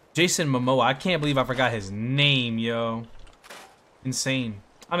 Jason Momoa. I can't believe I forgot his name, yo. Insane.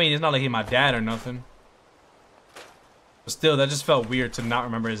 I mean, it's not like he's my dad or nothing. But still, that just felt weird to not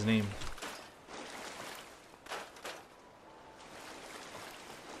remember his name.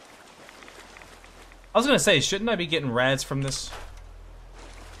 I was gonna say, shouldn't I be getting rads from this?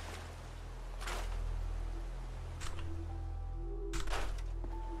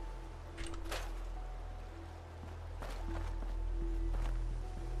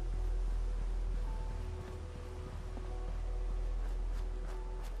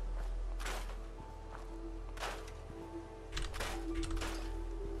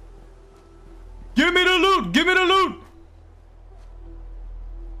 Give me the loot! Give me the loot!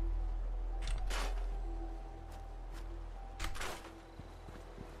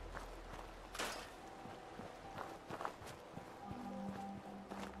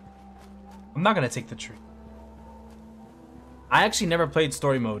 I'm not gonna take the tree. I actually never played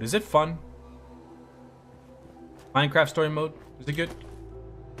story mode. Is it fun? Minecraft story mode? Is it good?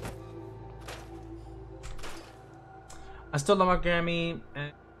 I still love my Grammy,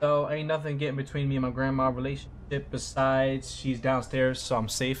 and so ain't nothing getting between me and my grandma relationship besides she's downstairs, so I'm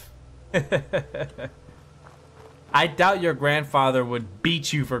safe. I doubt your grandfather would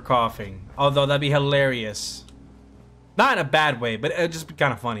beat you for coughing, although that'd be hilarious. Not in a bad way, but it'd just be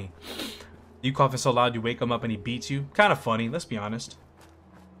kind of funny. You coughing so loud you wake him up and he beats you. Kind of funny, let's be honest.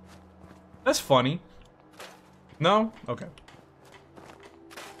 That's funny. No? Okay.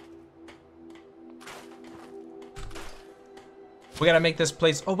 We gotta make this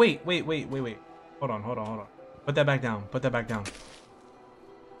place. Oh, wait. Hold on. Put that back down. Put that back down.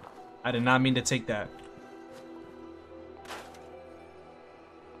 I did not mean to take that.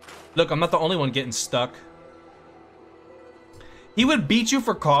 Look, I'm not the only one getting stuck. He would beat you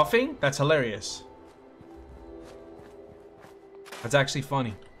for coughing? That's hilarious. That's actually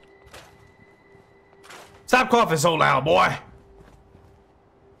funny. Stop coughing so loud, boy.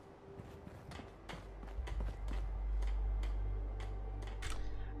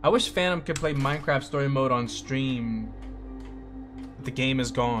 I wish Phantom could play Minecraft story mode on stream. But the game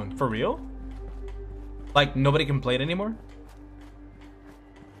is gone. For real? Like, nobody can play it anymore?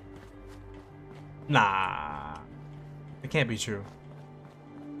 Nah. It can't be true.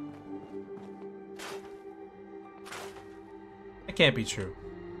 It can't be true.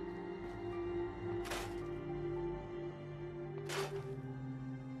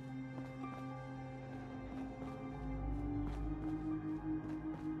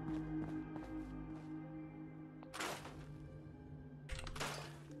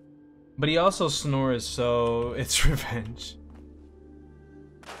 But he also snores, so it's revenge.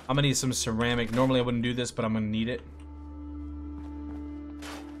 I'm gonna need some ceramic. Normally I wouldn't do this, but I'm gonna need it.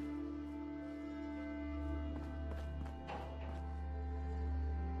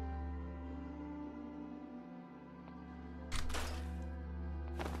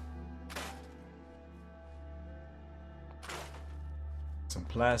 Some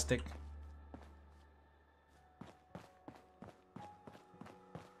plastic.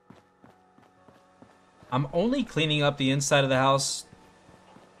 I'm only cleaning up the inside of the house.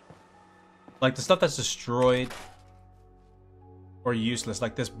 Like the stuff that's destroyed or useless.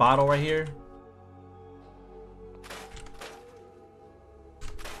 Like this bottle right here.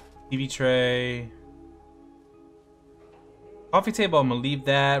 TV tray. Coffee table, I'm gonna leave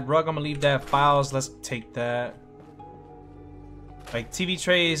that. Rug, I'm gonna leave that. Files, let's take that. Like TV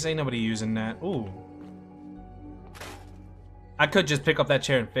trays, ain't nobody using that. Ooh. I could just pick up that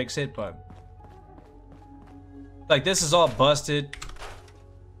chair and fix it, but like this is all busted.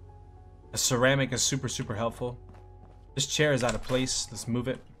 The ceramic is super, super helpful. This chair is out of place. Let's move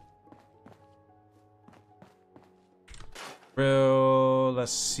it. Grill,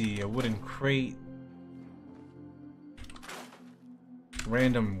 let's see, a wooden crate.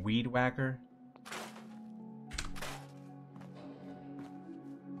 Random weed whacker.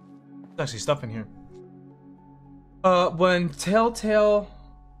 There's actually stuff in here. When Telltale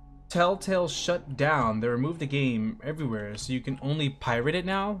shut down, they removed the game everywhere, so you can only pirate it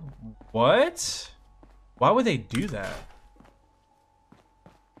now? What? Why would they do that?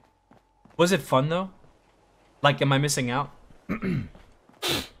 Was it fun though? Like, am I missing out? You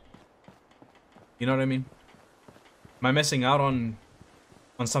know what I mean? Am I missing out on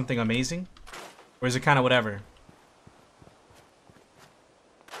something amazing? Or is it kind of whatever?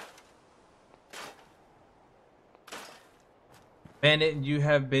 Bandit, you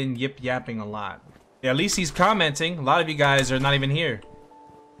have been yip-yapping a lot. Yeah, at least he's commenting. A lot of you guys are not even here.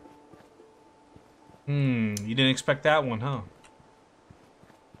 You didn't expect that one, huh?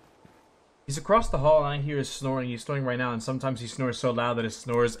 He's across the hall and I hear his snoring. He's snoring right now, and sometimes he snores so loud that his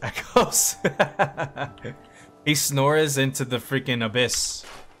snores echoes. He snores into the freaking abyss.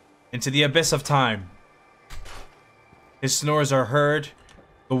 Into the abyss of time. His snores are heard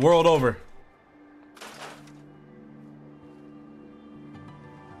the world over.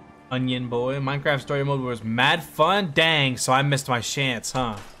 Onion boy. Minecraft story mode was mad fun. Dang, so I missed my chance,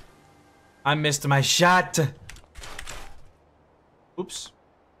 huh? I missed my shot. Oops.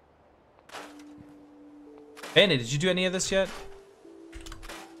 Bandit, did you do any of this yet?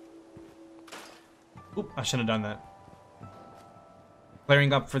 Oop, I shouldn't have done that.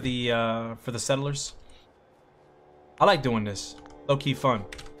 Clearing up for the settlers. I like doing this. Low-key fun.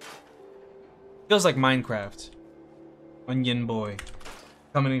 Feels like Minecraft. Onion boy.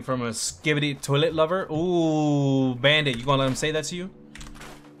 Coming from a skibbity toilet lover. Ooh, Bandit, you gonna let him say that to you?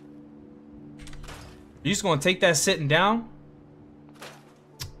 You just gonna take that sitting down?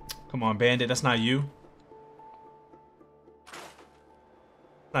 Come on, Bandit, that's not you.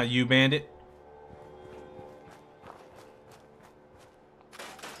 Not you, Bandit.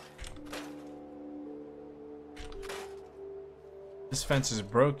 This fence is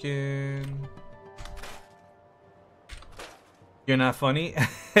broken. You're not funny.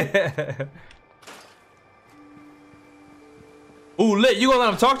 Ooh, lit. You gonna let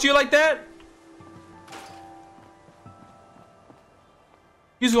him talk to you like that?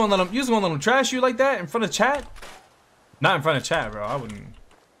 You just gonna let him trash you like that in front of chat? Not in front of chat, bro.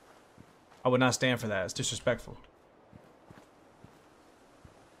 I would not stand for that. It's disrespectful.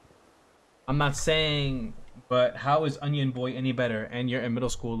 I'm not saying, but how is Onion Boy any better? And you're in middle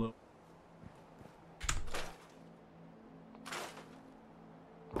school, Lou.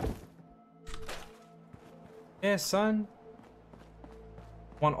 Yeah, son.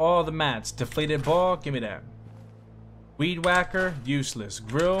 Want all the mats. Deflated ball, give me that. Weed whacker, useless.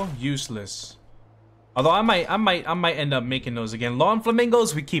 Grill, useless. Although I might end up making those again. Lawn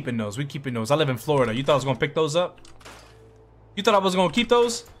flamingos, we keeping those. We keeping those. I live in Florida. You thought I was gonna pick those up? You thought I was gonna keep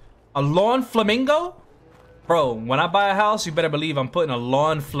those? A lawn flamingo? Bro, when I buy a house, you better believe I'm putting a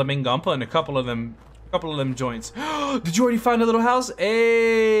lawn flamingo. I'm putting a couple of them joints. Did you already find a little house?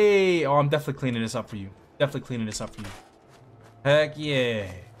 Hey! Oh, I'm definitely cleaning this up for you. Definitely cleaning this up for you. Heck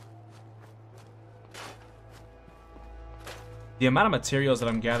yeah. The amount of materials that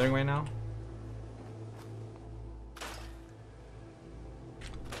I'm gathering right now.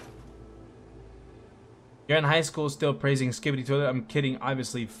 You're in high school still praising Skibbity Toilet. I'm kidding,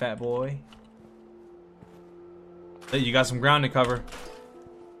 obviously, fat boy. Hey, you got some ground to cover.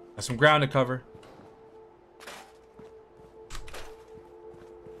 Got some ground to cover.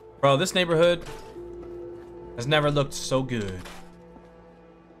 Bro, this neighborhood has never looked so good.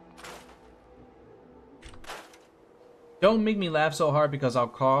 Don't make me laugh so hard because I'll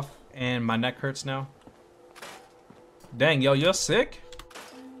cough and my neck hurts now. Dang, yo, you're sick?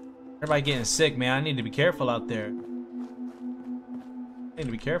 Everybody getting sick, man. I need to be careful out there. I need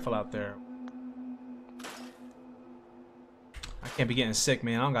to be careful out there. I can't be getting sick,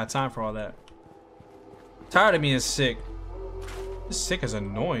 man. I don't got time for all that. I'm tired of being sick. This sick is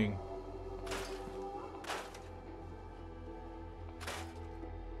annoying.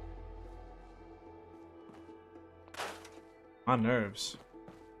 My nerves.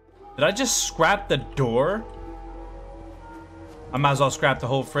 Did I just scrap the door? I might as well scrap the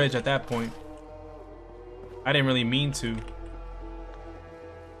whole fridge at that point. I didn't really mean to.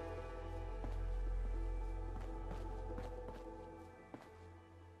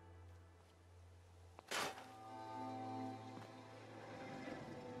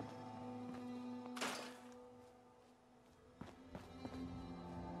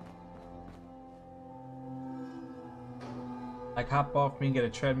 Like hop off me and get a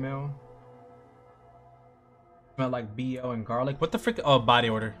treadmill. Smell like BO and garlic. What the frick? Oh, body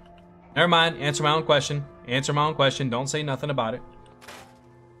odor. Never mind. Answer my own question. Answer my own question. Don't say nothing about it.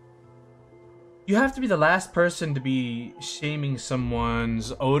 You have to be the last person to be shaming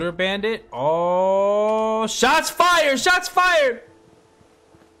someone's odor, Bandit. Oh, shots fired! Shots fired!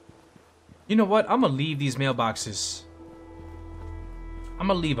 You know what? I'm gonna leave these mailboxes. I'm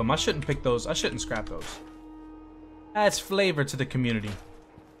gonna leave them. I shouldn't pick those. I shouldn't scrap those. Adds flavor to the community.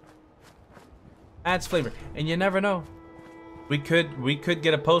 Adds flavor. And you never know. We could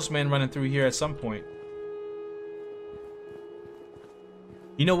get a postman running through here at some point.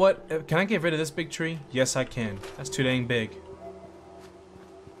 You know what? Can I get rid of this big tree? Yes, I can. That's too dang big.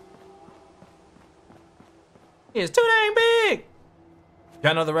 It's too dang big!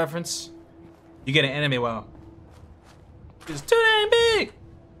 Y'all know the reference? You get an anime wow. It's too dang big!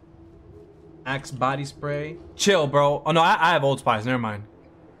 Axe body spray. Chill, bro. Oh no, I have Old Spice. Never mind.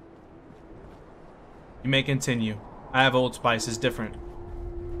 You may continue. I have Old Spice. It's different.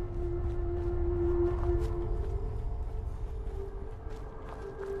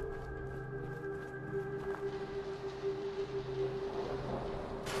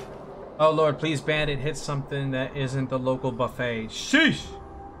 Oh Lord, please, Bandit, hit something that isn't the local buffet. Sheesh!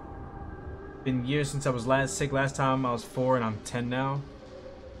 Been years since I was sick. Last time I was 4 and I'm 10 now.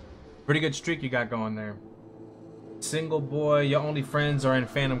 Pretty good streak you got going there. Single boy, your only friends are in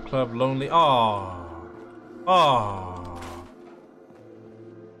Phantom Club, lonely. Aww. Aww.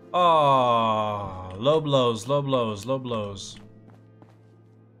 Aww. Low blows, low blows, low blows.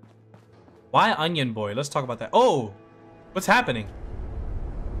 Why Onion Boy? Let's talk about that. Oh! What's happening?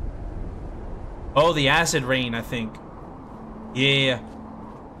 Oh, the acid rain, I think. Yeah.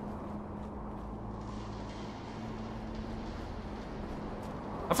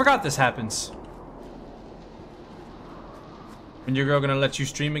 I forgot this happens. When your girl gonna let you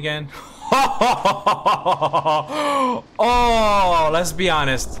stream again? Oh, let's be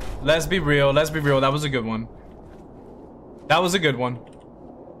honest. Let's be real. Let's be real. That was a good one. That was a good one.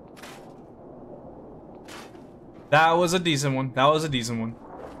 That was a decent one. That was a decent one.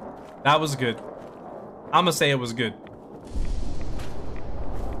 That was good. I'm gonna say it was good.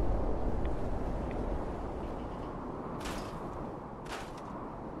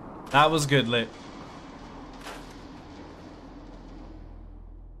 That was good, Lit.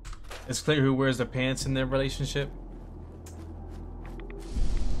 It's clear who wears the pants in their relationship.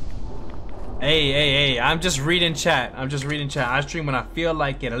 Hey, I'm just reading chat. I'm just reading chat. I stream when I feel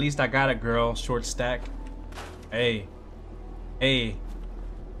like it. At least I got a girl. Short stack. Hey.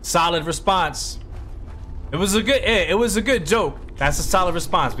 Solid response. It was a good joke. That's a solid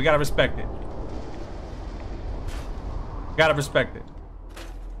response. We gotta respect it. Gotta respect it.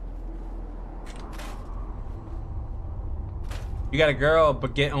 You got a girl,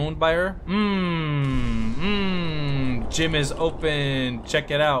 but get owned by her? Gym is open. Check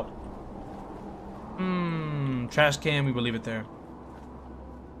it out. Trash can, we will leave it there.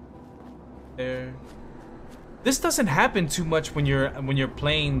 There. This doesn't happen too much when you're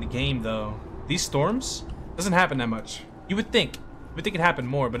playing the game though. These storms doesn't happen that much. You would think it happened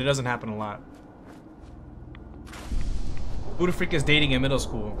more, but it doesn't happen a lot. Who the freak is dating in middle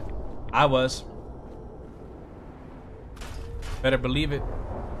school? I was. Better believe it.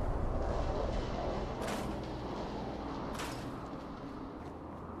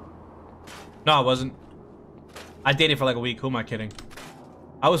 No, I wasn't. I dated for like a week. Who am I kidding?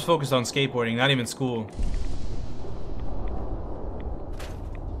 I was focused on skateboarding, not even school.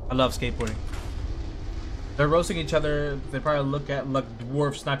 I love skateboarding. They're roasting each other. They probably look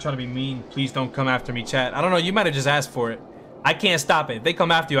dwarfs, not trying to be mean. Please don't come after me, chat. I don't know. You might have just asked for it. I can't stop it. If they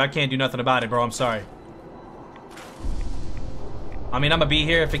come after you, I can't do nothing about it, bro. I'm sorry. I mean, I'm gonna be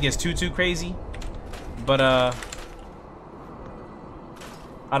here if it gets too crazy. But, I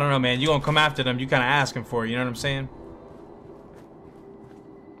don't know, man. You gonna come after them, you kind of asking for it. You know what I'm saying?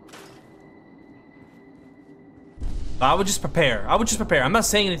 But I would just prepare. I would just prepare. I'm not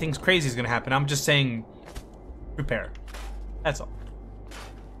saying anything crazy is gonna happen. I'm just saying prepare. That's all.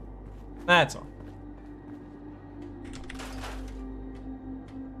 That's all.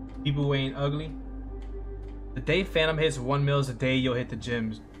 People who ain't ugly. The day Phantom hits 1 mil is the day you'll hit the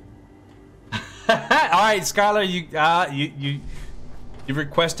gyms. Alright, Skylar, you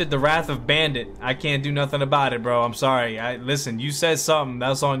requested the wrath of Bandit. I can't do nothing about it, bro. I'm sorry. Listen, you said something.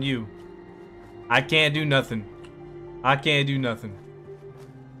 That's on you. I can't do nothing. I can't do nothing.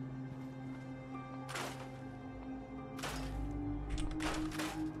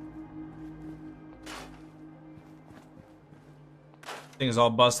 Thing is all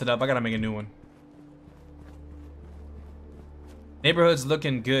busted up. I gotta make a new one. Neighborhood's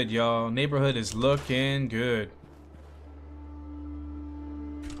looking good, y'all. Neighborhood is looking good.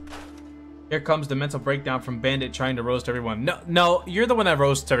 Here comes the mental breakdown from Bandit trying to roast everyone. No, you're the one that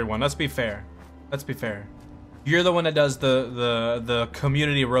roasts everyone. Let's be fair. Let's be fair. You're the one that does the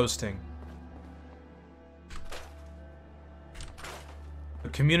community roasting. The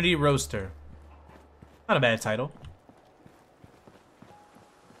community roaster. Not a bad title.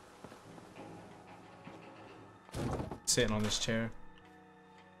 Sitting on this chair.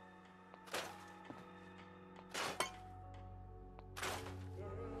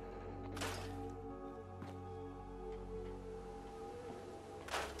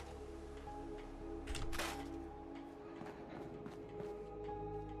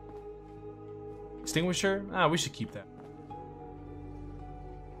 Extinguisher? Ah, we should keep that.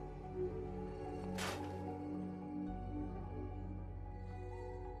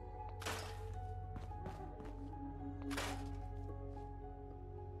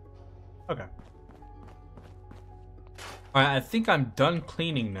 Okay. Alright, I think I'm done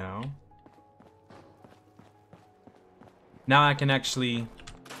cleaning now. Now I can actually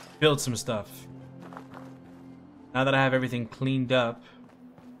build some stuff. Now that I have everything cleaned up.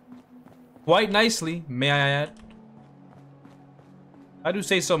 Quite nicely, may I add. I do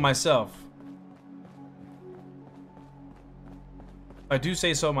say so myself. I do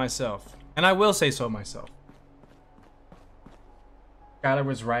say so myself. And I will say so myself. Skylar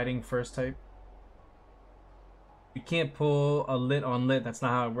was writing first type. You can't pull a lit on lit. That's not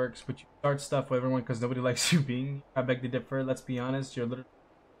how it works. But you start stuff with everyone because nobody likes you being. I beg to differ. Let's be honest. You're literally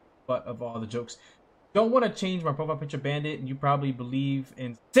the butt of all the jokes. Don't want to change my profile picture, Bandit. And you probably believe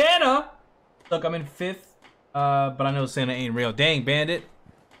in Santa. Look, I'm in 5th. But I know Santa ain't real. Dang, Bandit.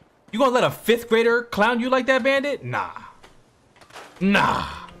 You gonna let a 5th grader clown you like that, Bandit? Nah. Nah.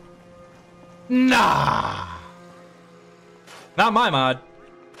 Nah. Not my mod.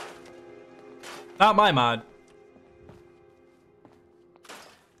 Not my mod.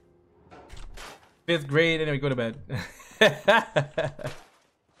 5th grade. Anyway, go to bed. I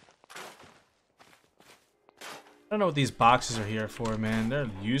don't know what these boxes are here for, man. They're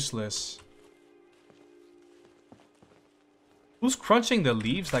useless. Who's crunching the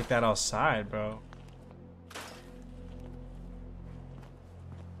leaves like that outside, bro?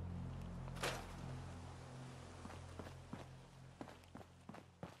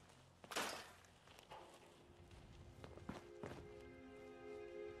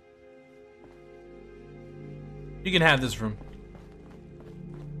 You can have this room.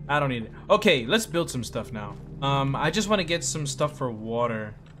 I don't need it. Okay, let's build some stuff now. I just want to get some stuff for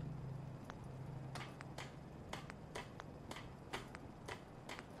water.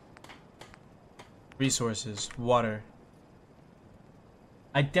 Resources, water.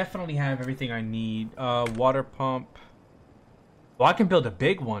 I definitely have everything I need. Water pump. Well, I can build a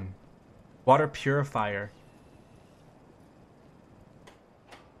big one. Water purifier.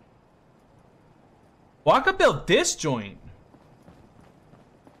 Well, I could build this joint.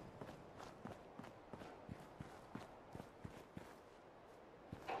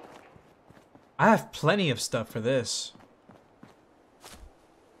 I have plenty of stuff for this.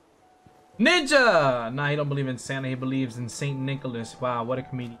 Ninja! Nah, he don't believe in Santa. He believes in Saint Nicholas. Wow, what a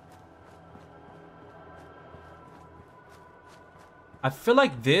comedian. I feel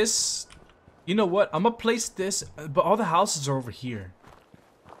like this... You know what? I'm gonna place this... But all the houses are over here.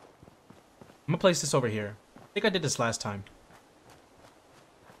 I'm gonna place this over here. I think I did this last time.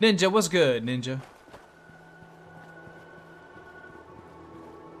 Ninja, what's good, Ninja?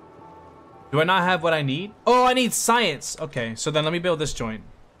 Do I not have what I need? Oh, I need science. Okay, so then let me build this joint.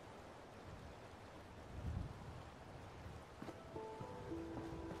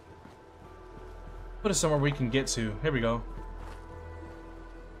 Put it somewhere we can get to. Here we go.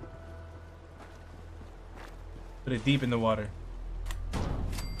 Put it deep in the water.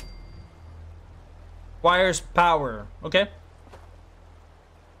 Requires power. Okay.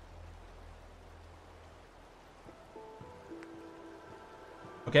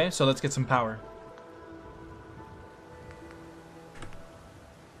 Okay, so let's get some power.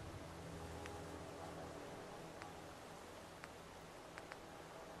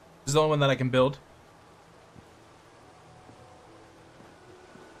 This is the only one that I can build.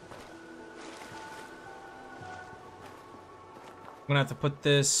 I'm gonna have to put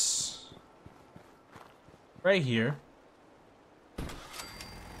this right here.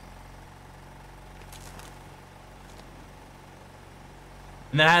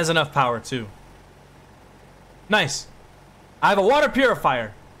 And that has enough power too. Nice. I have a water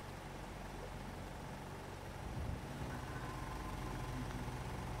purifier.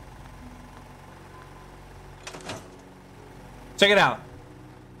 Check it out.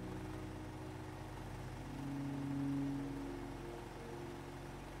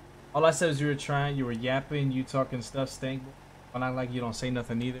 All I said was you were yapping, you talking stuff, stank. When I like you don't say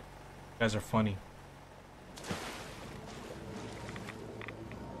nothing either. You guys are funny.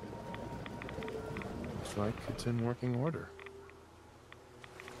 Looks like it's in working order.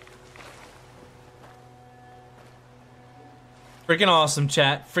 Freaking awesome,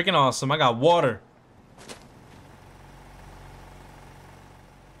 chat. Freaking awesome. I got water.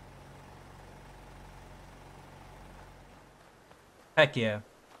 Heck yeah.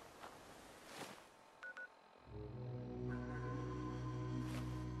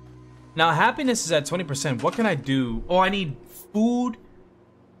 Now happiness is at 20%. What can I do? Oh, I need food,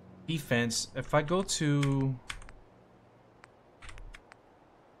 defense. If I go to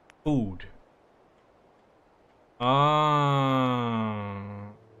food.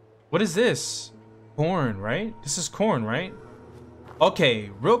 What is this? Corn, right? This is corn, right?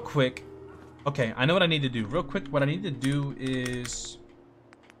 Okay, real quick. Okay, I know what I need to do. Real quick, what I need to do is...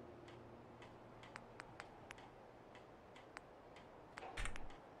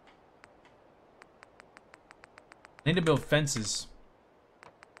 I need to build fences.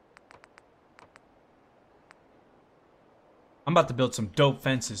 I'm about to build some dope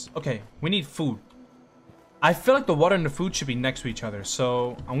fences. Okay, we need food. I feel like the water and the food should be next to each other,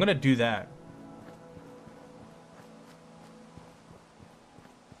 so I'm gonna do that.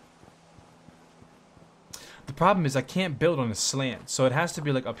 The problem is I can't build on a slant, so it has to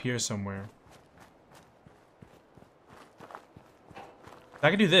be like up here somewhere. I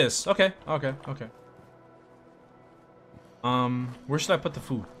can do this. Okay, okay, okay. Where should I put the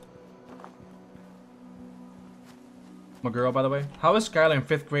food? My girl, by the way. How is Skylar in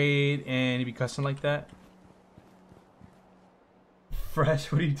 5th grade and he be cussing like that?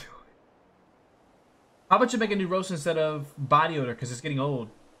 Fresh, what are you doing? How about you make a new roast instead of body odor? Because it's getting old.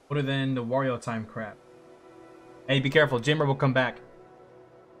 Older than the Wario time crap. Hey, be careful. Jimmer will come back.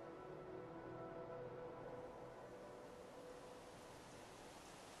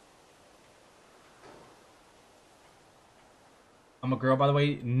 I'm a girl, by the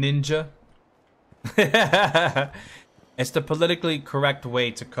way. Ninja. It's the politically correct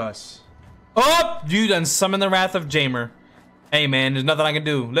way to cuss. Oh! You done summoned the wrath of Jamer. Hey, man. There's nothing I can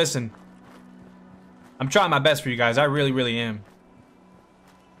do. Listen. I'm trying my best for you guys. I really, really am.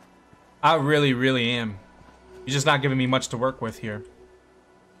 I really, really am. You're just not giving me much to work with here.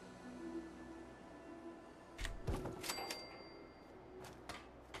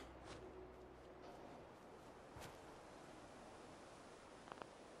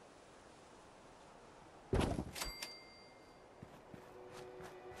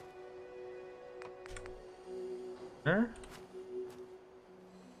 Huh?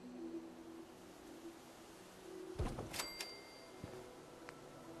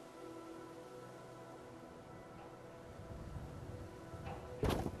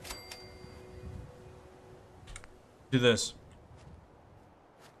 Do this.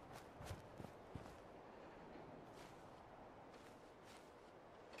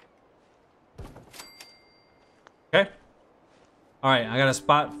 Okay. All right, I got a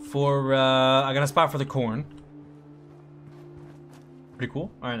spot for the corn. Pretty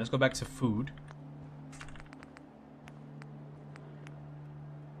cool. All right, let's go back to food.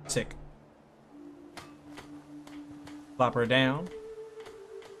 Sick. Plop her down.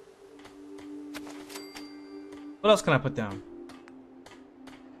 What else can I put down?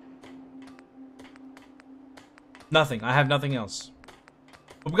 Nothing. I have nothing else.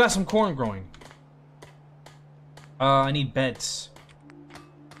 But we got some corn growing. I need beds.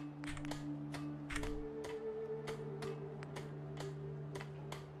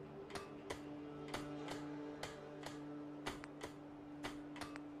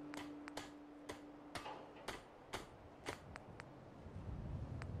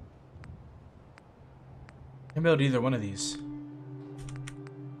 I can build either one of these.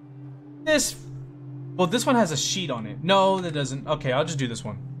 Well, this one has a sheet on it. No, that doesn't. Okay, I'll just do this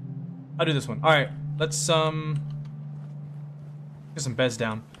one. I'll do this one. All right, let's get some beds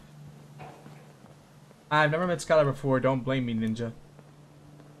down. I've never met Skylar before. Don't blame me, Ninja.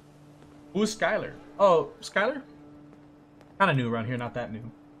 Who's Skylar? Oh, Skylar? Kind of new around here, not that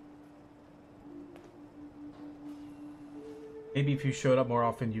new. Maybe if you showed up more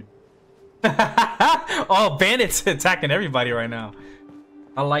often, you'd... Oh, Bandit's attacking everybody right now.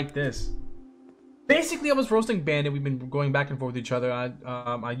 I like this. Basically, I was roasting Bandit. We've been going back and forth with each other.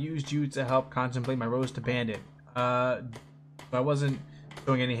 I used you to help contemplate my roast to Bandit. I wasn't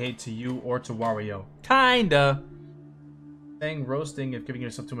showing any hate to you or to Wario. Kinda. Saying roasting if giving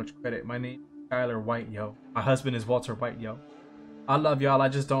yourself too much credit. My name is Skylar White, yo. My husband is Walter White, yo. I love y'all. I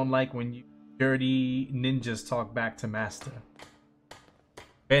just don't like when you dirty ninjas talk back to master.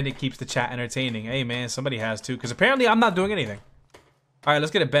 Bandit keeps the chat entertaining. Hey man, somebody has to, because apparently I'm not doing anything. All right,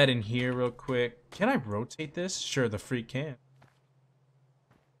 let's get a bed in here real quick. Can I rotate this? Sure, the freak can.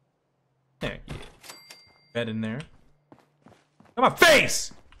 There, yeah. Bed in there. On my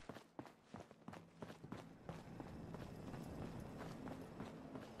face!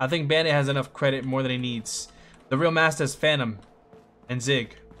 I think Bandit has enough credit, more than he needs. The real master is Phantom and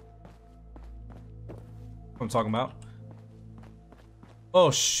Zig. What I'm talking about. Oh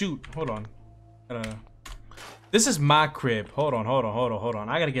shoot, hold on. This is my crib. Hold on.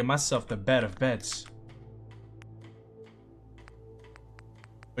 I gotta get myself the bed of beds.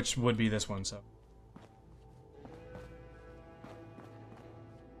 Which would be this one, so.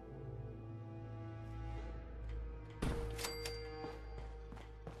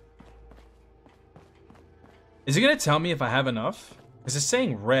 Is it gonna tell me if I have enough? Because it's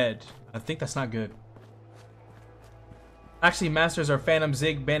saying red. I think that's not good. Actually, masters are Phantom,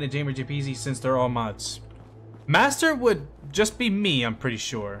 Zig, Bandit, Jamer, JPZ, since they're all mods. Master would just be me, I'm pretty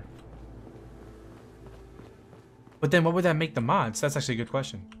sure. But then what would that make the mods? That's actually a good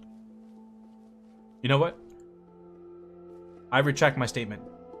question. You know what? I retract my statement.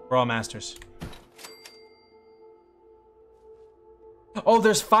 We're all masters. Oh,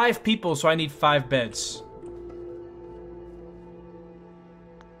 there's 5 people, so I need 5 beds.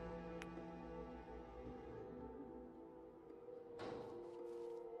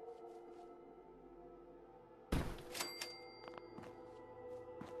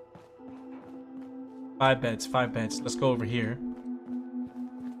 Five beds. Let's go over here.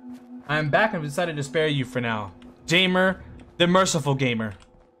 I'm back and I've decided to spare you for now. Jamer, the merciful gamer.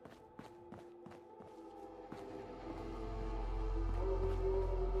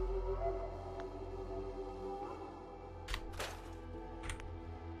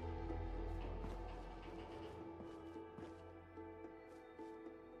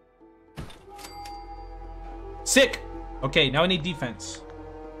 Sick! Okay, now I need defense.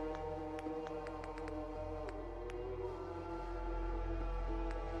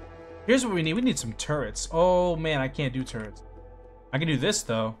 Here's what we need. We need some turrets. Oh man, I can't do turrets. I can do this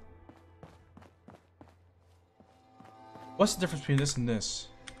though. What's the difference between this and this?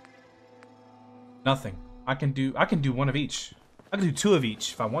 Nothing. I can do one of each. I can do 2 of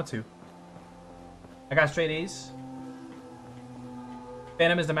each if I want to. I got straight A's.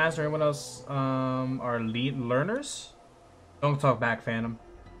 Phantom is the master. Everyone else are lead learners. Don't talk back, Phantom.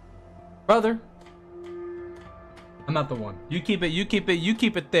 Brother. I'm not the one. You keep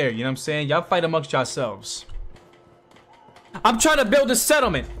it there. You know what I'm saying? Y'all fight amongst yourselves. I'm trying to build a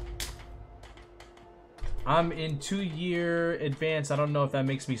settlement. I'm in 2-year advance. I don't know if that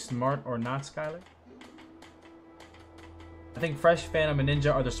makes me smart or not, Skylar. I think Fresh, Phantom, and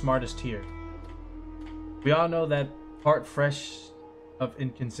Ninja are the smartest here. We all know that part fresh of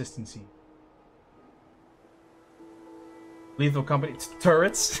inconsistency. Lethal Company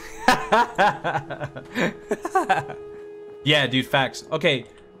turrets. Yeah, dude, facts. Okay,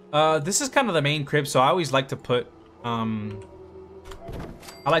 this is kind of the main crib, so I always like to put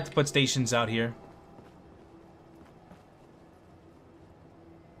stations out here.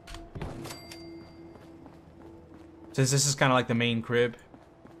 Since this is kind of like the main crib,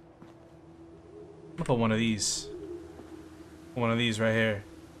 I'm gonna put one of these. One of these right here.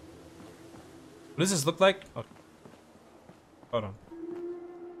 What does this look like? Okay. Hold on.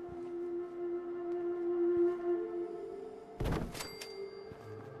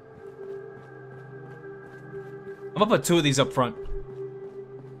 I'm gonna put 2 of these up front.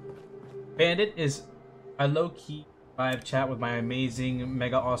 Bandit is a low-key live chat with my amazing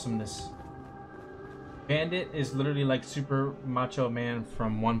mega awesomeness. Bandit is literally like Super Macho Man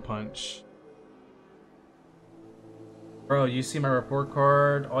from One Punch. Bro, you see my report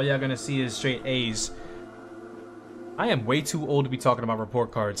card? All y'all gonna see is straight A's. I am way too old to be talking about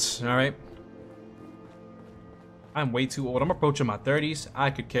report cards, alright? I'm way too old. I'm approaching my 30s. I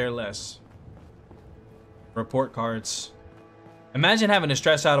could care less. Report cards. Imagine having to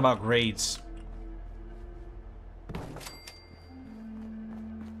stress out about grades.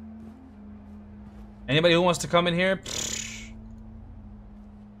 Anybody who wants to come in here,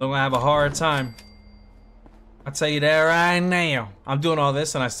 they're gonna have a hard time. I'll tell you that right now. I'm doing all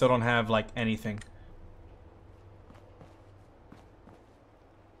this and I still don't have like anything.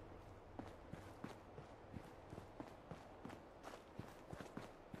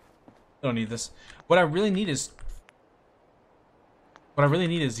 I don't need this. What I really need is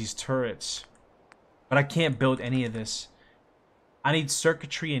these turrets. But I can't build any of this. I need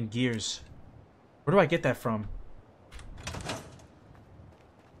circuitry and gears. Where do I get that from?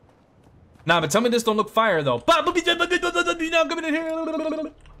 Nah, but tell me this don't look fire though. I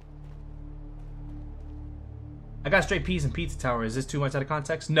got straight peas and pizza tower. Is this too much out of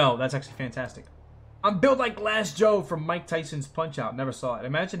context? No, that's actually fantastic. I'm built like Glass Joe from Mike Tyson's Punch Out. Never saw it.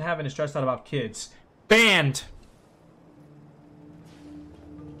 Imagine having to stress out about kids. Banned.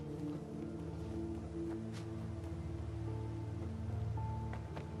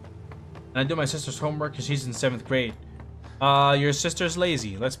 And I do my sister's homework because she's in 7th grade. Your sister's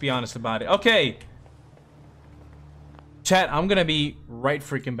lazy. Let's be honest about it. Okay. Chat, I'm gonna be right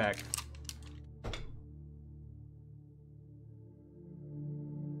freaking back.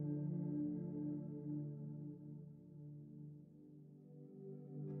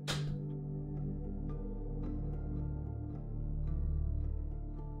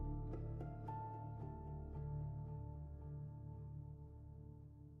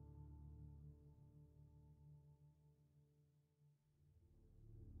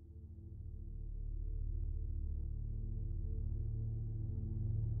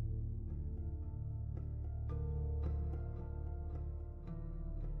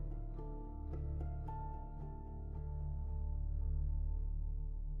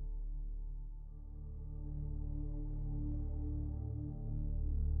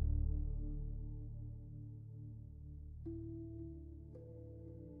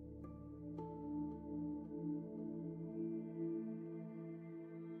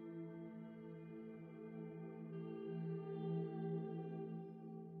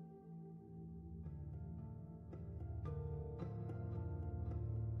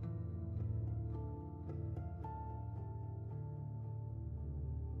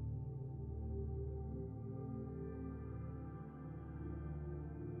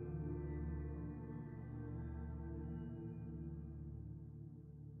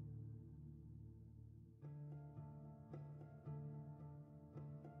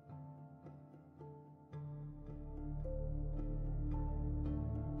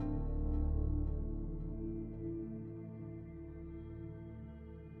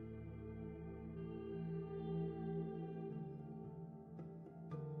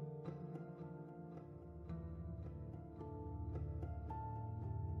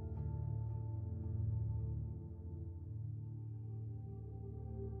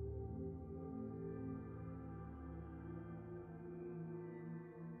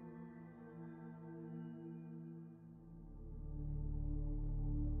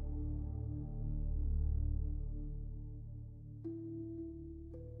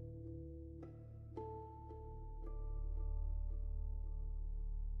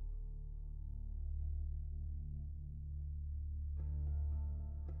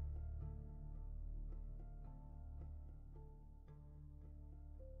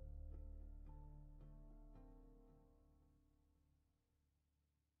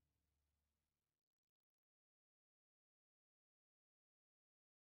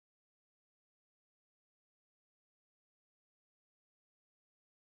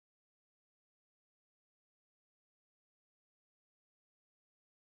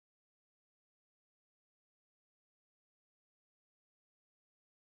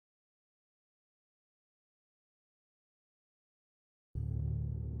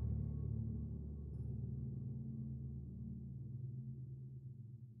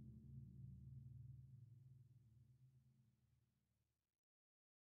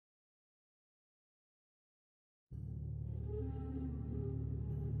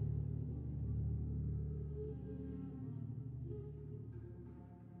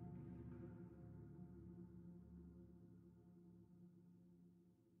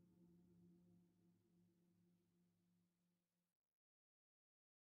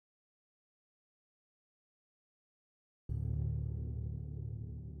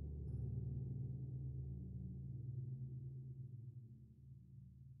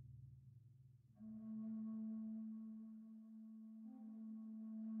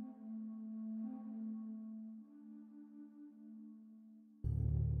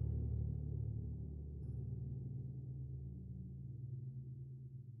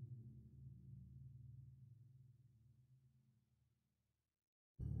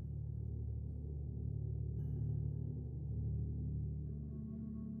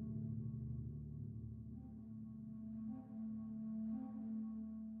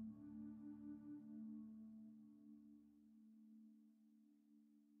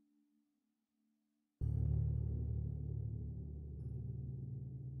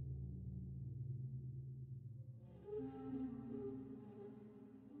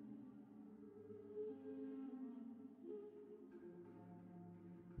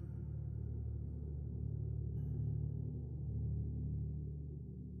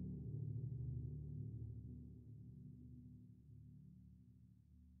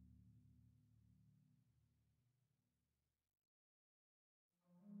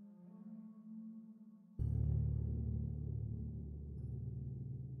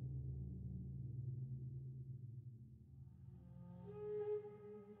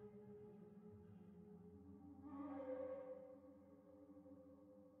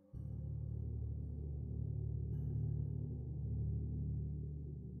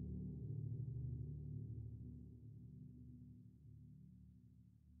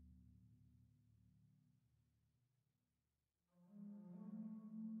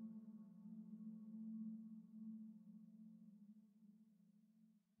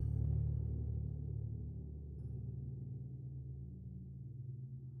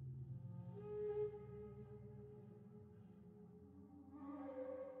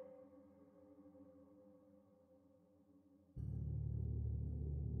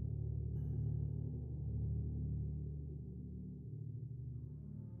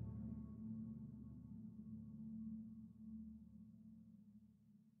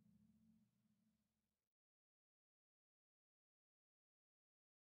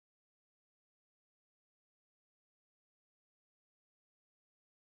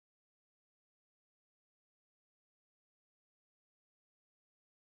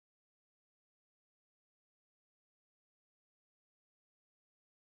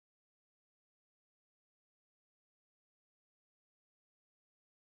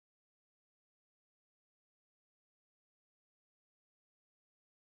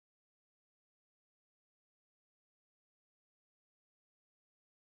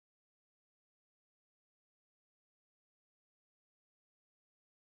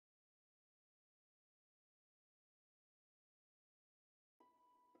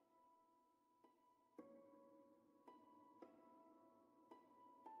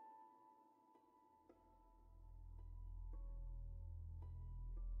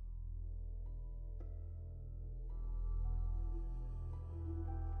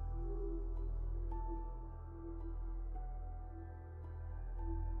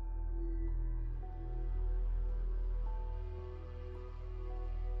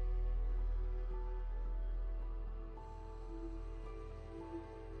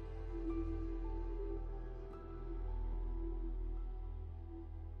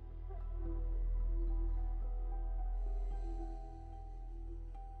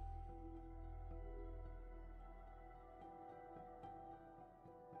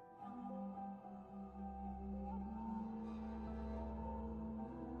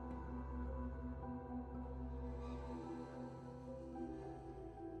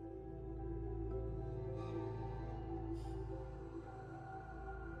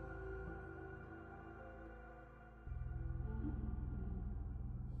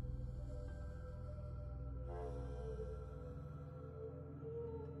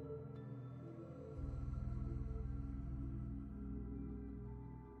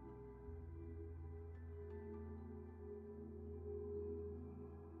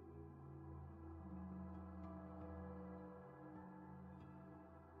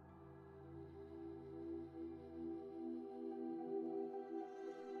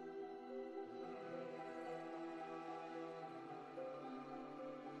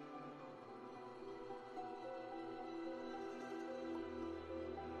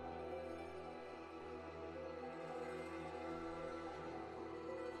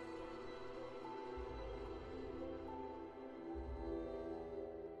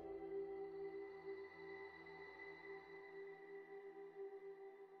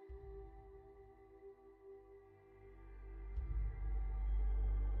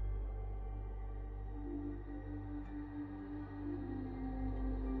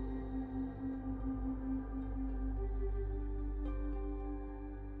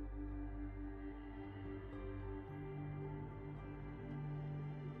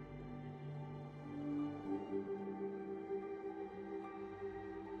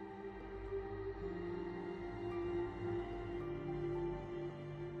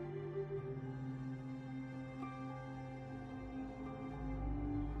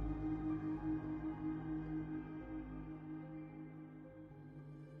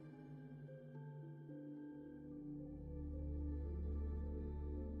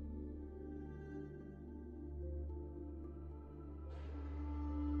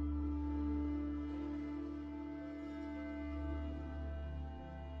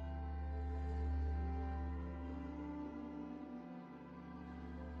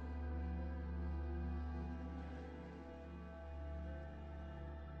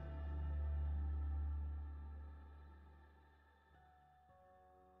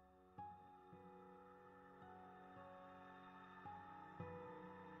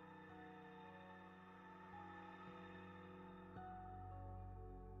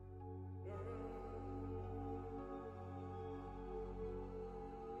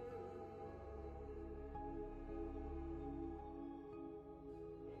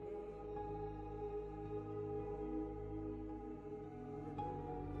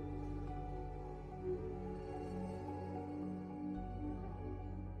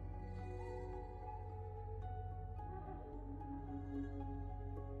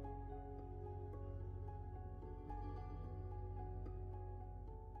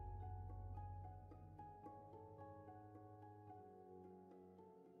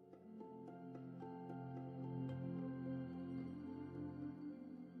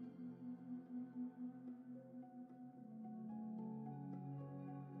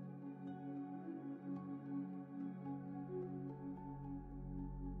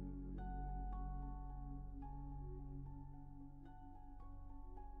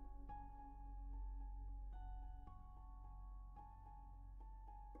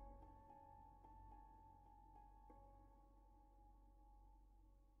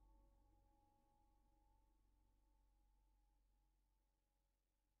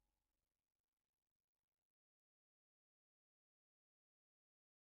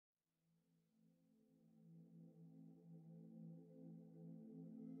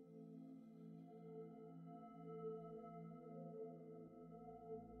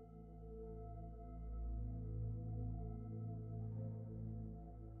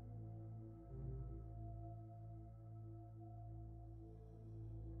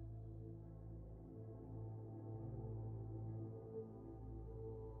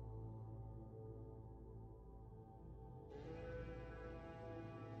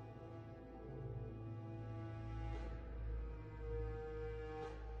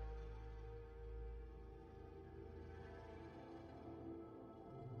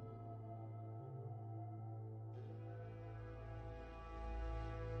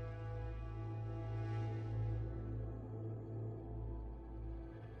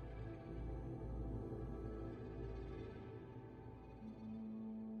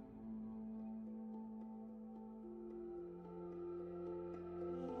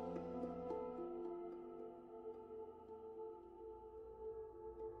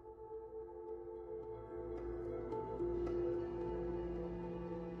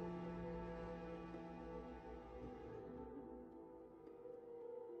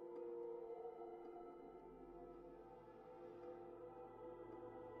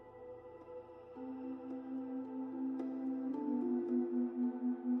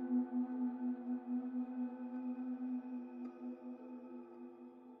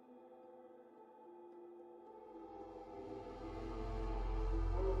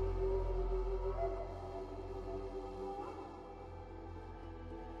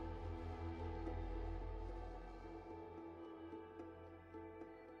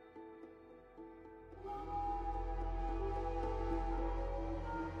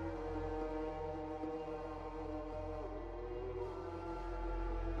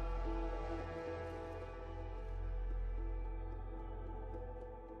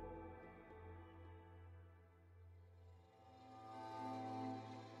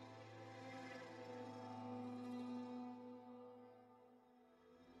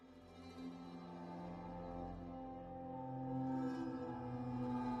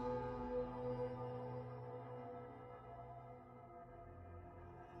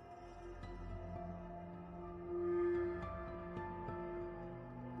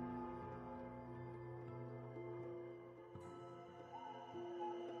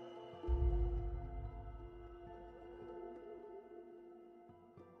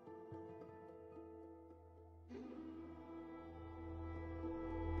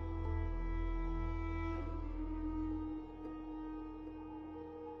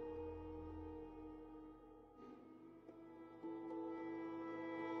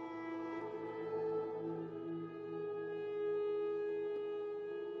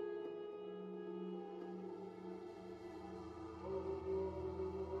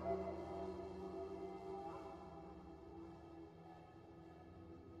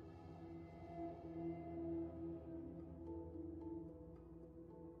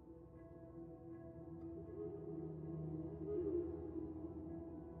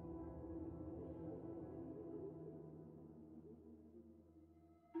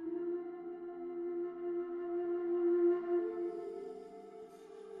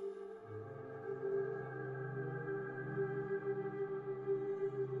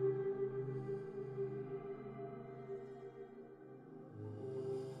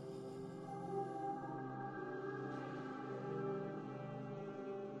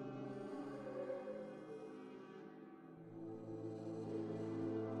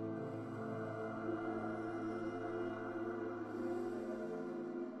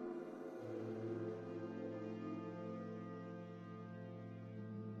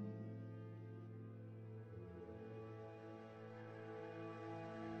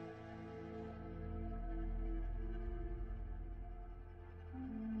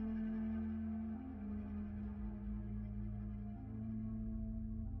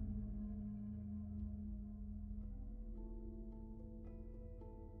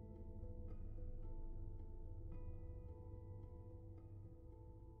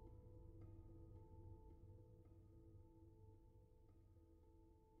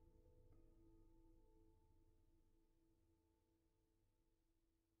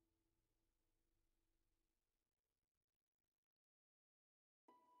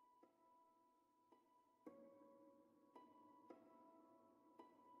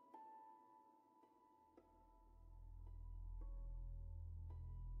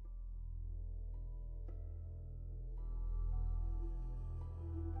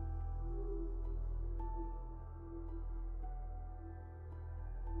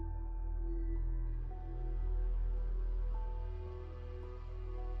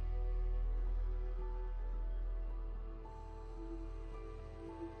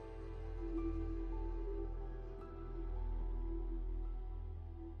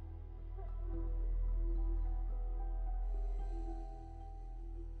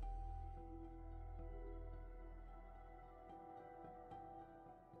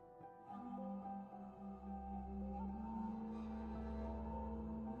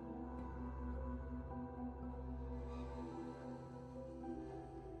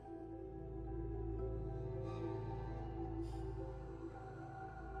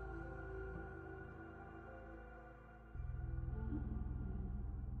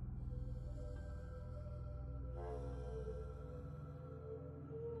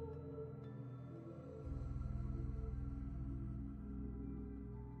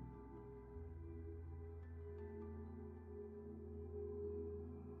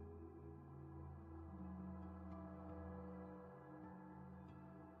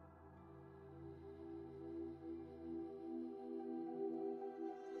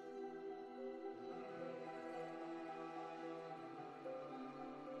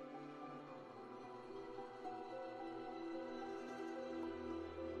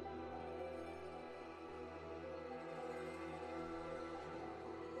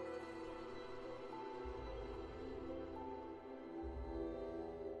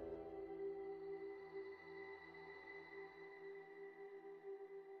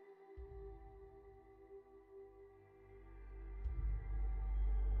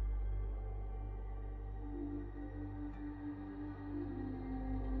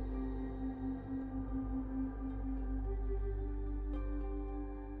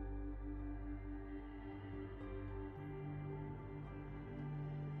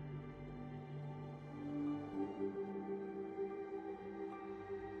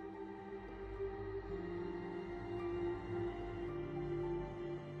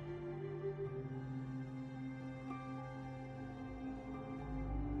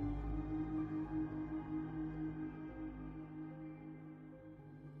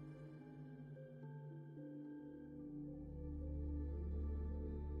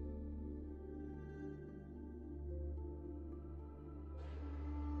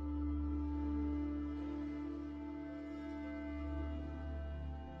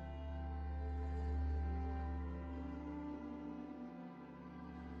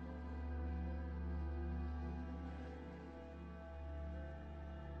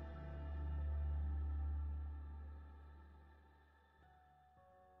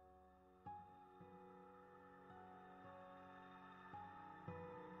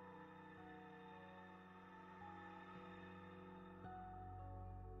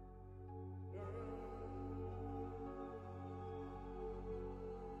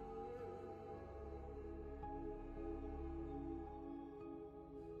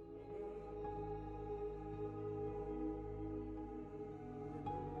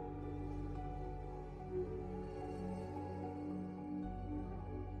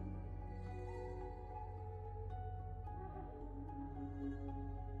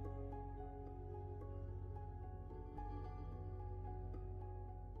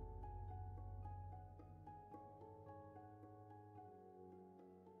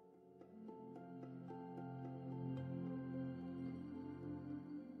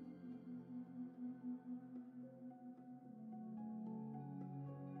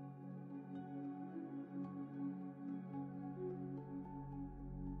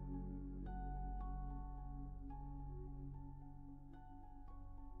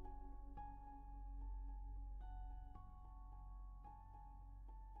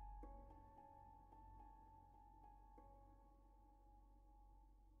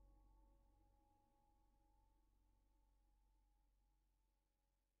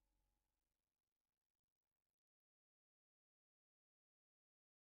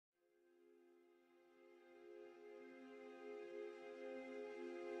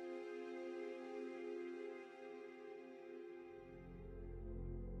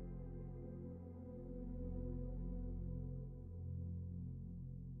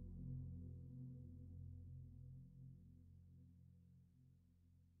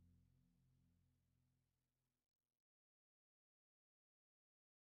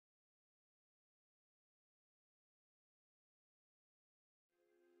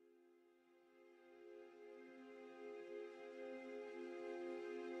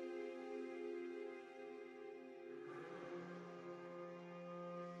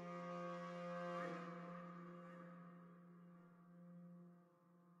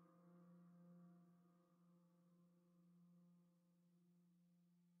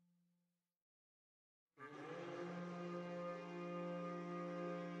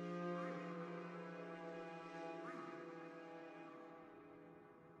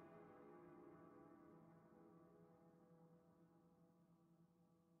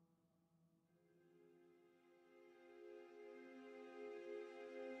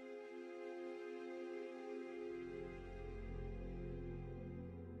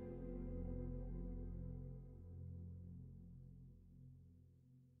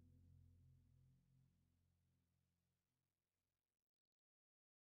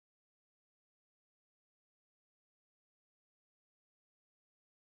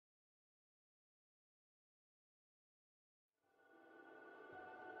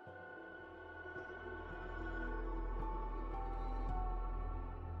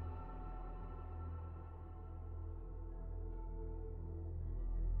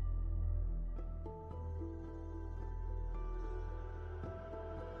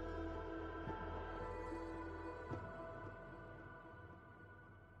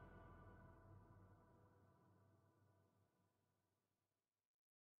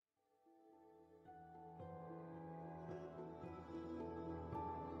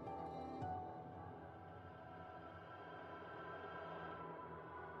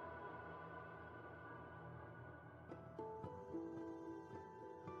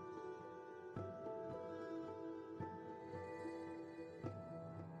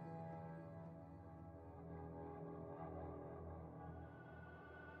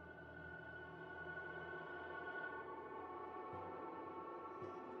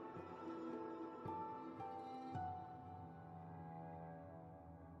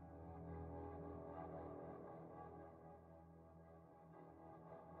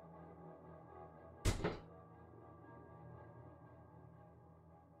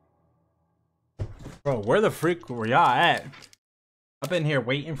 Bro, where the freak were y'all at? I've been here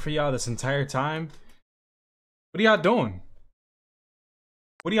waiting for y'all this entire time. What are y'all doing?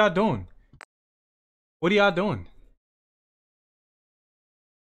 What are y'all doing? What are y'all doing?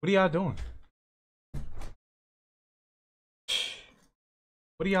 What are y'all doing?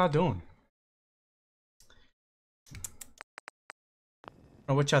 What are y'all doing?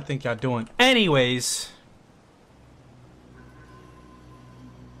 Or what y'all think y'all doing? Anyways,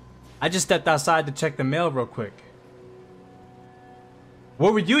 I just stepped outside to check the mail real quick.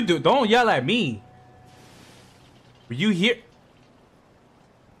 What were you doing? Don't yell at me. Were you here?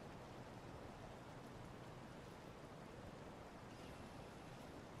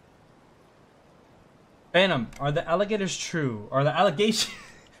 Phantom, are the alligators true? Are the allegations?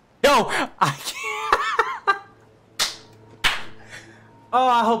 Yo, I can't. Oh,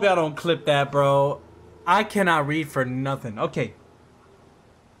 I hope y'all don't clip that, bro. I cannot read for nothing. Okay.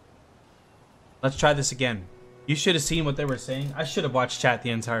 Let's try this again. You should have seen what they were saying. I should have watched chat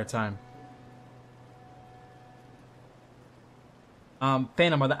the entire time.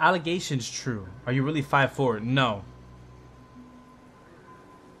 Phantom, are the allegations true? Are you really 5'4"? No.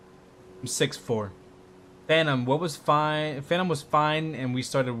 I'm 6'4". Phantom, what was fine? Phantom was fine, and we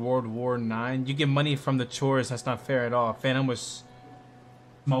started World War IX. You get money from the chores. That's not fair at all. Phantom was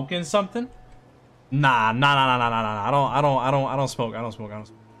smoking something. Nah. I don't smoke. I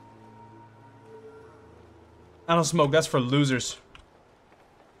don't smoke. That's for losers.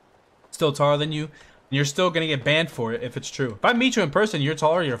 Still taller than you, and you're still gonna get banned for it if it's true. If I meet you in person, you're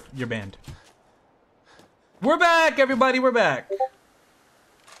taller. You're banned. We're back, everybody. We're back.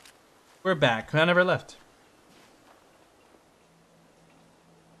 We're back. I never left.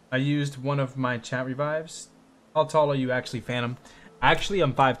 I used one of my chat revives. How tall are you actually, Phantom? Actually,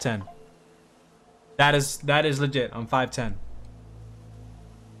 I'm 5'10". That is legit. I'm 5'10".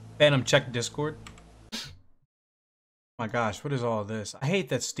 Phantom, check Discord. Oh my gosh, what is all this? I hate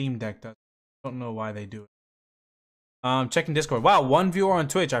that Steam Deck does. I don't know why they do it. Checking Discord. Wow, 1 viewer on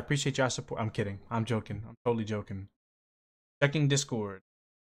Twitch. I appreciate y'all support. I'm kidding. I'm joking. I'm totally joking. Checking Discord.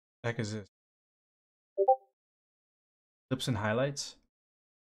 What the heck is this? Clips and highlights.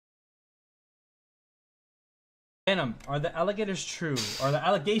 Phantom, are the alligators true? Are the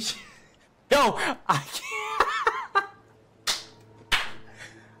allegations? Yo, I can't.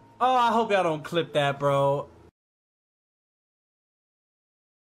 Oh, I hope y'all don't clip that, bro.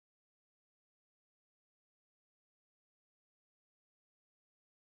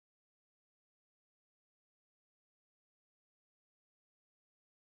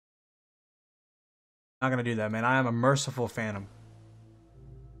 Not gonna do that, man. I am a merciful Phantom.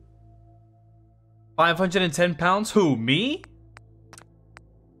 510 pounds? Who, me?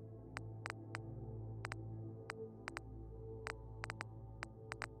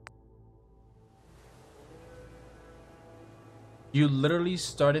 You literally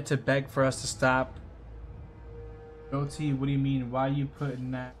started to beg for us to stop. Goatee, what do you mean? Why are you putting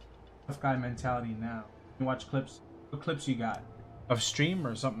that tough guy mentality now? You watch clips? What clips you got? Of stream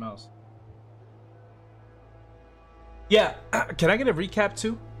or something else? Yeah, can I get a recap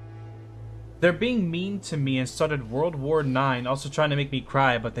too? They're being mean to me and started World War IX, also trying to make me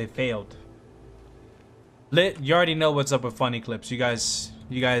cry, but they failed. Lit, you already know what's up with funny clips. You guys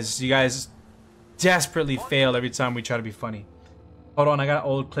desperately fail every time we try to be funny. Hold on, I got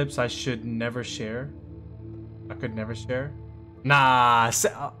old clips I should never share. I could never share. Nah,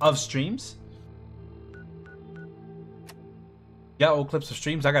 of streams? Yeah, old clips of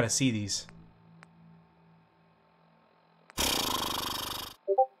streams. I gotta see these.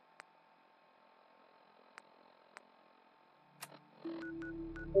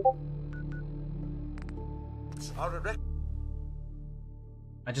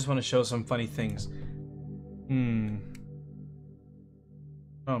 I just want to show some funny things.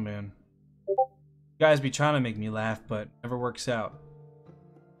 Oh man. You guys be trying to make me laugh, but never works out.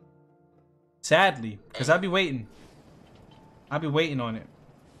 Sadly, because I'll be waiting. I'll be waiting on it.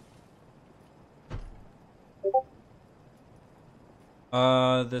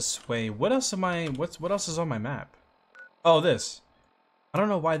 This way. What else am I? What else is on my map? Oh, this. I don't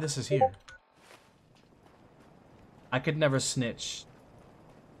know why this is here. I could never snitch.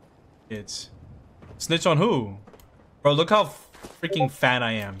 It's snitch on who? Bro, look how freaking fat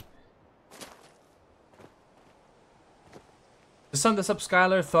I am. The son that's up,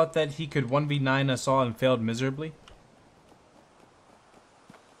 Skylar thought that he could 1v9 us all and failed miserably.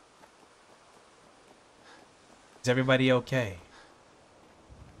 Is everybody okay?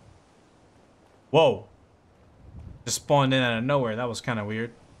 Whoa. Just spawned in out of nowhere. That was kind of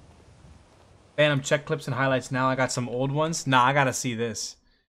weird. Phantom, check clips and highlights now. I got some old ones. Nah, I gotta see this.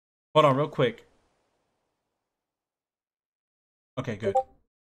 Hold on real quick. Okay, good.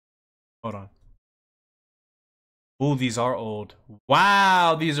 Hold on. Ooh, these are old.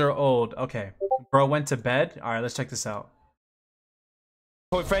 Wow, these are old. Okay. Bro went to bed. All right, let's check this out.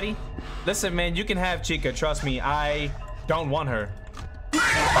 Boy, Freddy, listen, man, you can have Chica. Trust me, I don't want her.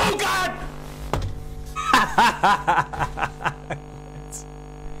 Oh, God!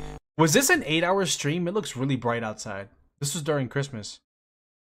 Was this an 8-hour stream? It looks really bright outside. This was during Christmas.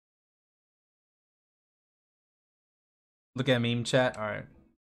 Look at meme chat. All right.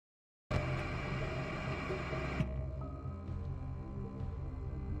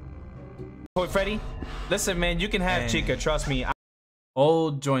 Boy, Freddy, listen, man, you can have Chica. Trust me.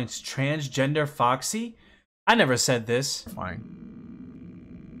 Old joints, transgender Foxy. I never said this. Fine.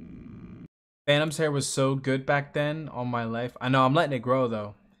 Phantom's hair was so good back then. All my life. I know. I'm letting it grow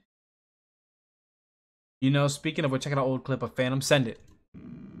though. You know, speaking of which, check out an old clip of Phantom. Send it.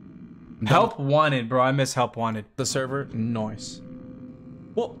 Help wanted, bro. I miss help wanted. The server, noise.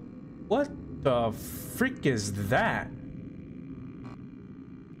 Well, what the freak is that?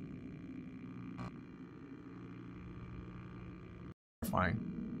 Fine.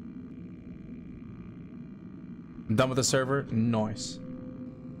 I'm done with the server, noise.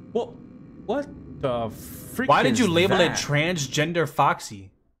 Well, what the freak? Why did you label it transgender Foxy?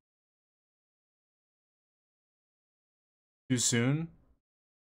 Too soon?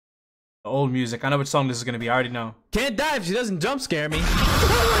 The old music. I know which song this is gonna be. I already know. Can't die if she doesn't jump scare me. Oh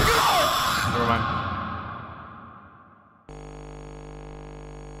my God! Never mind.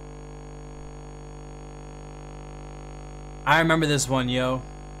 I remember this one, yo.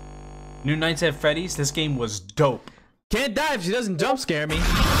 New Nights at Freddy's. This game was dope. Can't die if she doesn't jump scare me. Oh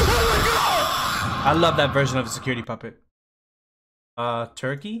my God! I love that version of the security puppet.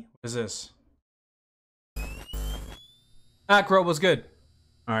 Turkey? What is this? Ah, Crow was good.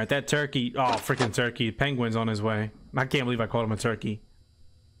 All right, that turkey. Oh, freaking turkey. Penguin's on his way. I can't believe I called him a turkey.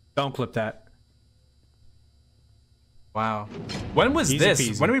 Don't clip that. Wow. When was this?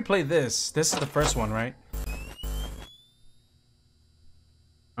 Peasy. When did we play this? This is the first one, right?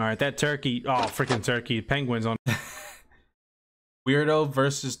 All right, that turkey. Oh, freaking turkey. Penguin's on. Weirdo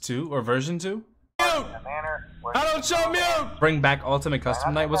versus 2 or version 2? I don't show mute! Bring back Ultimate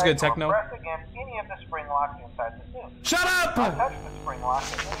Custom Night. What's good, Techno? Shut up!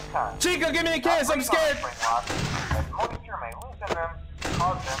 Chica, give me a kiss. I'm scared.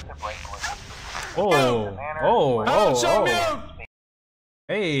 Oh.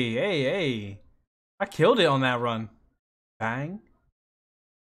 Hey. I killed it on that run. Bang.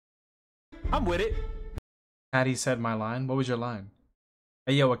 I'm with it. Patty said my line. What was your line?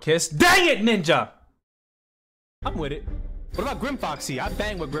 Hey, yo, a kiss? Dang it, Ninja! I'm with it. What about Grim Foxy? I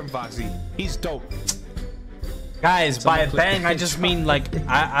bang with Grim Foxy. He's dope. Guys, by bang, I just mean like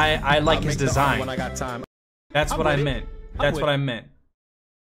I like his design. When I got time. That's what I meant. That's what I meant.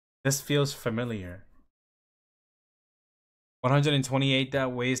 This feels familiar. 128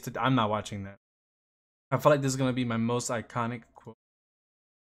 that ways to. I'm not watching that. I feel like this is gonna be my most iconic quote.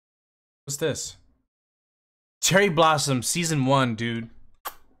 What's this? Cherry Blossom Season 1, dude.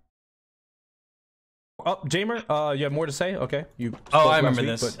 Oh, Jamer, you have more to say? Okay. I remember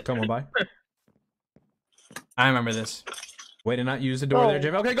this. But come on by. I remember this. Way to not use the door there,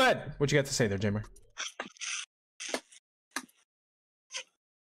 Jamer. Okay, go ahead. What you got to say there, Jamer?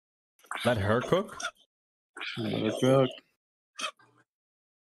 Let her cook? Let her cook.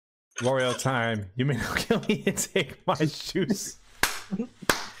 L'Oreal time. You may not kill me and take my shoes.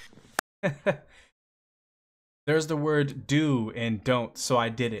 There's the word do and don't, so I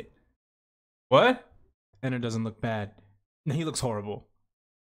did it. What? And it doesn't look bad. He looks horrible.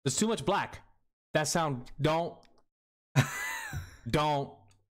 There's too much black. That sound don't. And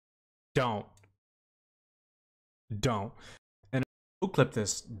who clipped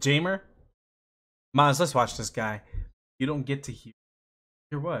this? Jamer? Maz, let's watch this guy. You don't get to hear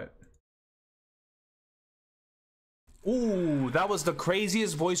what? Ooh, that was the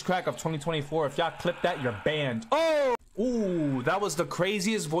craziest voice crack of 2024. If y'all clip that, you're banned. Oh! Ooh, that was the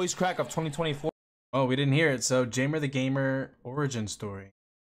craziest voice crack of 2024. Oh, we didn't hear it. So, Jamer the Gamer origin story.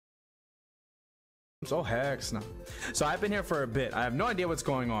 Oh, heck no. So, I've been here for a bit. I have no idea what's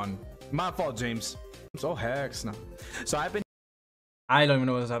going on. My fault, James. Oh, heck no. So, I don't even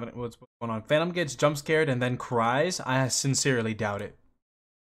know what's happening. What's going on? Phantom gets jump scared and then cries. I sincerely doubt it.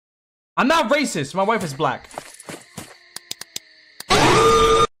 I'm not racist. My wife is black.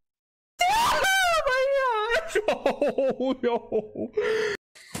 Oh, yo.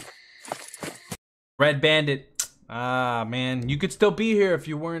 Red Bandit. Ah, man. You could still be here if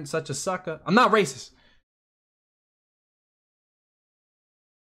you weren't such a sucker. I'm not racist.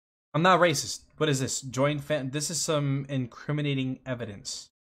 I'm not racist. What is this? Joint fan. This is some incriminating evidence.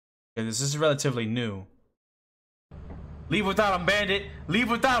 Okay, this is relatively new. Leave without him, bandit. Leave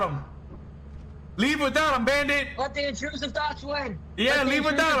without him. Leave without him, bandit. Let the intrusive thoughts win. Yeah, Let the leave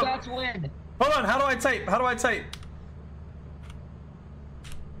without him. thoughts win. Hold on. How do I type? How do I type?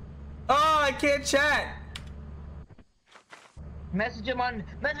 Oh, I can't chat. Message him on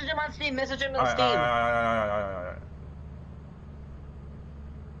Steam. Message him on Steam. Alright.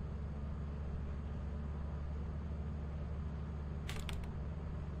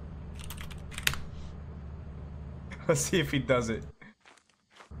 Let's see if he does it.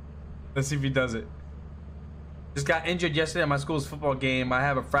 Let's see if he does it. Just got injured yesterday at my school's football game. I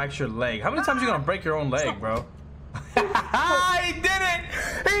have a fractured leg. How many times are you gonna break your own leg, bro? He did it!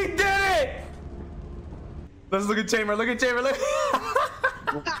 He did it! Let's look at Chamber. Look at Chamber. Look.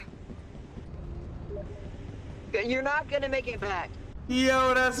 You're not gonna make it back.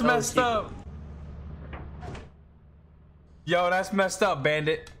 Yo, that's messed up. Yo, that's messed up,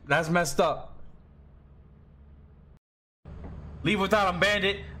 bandit. That's messed up. Leave without him,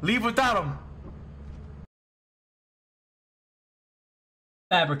 bandit. Leave without him.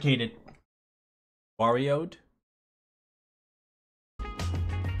 Fabricated. Warioed.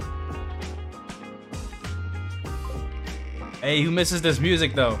 Hey, who misses this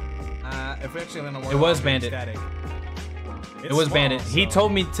music though? If we actually land on It was Bandit. It was Bandit. He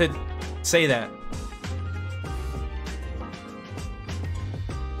told me to say that.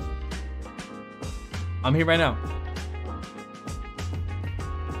 I'm here right now.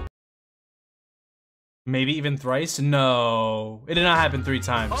 Maybe even thrice? No. It did not happen 3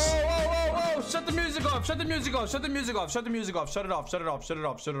 times. Oh, shut the music off. Shut the music off. Shut the music off. Shut the music off. Shut it off. Shut it off. Shut it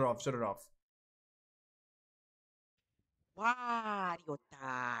off. Shut it off. Shut it off. Wario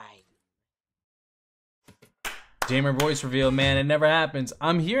time. Jamer voice reveal, man, it never happens.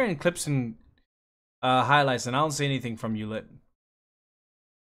 I'm hearing clips and highlights, and I don't see anything from you, Lit.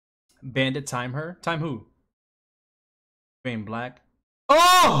 Bandit, time her? Time who? Being black.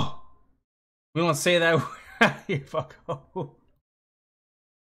 Oh! We don't say that. Fuck.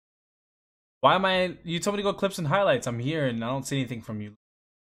 Why am I? You told me to go clips and highlights. I'm here, and I don't see anything from you.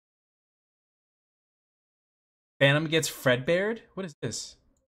 Phantom gets Fredbeared? What is this?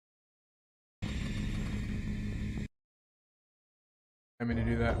 I'm gonna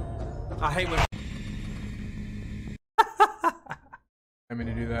do that. I hate when I'm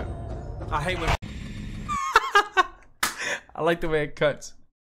gonna do that. I hate when I like the way it cuts.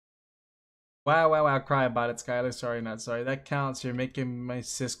 Wow, cry about it, Skylar. Sorry, not sorry. That counts. You're making my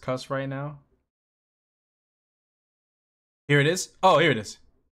sis cuss right now. Here it is. Oh, here it is.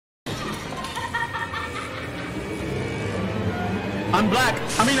 I'm black.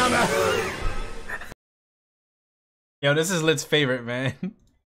 I mean, I'm Yo, this is Lit's favorite, man.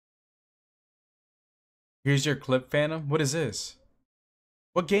 Here's your clip, Phantom. What is this?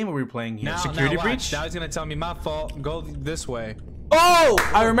 What game are we playing here? Security breach? Now he's gonna tell me my fault. Go this way. Oh!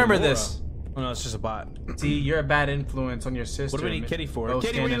 I remember this. Oh no, it's just a bot. See, you're a bad influence on your sister. What do we need Kitty for? Go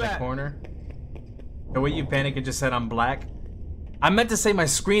Kitty, stand where in you the at? corner. The way you panic and just said I'm black. I meant to say my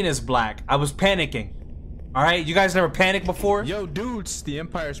screen is black. I was panicking. Alright, you guys never panicked before? Yo, dudes, the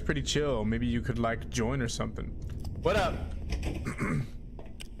Empire's pretty chill. Maybe you could like join or something. What up?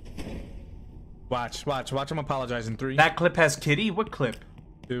 Watch him apologize in 3. That clip has Kitty? What clip?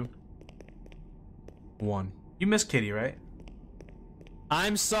 2. 1. You missed Kitty, right?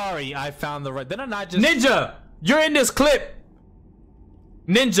 I'm sorry, I found the right. Did I not just Ninja! You're in this clip!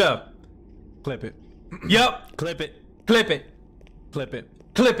 Ninja! clip it? Yup! Clip it. Clip it. Clip it.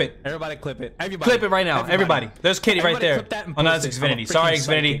 Clip it. Everybody clip it. Everybody. Clip it right now. Everybody. There's Kitty right there. Clip that and Oh, no, post that's it. I'm a Xfinity. Sorry, freaking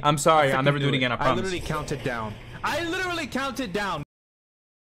Xfinity. psychic. I'm sorry. I'll never Freaking do it again. I I promise. literally counted down. I literally counted down.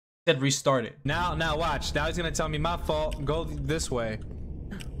 Said restart it. Now watch. Now he's gonna tell me my fault. Go this way.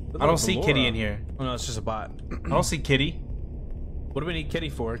 I don't see Kitty in here. Oh no, it's just a bot. I don't see Kitty. What do we need Kitty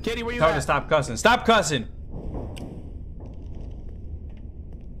for? Kitty, where you Tell her to at? stop cussing. Stop cussing!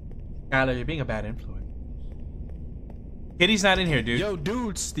 Skylar, you're being a bad influence. Kitty's not in here, dude. Yo,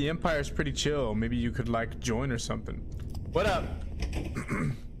 dudes, the Empire's pretty chill. Maybe you could like join or something. What up?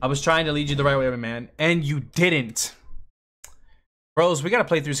 I was trying to lead you the right way, man, and you didn't. Bros, we gotta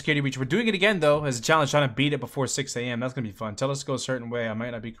play through Security Breach. We're doing it again, though, as a challenge, trying to beat it before 6 a.m. That's gonna be fun. Tell us to go a certain way. I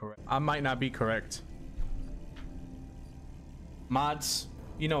might not be correct. I might not be correct. Mods,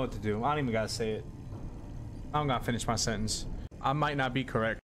 you know what to do. I don't even gotta say it. I don't gotta finish my sentence. I might not be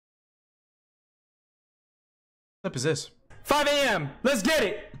correct. What clip is this? 5 a.m. Let's get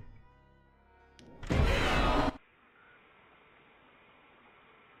it.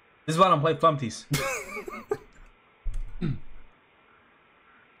 This is why I don't play Flumpties.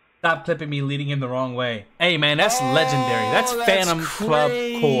 Stop clipping me leading him the wrong way. Hey, man, that's legendary. That's Phantom Club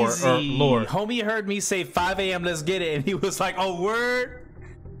core or lore. Homie heard me say 5 a.m. let's get it, and he was like, oh, word?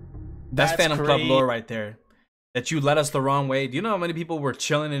 That's Phantom Club lore right there. That you led us the wrong way. Do you know how many people were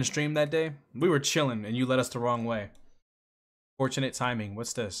chilling in stream that day? We were chilling, and you led us the wrong way. Fortunate timing.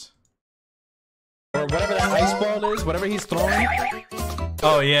 What's this? Or whatever that ice ball is, whatever he's throwing.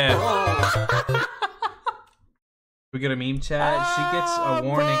 Oh, yeah. We get a meme chat. She gets a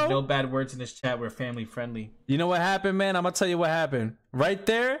warning. Bro. No bad words in this chat. We're family friendly. You know what happened, man? I'm gonna tell you what happened. Right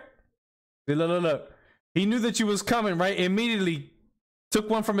there. Look. He knew that you was coming, right? Immediately took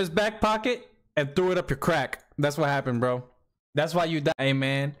one from his back pocket and threw it up your crack. That's what happened, bro. That's why you died. Hey,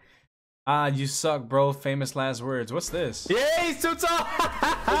 man. You suck, bro. Famous last words. What's this? Yeah, he's too tall.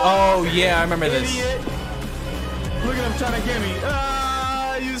 Oh, yeah, I remember this. Look at him trying to get me.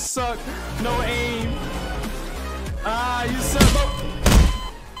 You suck. No aim. You suck.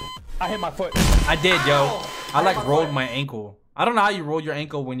 I hit my foot. I did, yo. I like rolled my ankle. I don't know how you roll your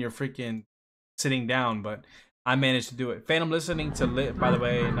ankle when you're freaking sitting down, but I managed to do it. Phantom listening to Lit, by the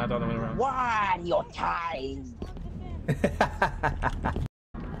way, not the other way around. Why your time?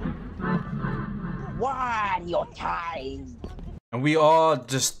 Why your time? And we all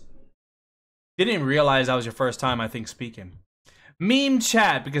just didn't realize that was your first time, I think, speaking. Meme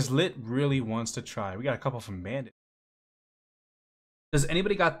chat, because Lit really wants to try. We got a couple from Bandit. Does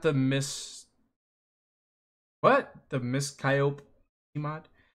anybody got the Miss... What? The Miss Calliope mod?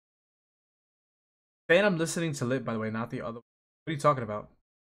 Phantom listening to Lit, by the way, not the other. What are you talking about?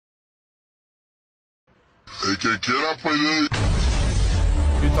 Hey, que quiera pedir.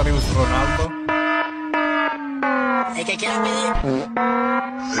 You thought he was Ronaldo? Hey, que quiera pedir.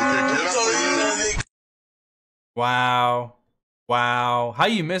 Hey, que quiera pedir. Wow. Wow. How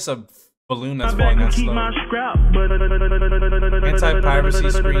you miss a balloon that's falling that slow? Anti-piracy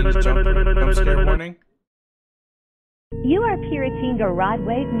screens jump scare warning. You are Piratinga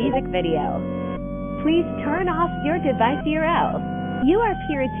Rodwave music video. Please turn off your device or else. You are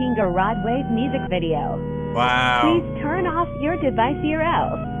Piratinga Rodwave music video. Wow. Please turn off your device or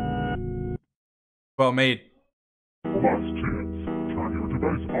else. Well made. Last chance. Turn your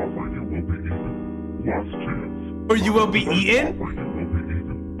device off or you will be eaten. Last chance. Or you will be eaten?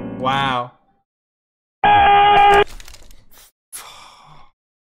 Wow.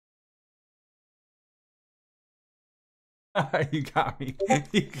 You got me.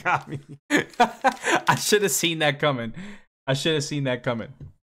 You got me. I should have seen that coming. I should have seen that coming.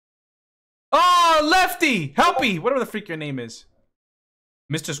 Oh, Lefty! Helpy! Whatever the freak your name is.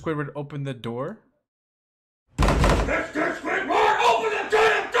 Mr. Squidward, open the door. Mr. Squidward, open the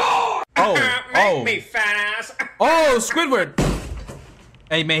damn door! Oh, Make me fast. Oh, Squidward!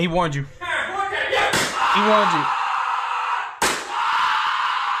 Hey, man, he warned you. He warned you.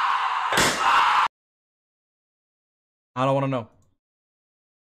 I don't want to know.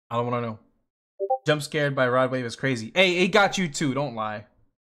 I don't want to know. Jump scared by Rodwave is crazy. Hey, he got you too. Don't lie.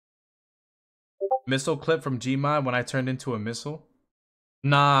 Missile clip from Gmod when I turned into a missile?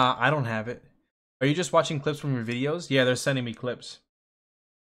 Nah, I don't have it. Are you just watching clips from your videos? Yeah, they're sending me clips.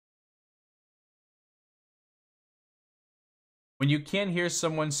 When you can't hear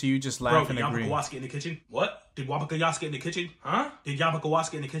someone, so you just laugh and agree. Did Yamaka in the kitchen? What? Did Wabaka Yasuke in the kitchen? Huh? Did Yamaka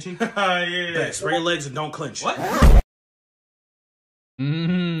Wasuke in the kitchen? Yeah. Spread your legs and don't clench. What?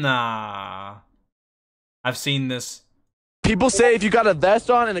 Nah. I've seen this. People say if you got a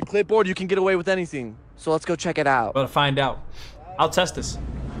vest on and a clipboard, you can get away with anything. So let's go check it out. But find out. I'll test this.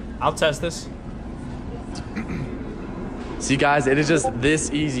 I'll test this. See, guys, it is just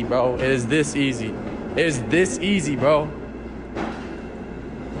this easy, bro. It is this easy. It is this easy, bro.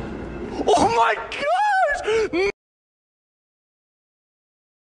 Oh my gosh!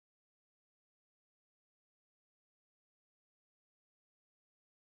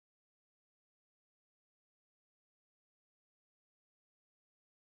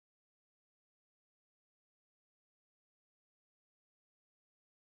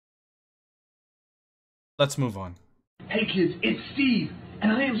 Let's move on. Hey kids, it's Steve,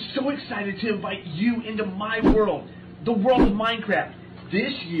 and I am so excited to invite you into my world, the world of Minecraft,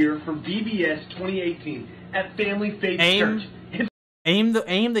 this year for VBS 2018 at Family Faith Church. Aim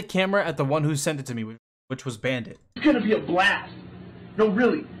the camera at the one who sent it to me, which was Bandit. It's gonna be a blast. No,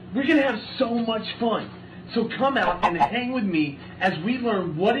 really, we're gonna have so much fun. So come out and hang with me as we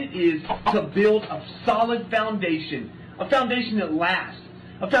learn what it is to build a solid foundation, a foundation that lasts,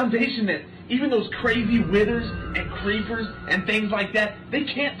 a foundation that even those crazy withers and creepers and things like that, they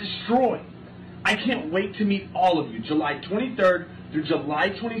can't destroy. I can't wait to meet all of you July 23rd through July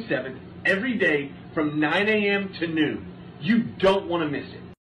 27th, every day from 9 a.m. to noon. You don't want to miss it.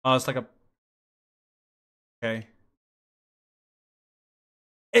 Oh, it's like a... Okay.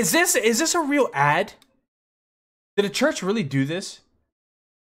 Is this a real ad? Did a church really do this?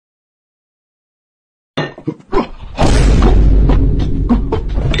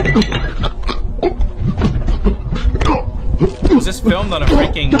 Was this filmed on a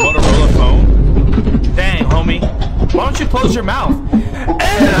freaking Motorola phone? Dang, homie. Why don't you close your mouth? Ew!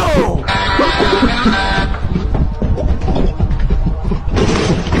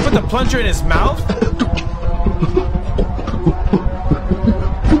 You put the plunger in his mouth?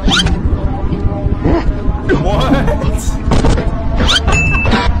 What?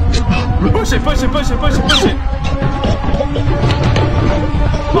 Push it, push it, push it, push it, push it.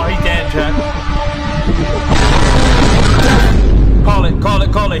 Oh, he dead, Jack. Call it, call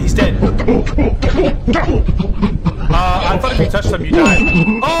it, call it. He's dead. I thought if you touched him, you died.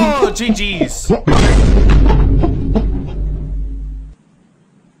 Oh, GG's.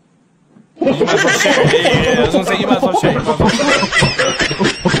 You might as well share. Yeah, I was gonna say you might as well share.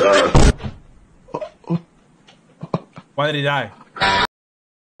 Why did he die?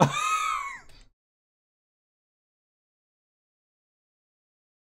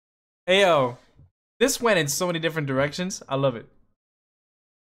 Hey yo, this went in so many different directions. I love it.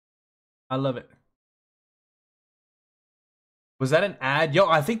 I love it. Was that an ad? Yo,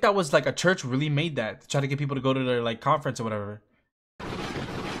 I think that was like a church really made that to try to get people to go to their like conference or whatever.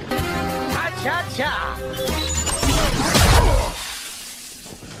 Cha-cha-cha.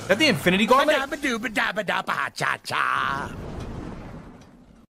 Is that the Infinity Gauntlet?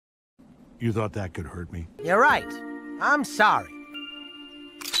 You thought that could hurt me? You're right. I'm sorry.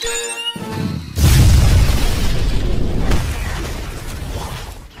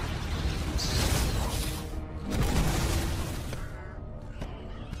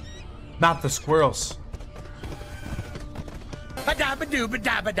 Not the squirrels.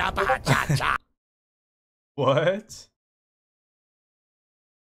 What?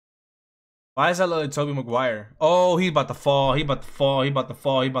 Why is that look like Tobey Maguire? Oh, he about to fall. He about to fall. He about to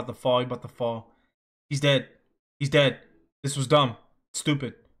fall. He about to fall. He about to fall. He's dead. He's dead. This was dumb.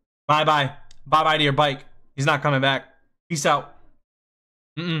 Stupid. Bye-bye. Bye-bye to your bike. He's not coming back. Peace out.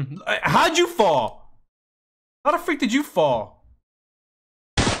 How'd you fall? How the freak did you fall?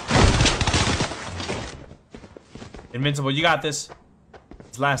 Invincible, you got this.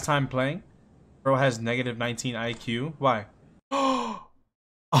 His last time playing. Bro has negative 19 IQ. Why?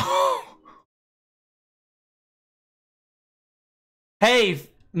 Hey,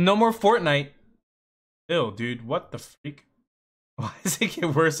 no more Fortnite. Ew, dude, what the freak? Why does it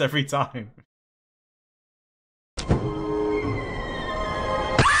get worse every time?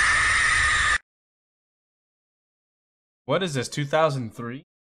 What is this, 2003?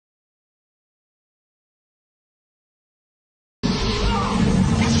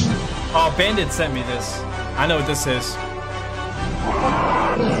 Oh, Bandit sent me this. I know what this is.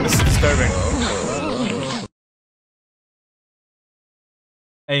 This is disturbing.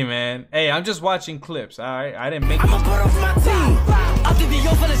 Hey, man. Hey, I'm just watching clips, alright? I didn't make it.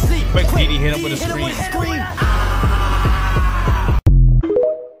 Quick, DD hit him with a screen.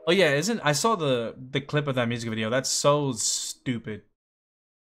 Oh, yeah, I saw the clip of that music video. That's so stupid.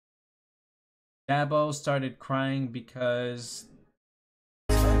 Dabo started crying because...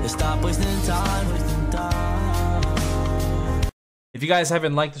 Stop wasting time, If you guys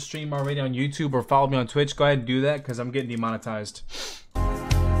haven't liked the stream already on YouTube or followed me on Twitch, go ahead and do that because I'm getting demonetized.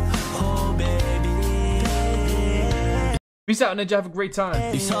 Oh, baby. Peace out, Ninja. Have a great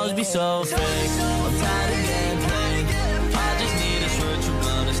time. These songs be so fake. I'm tired of getting played. I just need a switch. I'm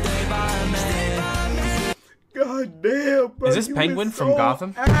gonna stay by me. God damn, bro. Is this Penguin from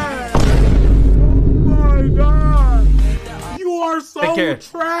Gotham? Ass. Oh my god. You are so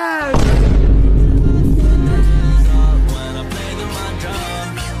trash!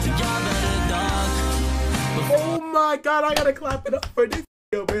 Oh my god, I gotta clap it up for this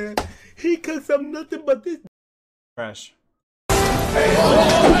video, man. He cooks up nothing but this trash.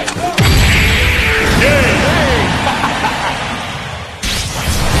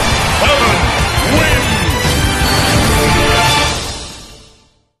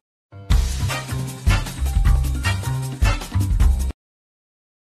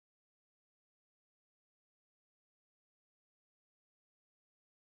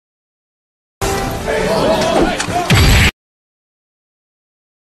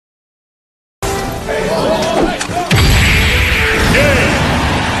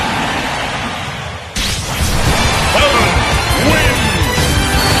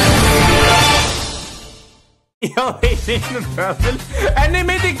 Yo, they named the Merlin. And they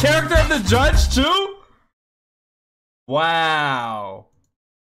made the character of the judge too? Wow.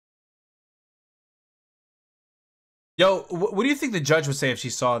 Yo, what do you think the judge would say if she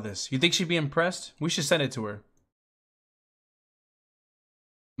saw this? You think she'd be impressed? We should send it to her.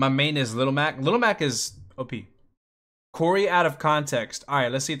 My main is Little Mac. Little Mac is OP. Corey out of context. All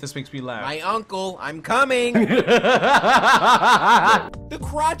right, let's see if this makes me laugh. My uncle, I'm coming. The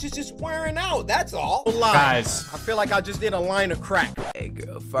crotch is just wearing out, that's all. Guys. I feel like I just did a line of crack. Hey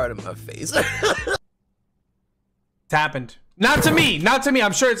girl, fart in my face. It's happened. Not to me. Not to me.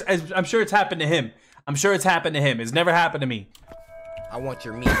 I'm sure it's happened to him. I'm sure it's happened to him. It's never happened to me. I want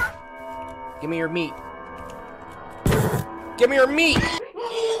your meat. Give me your meat. Give me your meat.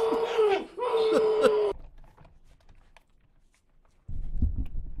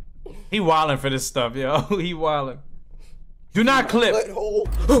 He wildin' for this stuff, yo. He wildin'. Do not clip.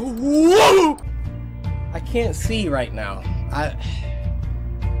 Whoa! I can't see right now.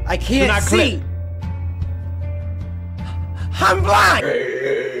 I can't not see. Clip. I'm blind.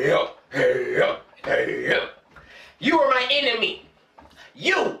 Hey up, hey up, hey up. You are my enemy.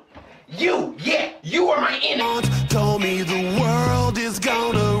 You, yeah, you are my enemy. Told me the world is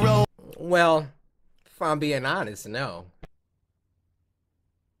gonna roll. Well, if I'm being honest, no.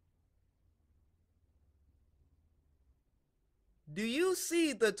 Do you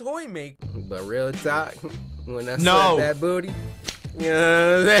see the toy maker? But real talk, when I said that booty, you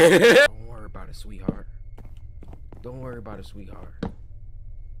know what I'm saying? Don't worry about it, sweetheart. Don't worry about it, sweetheart.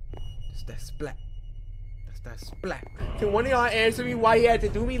 It's that splat. That's that splat. Can one of y'all answer me why he had to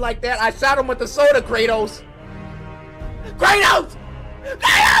do me like that? I shot him with the soda, Kratos. Kratos!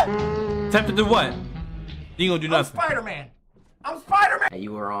 Kratos! Attempt to do what? You ain't gonna do nothing. I'm Spider-Man. I'm Spider-Man.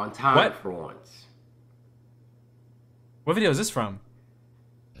 You were on time for once. What video is this from?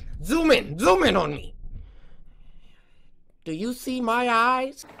 Zoom in on me. Do you see my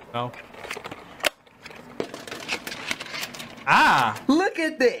eyes? No. Ah! Look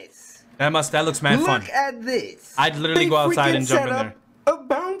at this. That looks mad fun. Look at this. I'd literally go outside and jump in there. A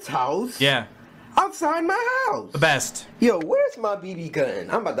bounce house. Yeah. Outside my house. The best. Yo, where's my BB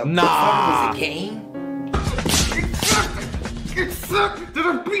gun? I'm about to Nah. Put a game. It sucked that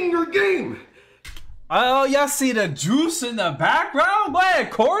I'm beating your game. Oh, y'all see the juice in the background? Go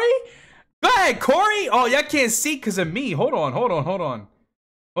ahead, Corey. Go ahead, Corey. Oh, y'all can't see because of me. Hold on.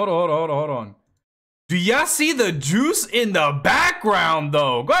 Do y'all see the juice in the background,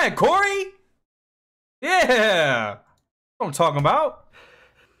 though? Go ahead, Corey. Yeah. What I'm talking about.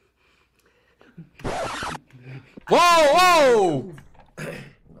 Whoa.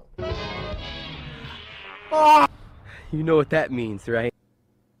 Oh. You know what that means, right?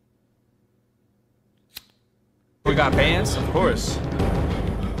 We got bands? Of course.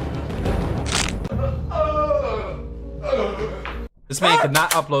 This man could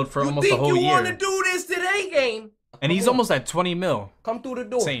not upload for almost a whole year. You want to do this today, game? And he's almost at 20 mil. Come through the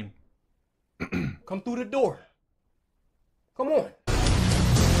door. Same. Come through the door. Come on.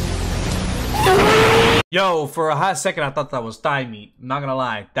 Yo, for a hot second, I thought that was thigh meat. I'm not gonna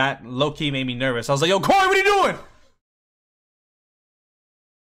lie. That low-key made me nervous. I was like, yo, Corey, what are you doing?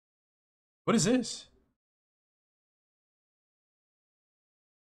 What is this?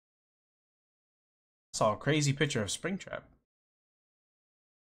 I saw a crazy picture of Springtrap.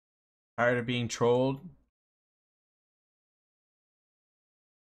 Tired of being trolled.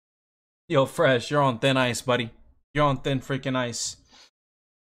 Yo, Fresh, you're on thin ice, buddy. You're on thin freaking ice.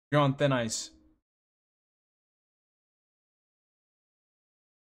 You're on thin ice.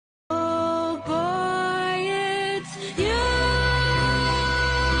 Oh boy, it's you.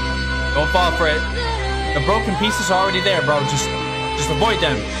 Don't fall for it. The broken pieces are already there, bro. Just avoid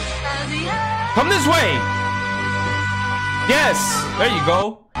them. Come this way. Yes, there you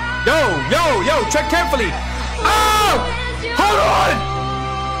go. Yo, tread carefully. Oh!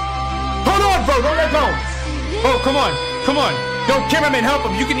 Hold on, bro, don't let go. Oh, come on. Yo, cameraman, help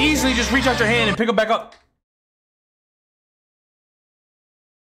him. You can easily just reach out your hand and pick him back up.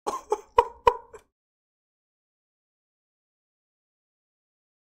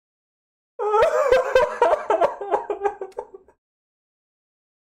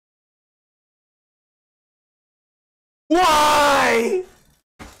 Why?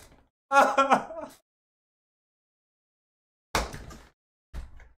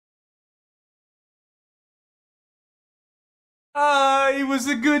 He was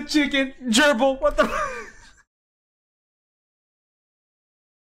a good chicken. Gerbil. What the?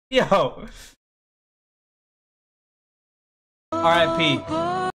 Yo. R.I.P.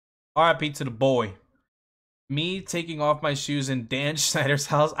 R.I.P. to the boy. Me taking off my shoes in Dan Schneider's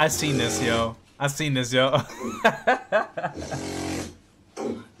house. I seen this, yo.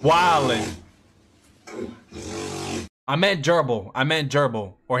 Wildin'. I meant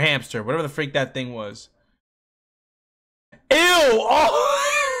gerbil. Or hamster. Whatever the freak that thing was. Oh.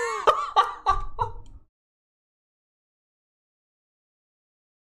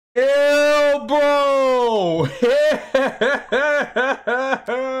 Ew, bro.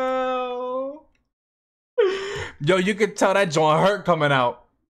 Ew. Yo, you could tell that joint hurt coming out.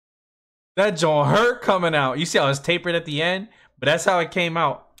 That joint hurt coming out. You see how it's tapered at the end? But that's how it came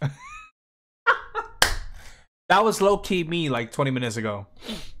out. That was low-key me like 20 minutes ago.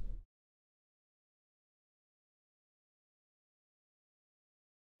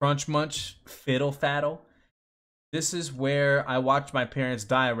 Crunch Munch, Fiddle Faddle. This is where I watched my parents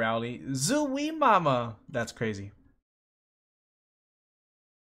die, Rowley. Zooey mama. That's crazy.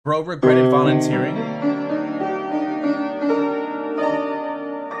 Bro regretted volunteering.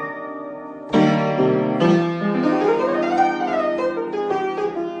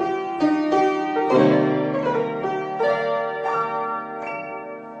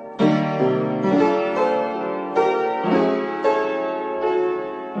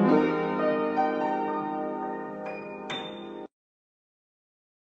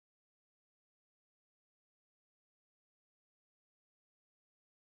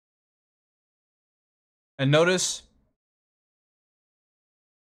 And notice,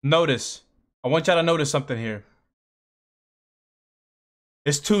 I want y'all to notice something here.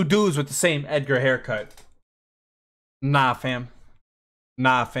 It's two dudes with the same Edgar haircut. Nah, fam.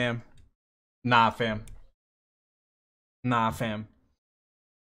 Nah, fam. Nah, fam. Nah, fam.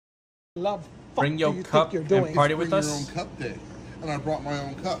 Love. Bring your cup and party with us. Your own cup day, and I brought my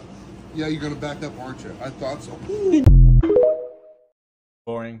own cup. Yeah, you're gonna back up, aren't you? I thought so.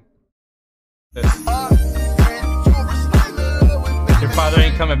 Boring. Your father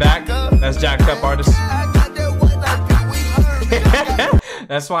ain't coming back. That's jacked up, artist.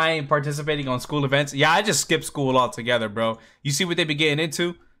 That's why I ain't participating on school events. Yeah, I just skipped school altogether, bro. You see what they be getting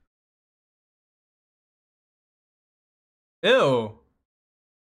into? Ew.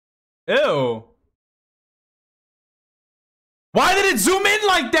 Ew. Why did it zoom in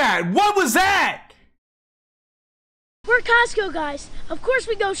like that? What was that? We're Costco guys. Of course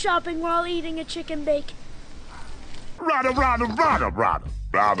we go shopping while eating a chicken bake.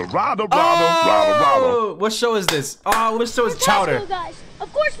 Oh, what show is this? Oh, what show is Chowder? Costco guys.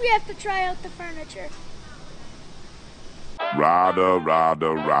 Of course we have to try out the furniture.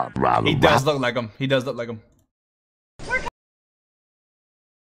 He does look like him. He does look like him.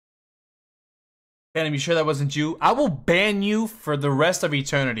 Phantom, you sure that wasn't you? I will ban you for the rest of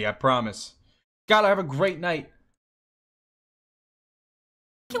eternity, I promise. God, have a great night.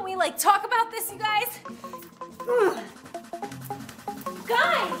 Can we, like, talk about this, you guys?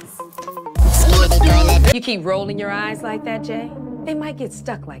 Guys! You keep rolling your eyes like that, Jay? They might get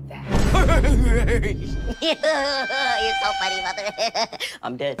stuck like that. You're so funny, Mother.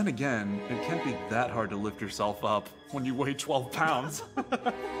 I'm dead. And again, it can't be that hard to lift yourself up when you weigh 12 pounds.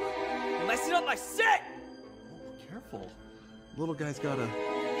 Messing up my set! Careful. Little guy's got a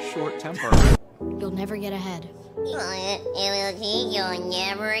short temper. You'll never get ahead.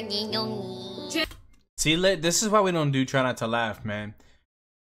 See, this is why we don't do Try Not to Laugh, man.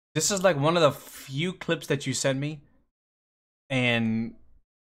 This is like one of the few clips that you send me, and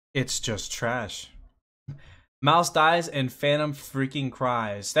it's just trash. Mouse dies and Phantom freaking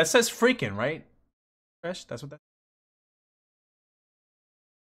cries. That says freaking, right? Fresh? That's what that.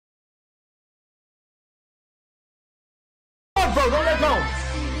 Bro, don't let go.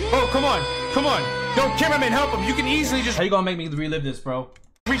 Oh, come on. Come on. Yo, cameraman, help him. You can easily just... How you gonna make me relive this, bro?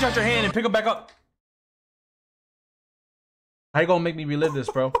 Reach out your hand and pick him back up. How you gonna make me relive this,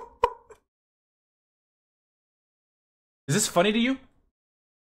 bro? Is this funny to you?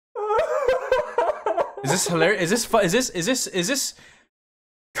 Is this hilarious? Is this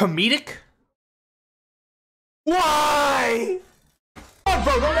comedic? Why? Come on,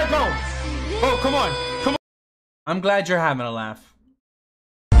 bro, don't let go. Oh, come on. Come on. I'm glad you're having a laugh.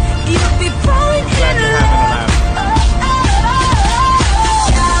 I'm glad you're having a laugh.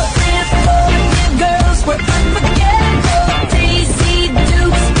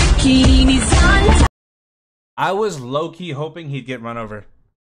 I was low-key hoping he'd get run over.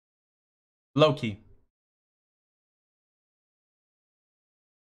 Low-key.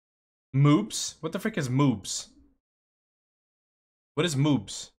 Moops? What the frick is moops? What is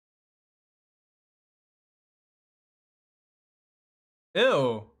moops?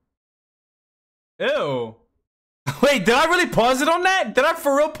 Ew. Ew. Wait, did I really pause it on that? Did I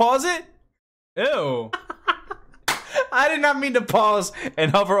for real pause it? Ew. I did not mean to pause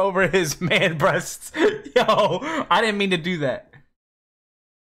and hover over his man breasts. Yo, I didn't mean to do that.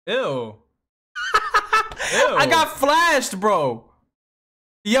 Ew. Ew. I got flashed, bro.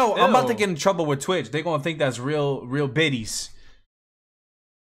 Yo, I'm about to get in trouble with Twitch. They're gonna think that's real biddies.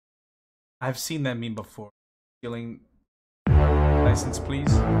 I've seen that meme before. Stealing license,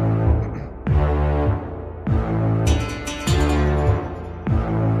 please.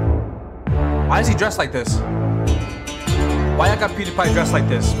 Why is he dressed like this? Why I got PewDiePie dressed like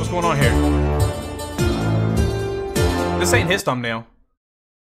this? What's going on here? This ain't his thumbnail.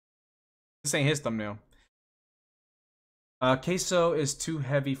 This ain't his thumbnail. Queso is too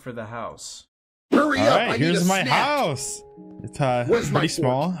heavy for the house. Hurry up! Alright, here's my house. It's pretty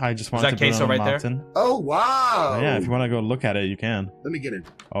small. I just wanted to put it on a mountain. There? Oh wow! Yeah, if you want to go look at it, you can. Let me get in.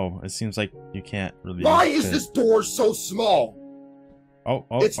 Oh, it seems like you can't really. Why is this door so small?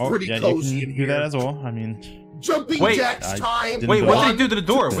 It's pretty cozy you can in here. Do that as well. I mean, jumping jacks time. Wait, what did he do to the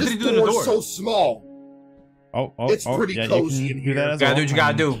door? What did he do to the door? So small. It's pretty cozy in here. Do that as well. Gotta do what you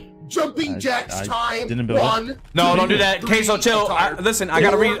gotta do. Jumping jacks time. Didn't build it. No, don't do that. Queso, chill. Listen, I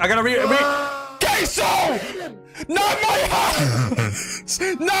gotta read. Queso! Not my house!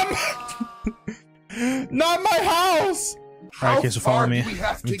 Not my house! Alright, okay, so follow me. We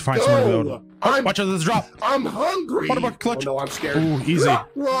have to find somewhere to build. Watch out, there's a drop. I'm hungry. What about clutch? Oh, no, I'm scared. Ooh, easy.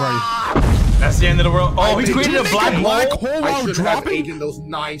 That's the end of the world. Oh, he created a black hole while dropping? Eaten those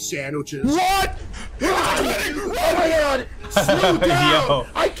 9 sandwiches. What? Oh my god! Slow down! Yo.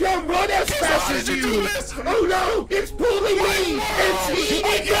 I can't run as fast as you! Oh no! It's pulling me! It's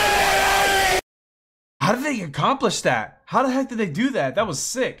eating me! How did they accomplish that? How the heck did they do that? That was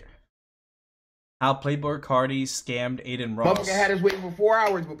sick. How Playboy Cardi scammed Aiden Ross. Motherfucker had us waiting for 4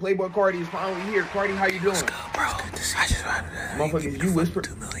 hours, but Playboy Cardi is finally here. Cardi, how you doing? Let's go, bro. Motherfucker, you whispered.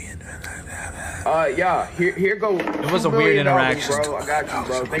 2 million. Yeah, here go. It was a weird interaction. Bro, I got you,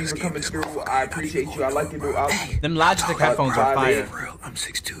 bro. Thanks for coming through. I appreciate you. I like your new Them Logitech headphones are fire. I'm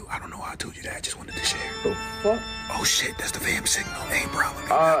 6'2". I don't know how I told you that. I just wanted to share. The fuck? Oh shit, that's the fam signal. Hey, bro.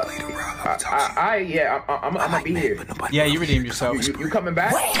 I'm gonna be here. Yeah, you redeemed yourself. You coming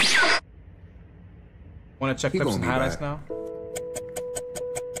back? Want to check clips and highlights now?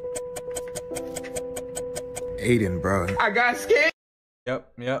 Aiden, bro. I got scared.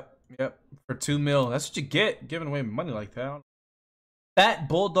 Yep. For 2 mil. That's what you get, giving away money like that. Fat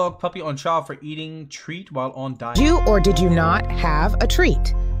bulldog puppy on trial for eating treat while on diet. Did you or did you not have a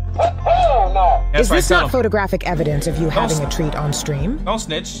treat? Hell no. Is this not photographic evidence of you having a treat on stream? Don't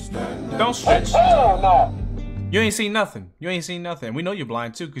snitch. Don't snitch. Hell no. You ain't seen nothing. We know you're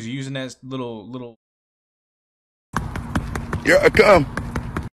blind too, because you're using that little. Here I come.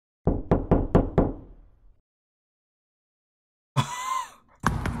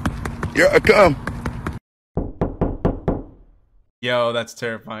 Here I come. Yo, that's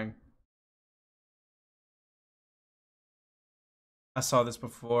terrifying. I saw this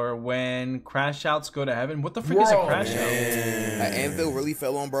before. When crash outs go to heaven. What the frick is a crash out? That anvil really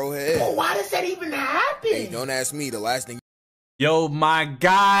fell on bro head. Well, why does that even happen? Hey, don't ask me. The last thing. Yo, my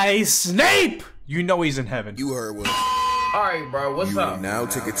guy Snape. You know he's in heaven. You heard what? All right, bro. What's up? You now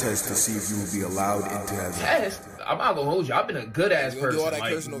take a test to see if you will be allowed into heaven. Test? I'm not gonna hold you. I've been a good ass person. Do all that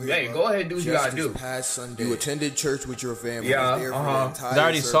like, cursing over hey, here, go ahead and do what you gotta do. Past Sunday, you attended church with your family. Yeah, I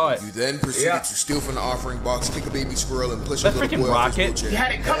already saw it. You then proceeded to steal from the offering box, kick a baby squirrel, and push a that little freaking boy off his rocket. wheelchair. You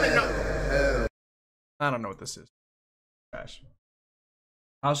had it coming up. I don't know what this is. Crash.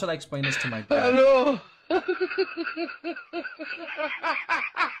 How should I explain this to my dad? Hello.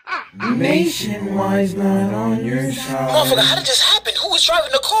 Nationwide's not on your side. Motherfucker, how did this happen? Who was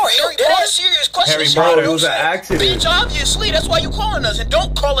driving the car? Harry Potter? Serious question. Harry Potter. It was an accident. Bitch, obviously. That's why you calling us. And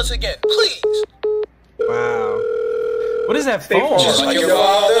don't call us again, please. Wow. What is that phone? Just like your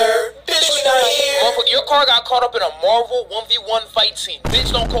father. Bitch, we not here. Motherfucker, your car got caught up in a Marvel 1v1 fight scene.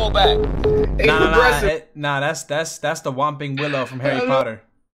 Bitch, don't call back. Nah, that's the Whomping Willow from Harry Potter.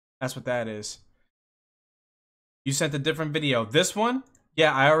 That's what that is. You sent a different video. This one?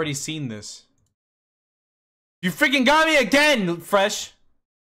 Yeah, I already seen this. You freaking got me again, Fresh.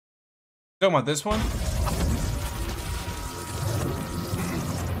 Talking about this one?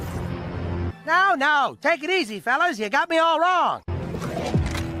 No, take it easy, fellas. You got me all wrong.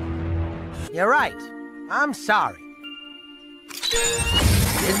 You're right. I'm sorry.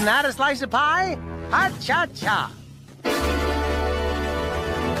 Isn't that a slice of pie? Ha-cha-cha.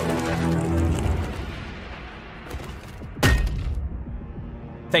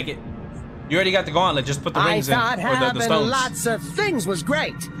 Take it. You already got the gauntlet. Just put the rings in. I thought Or the stones. lots of things was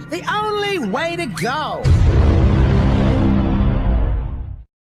great. The only way to go.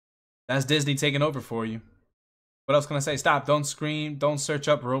 That's Disney taking over for you. What else can I say? Stop. Don't scream. Don't search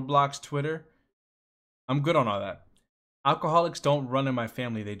up Roblox, Twitter. I'm good on all that. Alcoholics don't run in my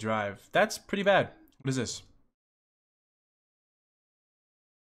family. They drive. That's pretty bad. What is this?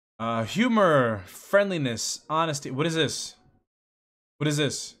 Humor, friendliness, honesty. What is this? What is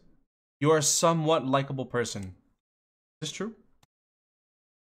this? You are a somewhat likable person. Is this true?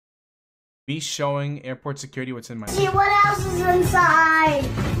 Me showing airport security what's in my... See what else is inside.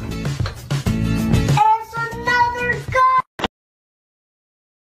 It's another gun.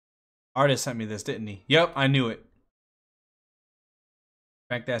 Artist sent me this, didn't he? Yep, I knew it.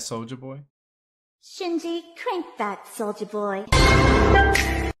 Crank that soldier boy. Shinji, crank that soldier boy.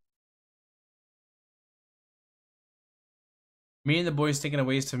 Me and the boys thinking of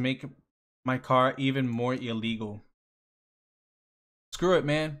ways to make my car even more illegal. Screw it,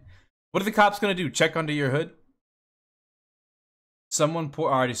 man. What are the cops gonna do? Check under your hood? Someone I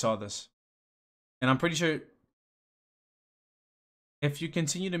already saw this. And I'm pretty sure if you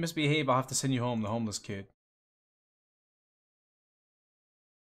continue to misbehave, I'll have to send you home, the homeless kid.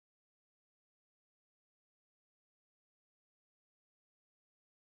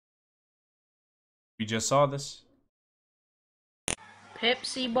 We just saw this.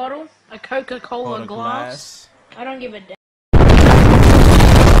 Pepsi bottle, a Coca-Cola glass. I don't give a damn.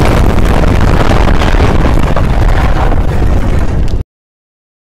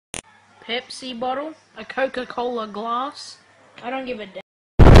 Pepsi bottle, a Coca-Cola glass. I don't give a damn.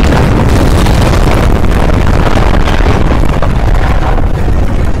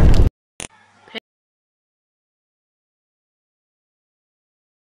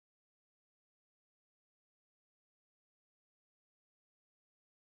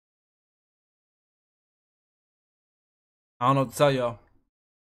 I don't know what to tell y'all.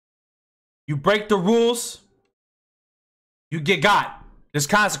 You break the rules, you get got. There's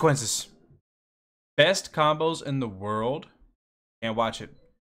consequences. Best combos in the world. Can't watch it.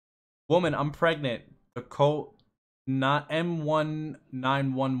 Woman, I'm pregnant. The code not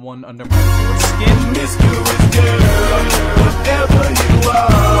M1911 under my skin. Miscuous girl, whatever you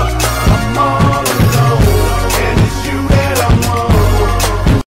are, I'm all alone, and it's you that I'm on.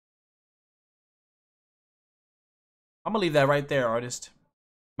 I'm gonna leave that right there, artist.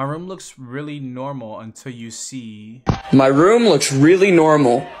 My room looks really normal until you see... My room looks really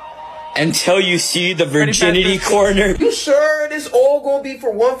normal until you see the virginity corner. You sure this all gonna be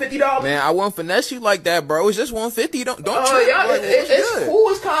for $150? Man, I won't finesse you like that, bro. It's just $150. Don't trip. Yeah, it's cool.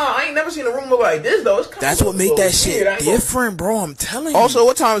 It's kind. I ain't never seen a room look like this though. It's kind. That's what make that shit different, bro. I'm telling you. Also,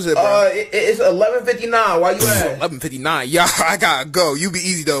 what time is it, bro? It's 11:59. Why you at? 11:59. Yeah, I gotta go. You be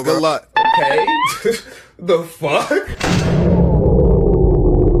easy though, bro. Good luck. Okay. The fuck?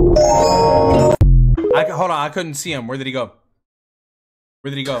 Hold on, I couldn't see him. Where did he go? Where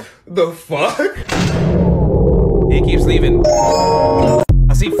did he go? The fuck? He keeps leaving.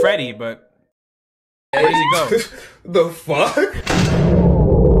 I see Freddy, but where does he go? The fuck?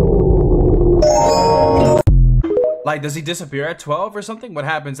 Like, does he disappear at 12 or something? What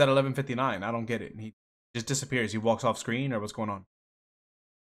happens at 11:59? I don't get it. He just disappears. He walks off screen, or what's going on?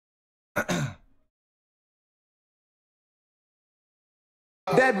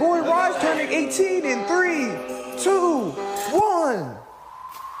 That boy Raj turning 18 in 3, 2, 1.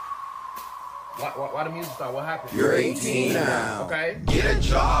 Why the music start? What happened? You're 18 now. Okay. Get a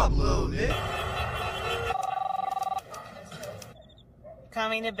job, little nigga.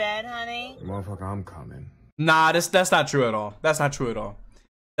 Coming to bed, honey? Motherfucker, I'm coming. Nah, that's not true at all. That's not true at all.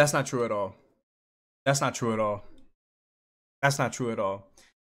 That's not true at all. That's not true at all. That's not true at all.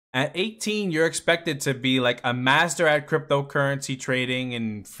 At 18, you're expected to be like a master at cryptocurrency trading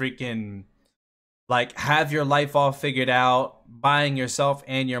and freaking like have your life all figured out, buying yourself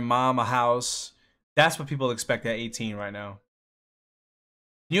and your mom a house. That's what people expect at 18 right now.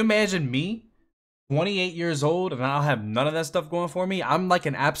 Can you imagine me, 28 years old, and I'll have none of that stuff going for me? I'm like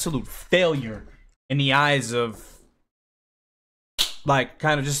an absolute failure in the eyes of like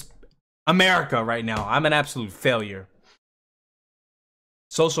kind of just America right now. I'm an absolute failure.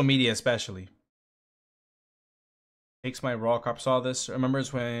 Social media especially. Takes my raw cop saw this.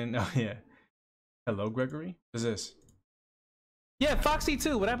 Remembers when... Oh, yeah. Hello, Gregory? What is this? Yeah, Foxy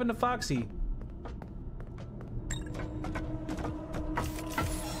too. What happened to Foxy?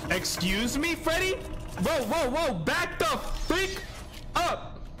 Excuse me, Freddy? Whoa, whoa, whoa. Back the freak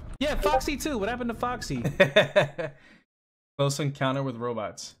up. Yeah, Foxy too. What happened to Foxy? Close encounter with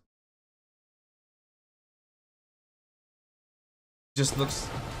robots. Just looks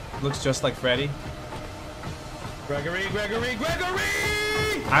just like Freddy. Gregory!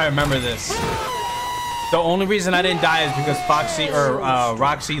 I remember this. The only reason I didn't die is because Foxy or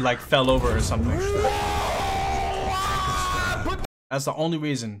Roxy like fell over or something. That's the only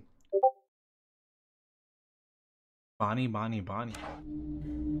reason. Bonnie.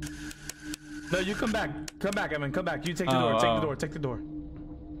 No, you come back. Come back, Evan. Come back. You take the door. Take the door. Take the door.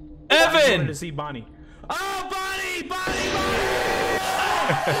 Evan! I wanted to see Bonnie. Oh, Bonnie!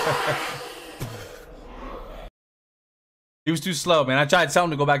 He was too slow, man. I tried to tell him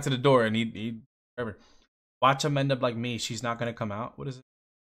to go back to the door, and he whatever. Watch him end up like me. She's not gonna come out. What is it?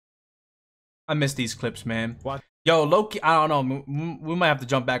 I miss these clips, man. What? Yo, Loki. I don't know. We might have to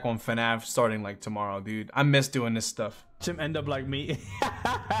jump back on FNAF starting like tomorrow, dude. I miss doing this stuff. Watch him end up like me.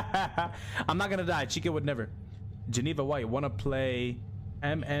 I'm not gonna die. Chica would never. Geneva White, wanna play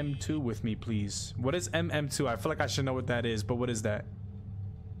MM2 with me, please? What is MM2? I feel like I should know what that is, but what is that?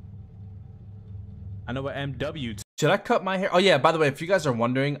 I know what MW2. Should I cut my hair? Oh yeah, by the way, if you guys are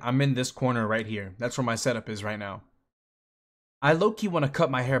wondering, I'm in this corner right here. That's where my setup is right now. I low-key want to cut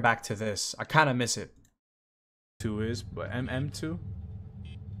my hair back to this. I kind of miss it. 2 is, but MM2?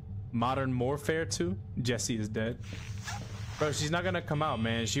 Modern Warfare 2? Jesse is dead. Bro, she's not gonna come out,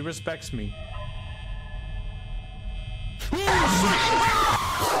 man. She respects me.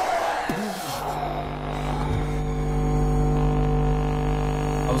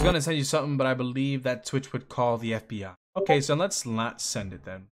 I was gonna send you something, but I believe that Twitch would call the FBI. Okay, so let's not send it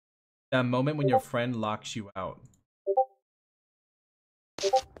then. That moment when your friend locks you out.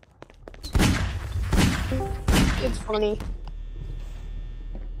 It's funny.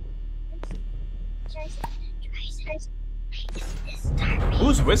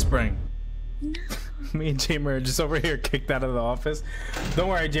 Who's whispering? Me and Jamer are just over here kicked out of the office. Don't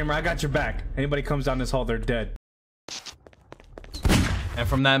worry, Jamer, I got your back. Anybody comes down this hall, they're dead. And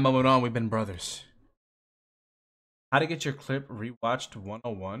from that moment on, we've been brothers. How to get your clip rewatched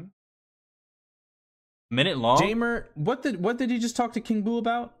 101? Minute long? Jamer, what did you just talk to King Boo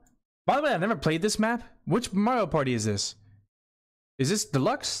about? By the way, I've never played this map. Which Mario Party is this? Is this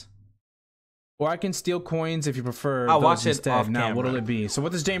deluxe? Or I can steal coins if you prefer. I'll watch it instead. off Now, camera. what'll it be? So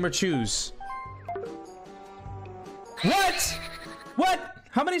what does Jamer choose? What? What?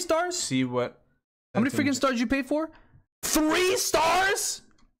 How many stars? See what? How many freaking stars you pay for? 3 stars?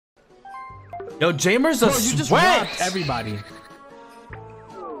 Yo, Jamer's a Bro, you just sweat. rocked everybody.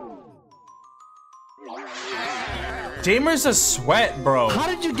 Jamer's a sweat, bro. How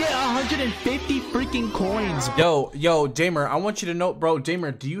did you get 150 freaking coins? Yo, Jamer, I want you to know, bro.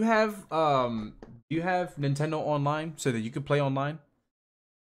 Jamer, do you have Nintendo Online so that you could play online?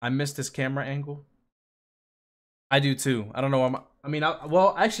 I missed this camera angle. I do too. I don't know.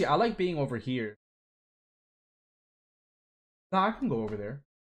 Well, actually, I like being over here. No, I can go over there.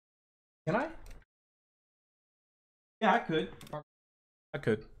 Can I? Yeah, I could. I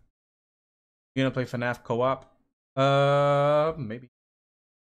could. You gonna play FNAF co-op? Maybe.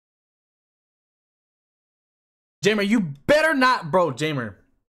 Jamer, you better not, bro. Jamer,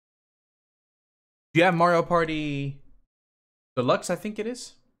 do you have Mario Party Deluxe? I think it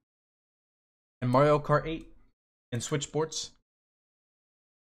is. And Mario Kart 8 and Switch Sports.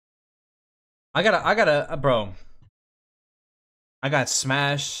 I gotta, bro. I got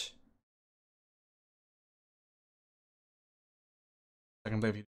Smash. I can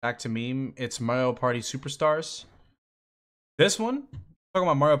believe you. Back to meme. It's Mario Party Superstars. This one? I'm talking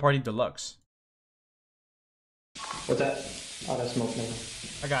about Mario Party Deluxe. What's that? Oh, that's smoke now.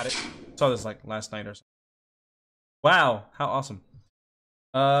 I got it. Saw this like last night or something. Wow, how awesome.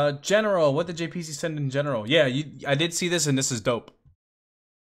 General, what did JPC send in general? Yeah, I did see this and this is dope.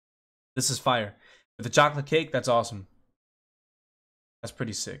 This is fire. With the chocolate cake, that's awesome. That's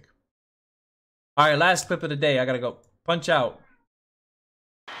pretty sick. Alright, last clip of the day. I gotta go. Punch out.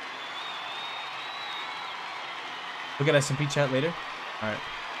 Look at SMP chat later. Alright.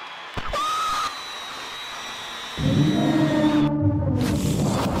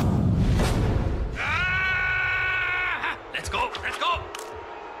 Let's go, let's go.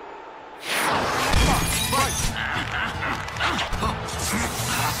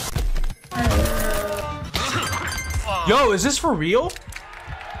 Yo, is this for real?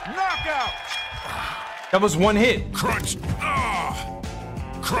 Knockout. That was one hit. Crunch.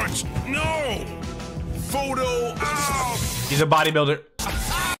 Crunch. No. Photo out. He's a bodybuilder.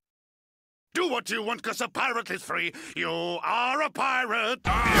 Do what you want, cause a pirate is free. You are a pirate.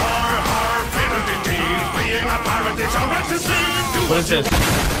 Your infinity. Being a pirate is a right to see. Do What is this?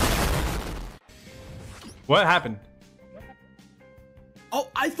 What happened? Oh,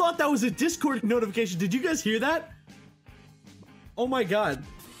 I thought that was a Discord notification. Did you guys hear that? Oh my god.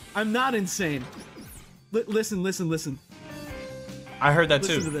 I'm not insane. Listen, listen, listen. I heard that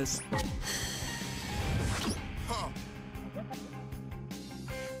too. Listen to this.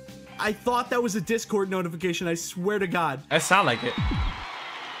 I thought that was a Discord notification, I swear to God. That sound like it.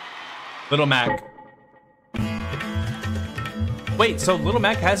 Little Mac. Wait, so Little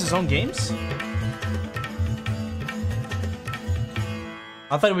Mac has his own games?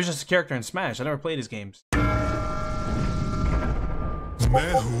 I thought he was just a character in Smash. I never played his games.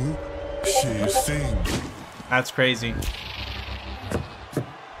 That's crazy.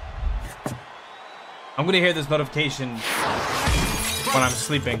 I'm gonna hear this notification when I'm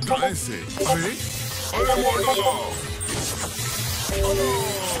sleeping.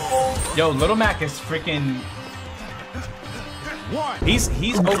 Yo, Little Mac is freaking. He's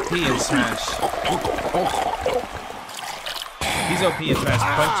OP in Smash. He's OP in Smash.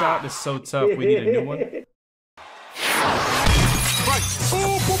 Punch Out is so tough. We need a new one.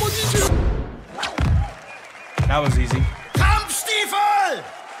 That was easy. Kampfstiefel!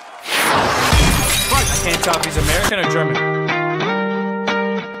 I can't tell if he's American or German.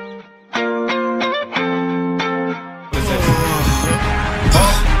 What is it?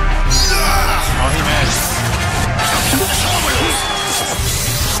 Oh, he mad.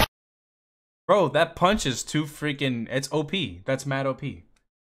 Bro, that punch is too freaking. It's OP. That's mad OP.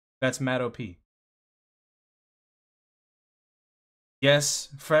 That's mad OP. Yes,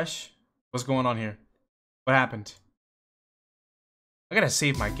 Fresh. What's going on here? What happened? I gotta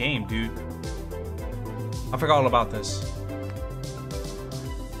save my game, dude. I forgot all about this.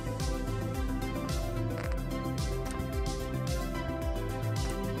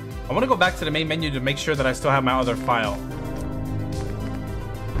 I want to go back to the main menu to make sure that I still have my other file.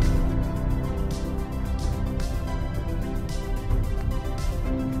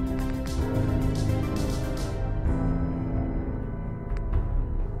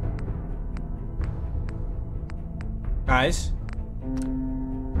 Guys,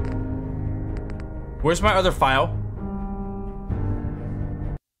 where's my other file?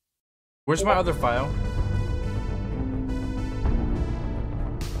 Where's my other file?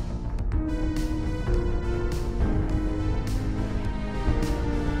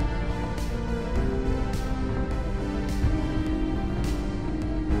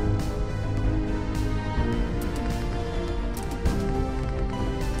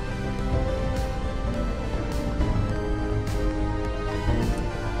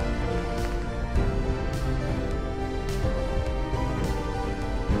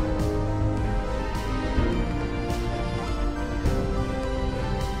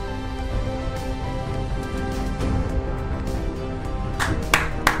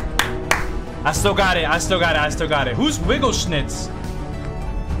 I still got it. I still got it. I still got it. Who's Wiggle Schnitz?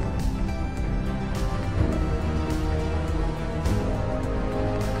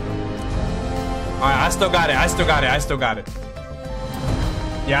 Alright, I still got it. I still got it. I still got it.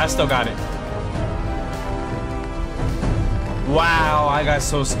 Yeah, I still got it. Wow, I got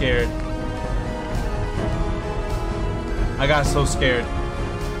so scared. I got so scared.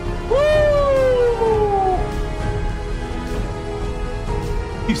 Woo!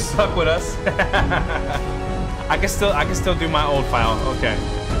 You suck with us. I can still do my old file. Okay.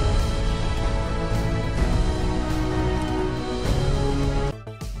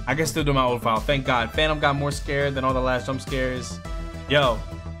 I can still do my old file. Thank God. Phantom got more scared than all the last jump scares. Yo.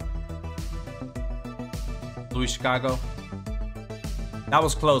 Louis Chicago. That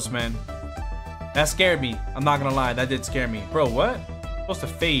was close, man. That scared me. I'm not gonna lie. That did scare me. Bro, what? I'm supposed to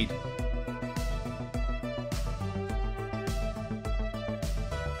fade.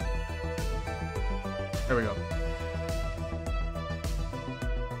 There we go.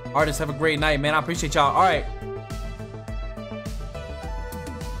 Artists, have a great night, man. I appreciate y'all. All right.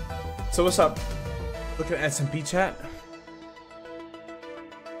 So what's up? Look at SMP chat.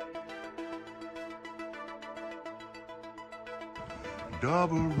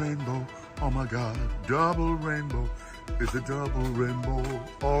 Double rainbow, oh my God, double rainbow. It's a double rainbow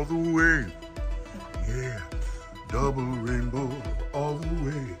all the way. Yeah, double rainbow all the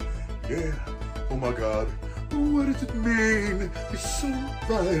way. Yeah. Oh my God, what does it mean? It's so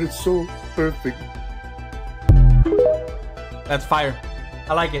bright, it's so perfect. That's fire.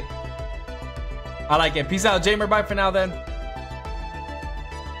 I like it. I like it. Peace out, Jamer. Bye for now, then.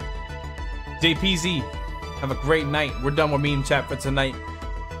 JPZ, have a great night. We're done with meme chat for tonight.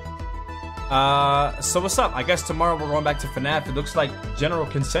 So what's up? I guess tomorrow we're going back to FNAF. It looks like general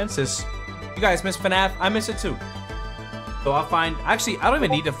consensus. You guys miss FNAF? I miss it too. So I'll find, actually, I don't even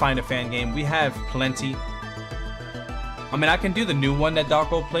need to find a fan game. We have plenty. I mean, I can do the new one that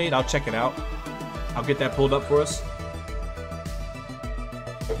Darko played. I'll check it out. I'll get that pulled up for us.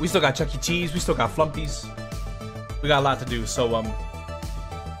 We still got Chuck E. Cheese. We still got Flumpies. We got a lot to do. So,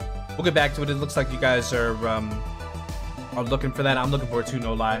 we'll get back to it. It looks like you guys are looking for that. I'm looking for it too,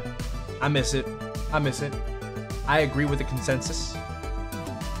 no lie. I miss it. I miss it. I agree with the consensus.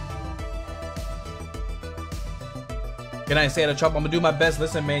 Good night, stay out of trouble. I'm gonna do my best.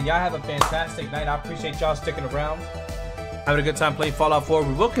 Listen, man, y'all have a fantastic night. I appreciate y'all sticking around. Having a good time playing Fallout 4.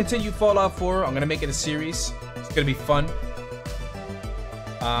 We will continue Fallout 4. I'm gonna make it a series. It's gonna be fun.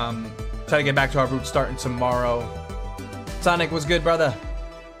 Try to get back to our roots starting tomorrow. Sonic, what's good, brother?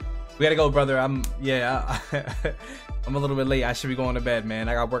 We gotta go, brother. I'm a little bit late. I should be going to bed, man.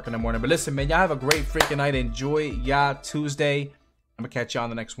 I got work in the morning. But listen, man, y'all have a great freaking night. Enjoy y'all Tuesday. I'm gonna catch y'all on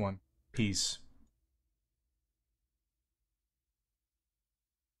the next one. Peace.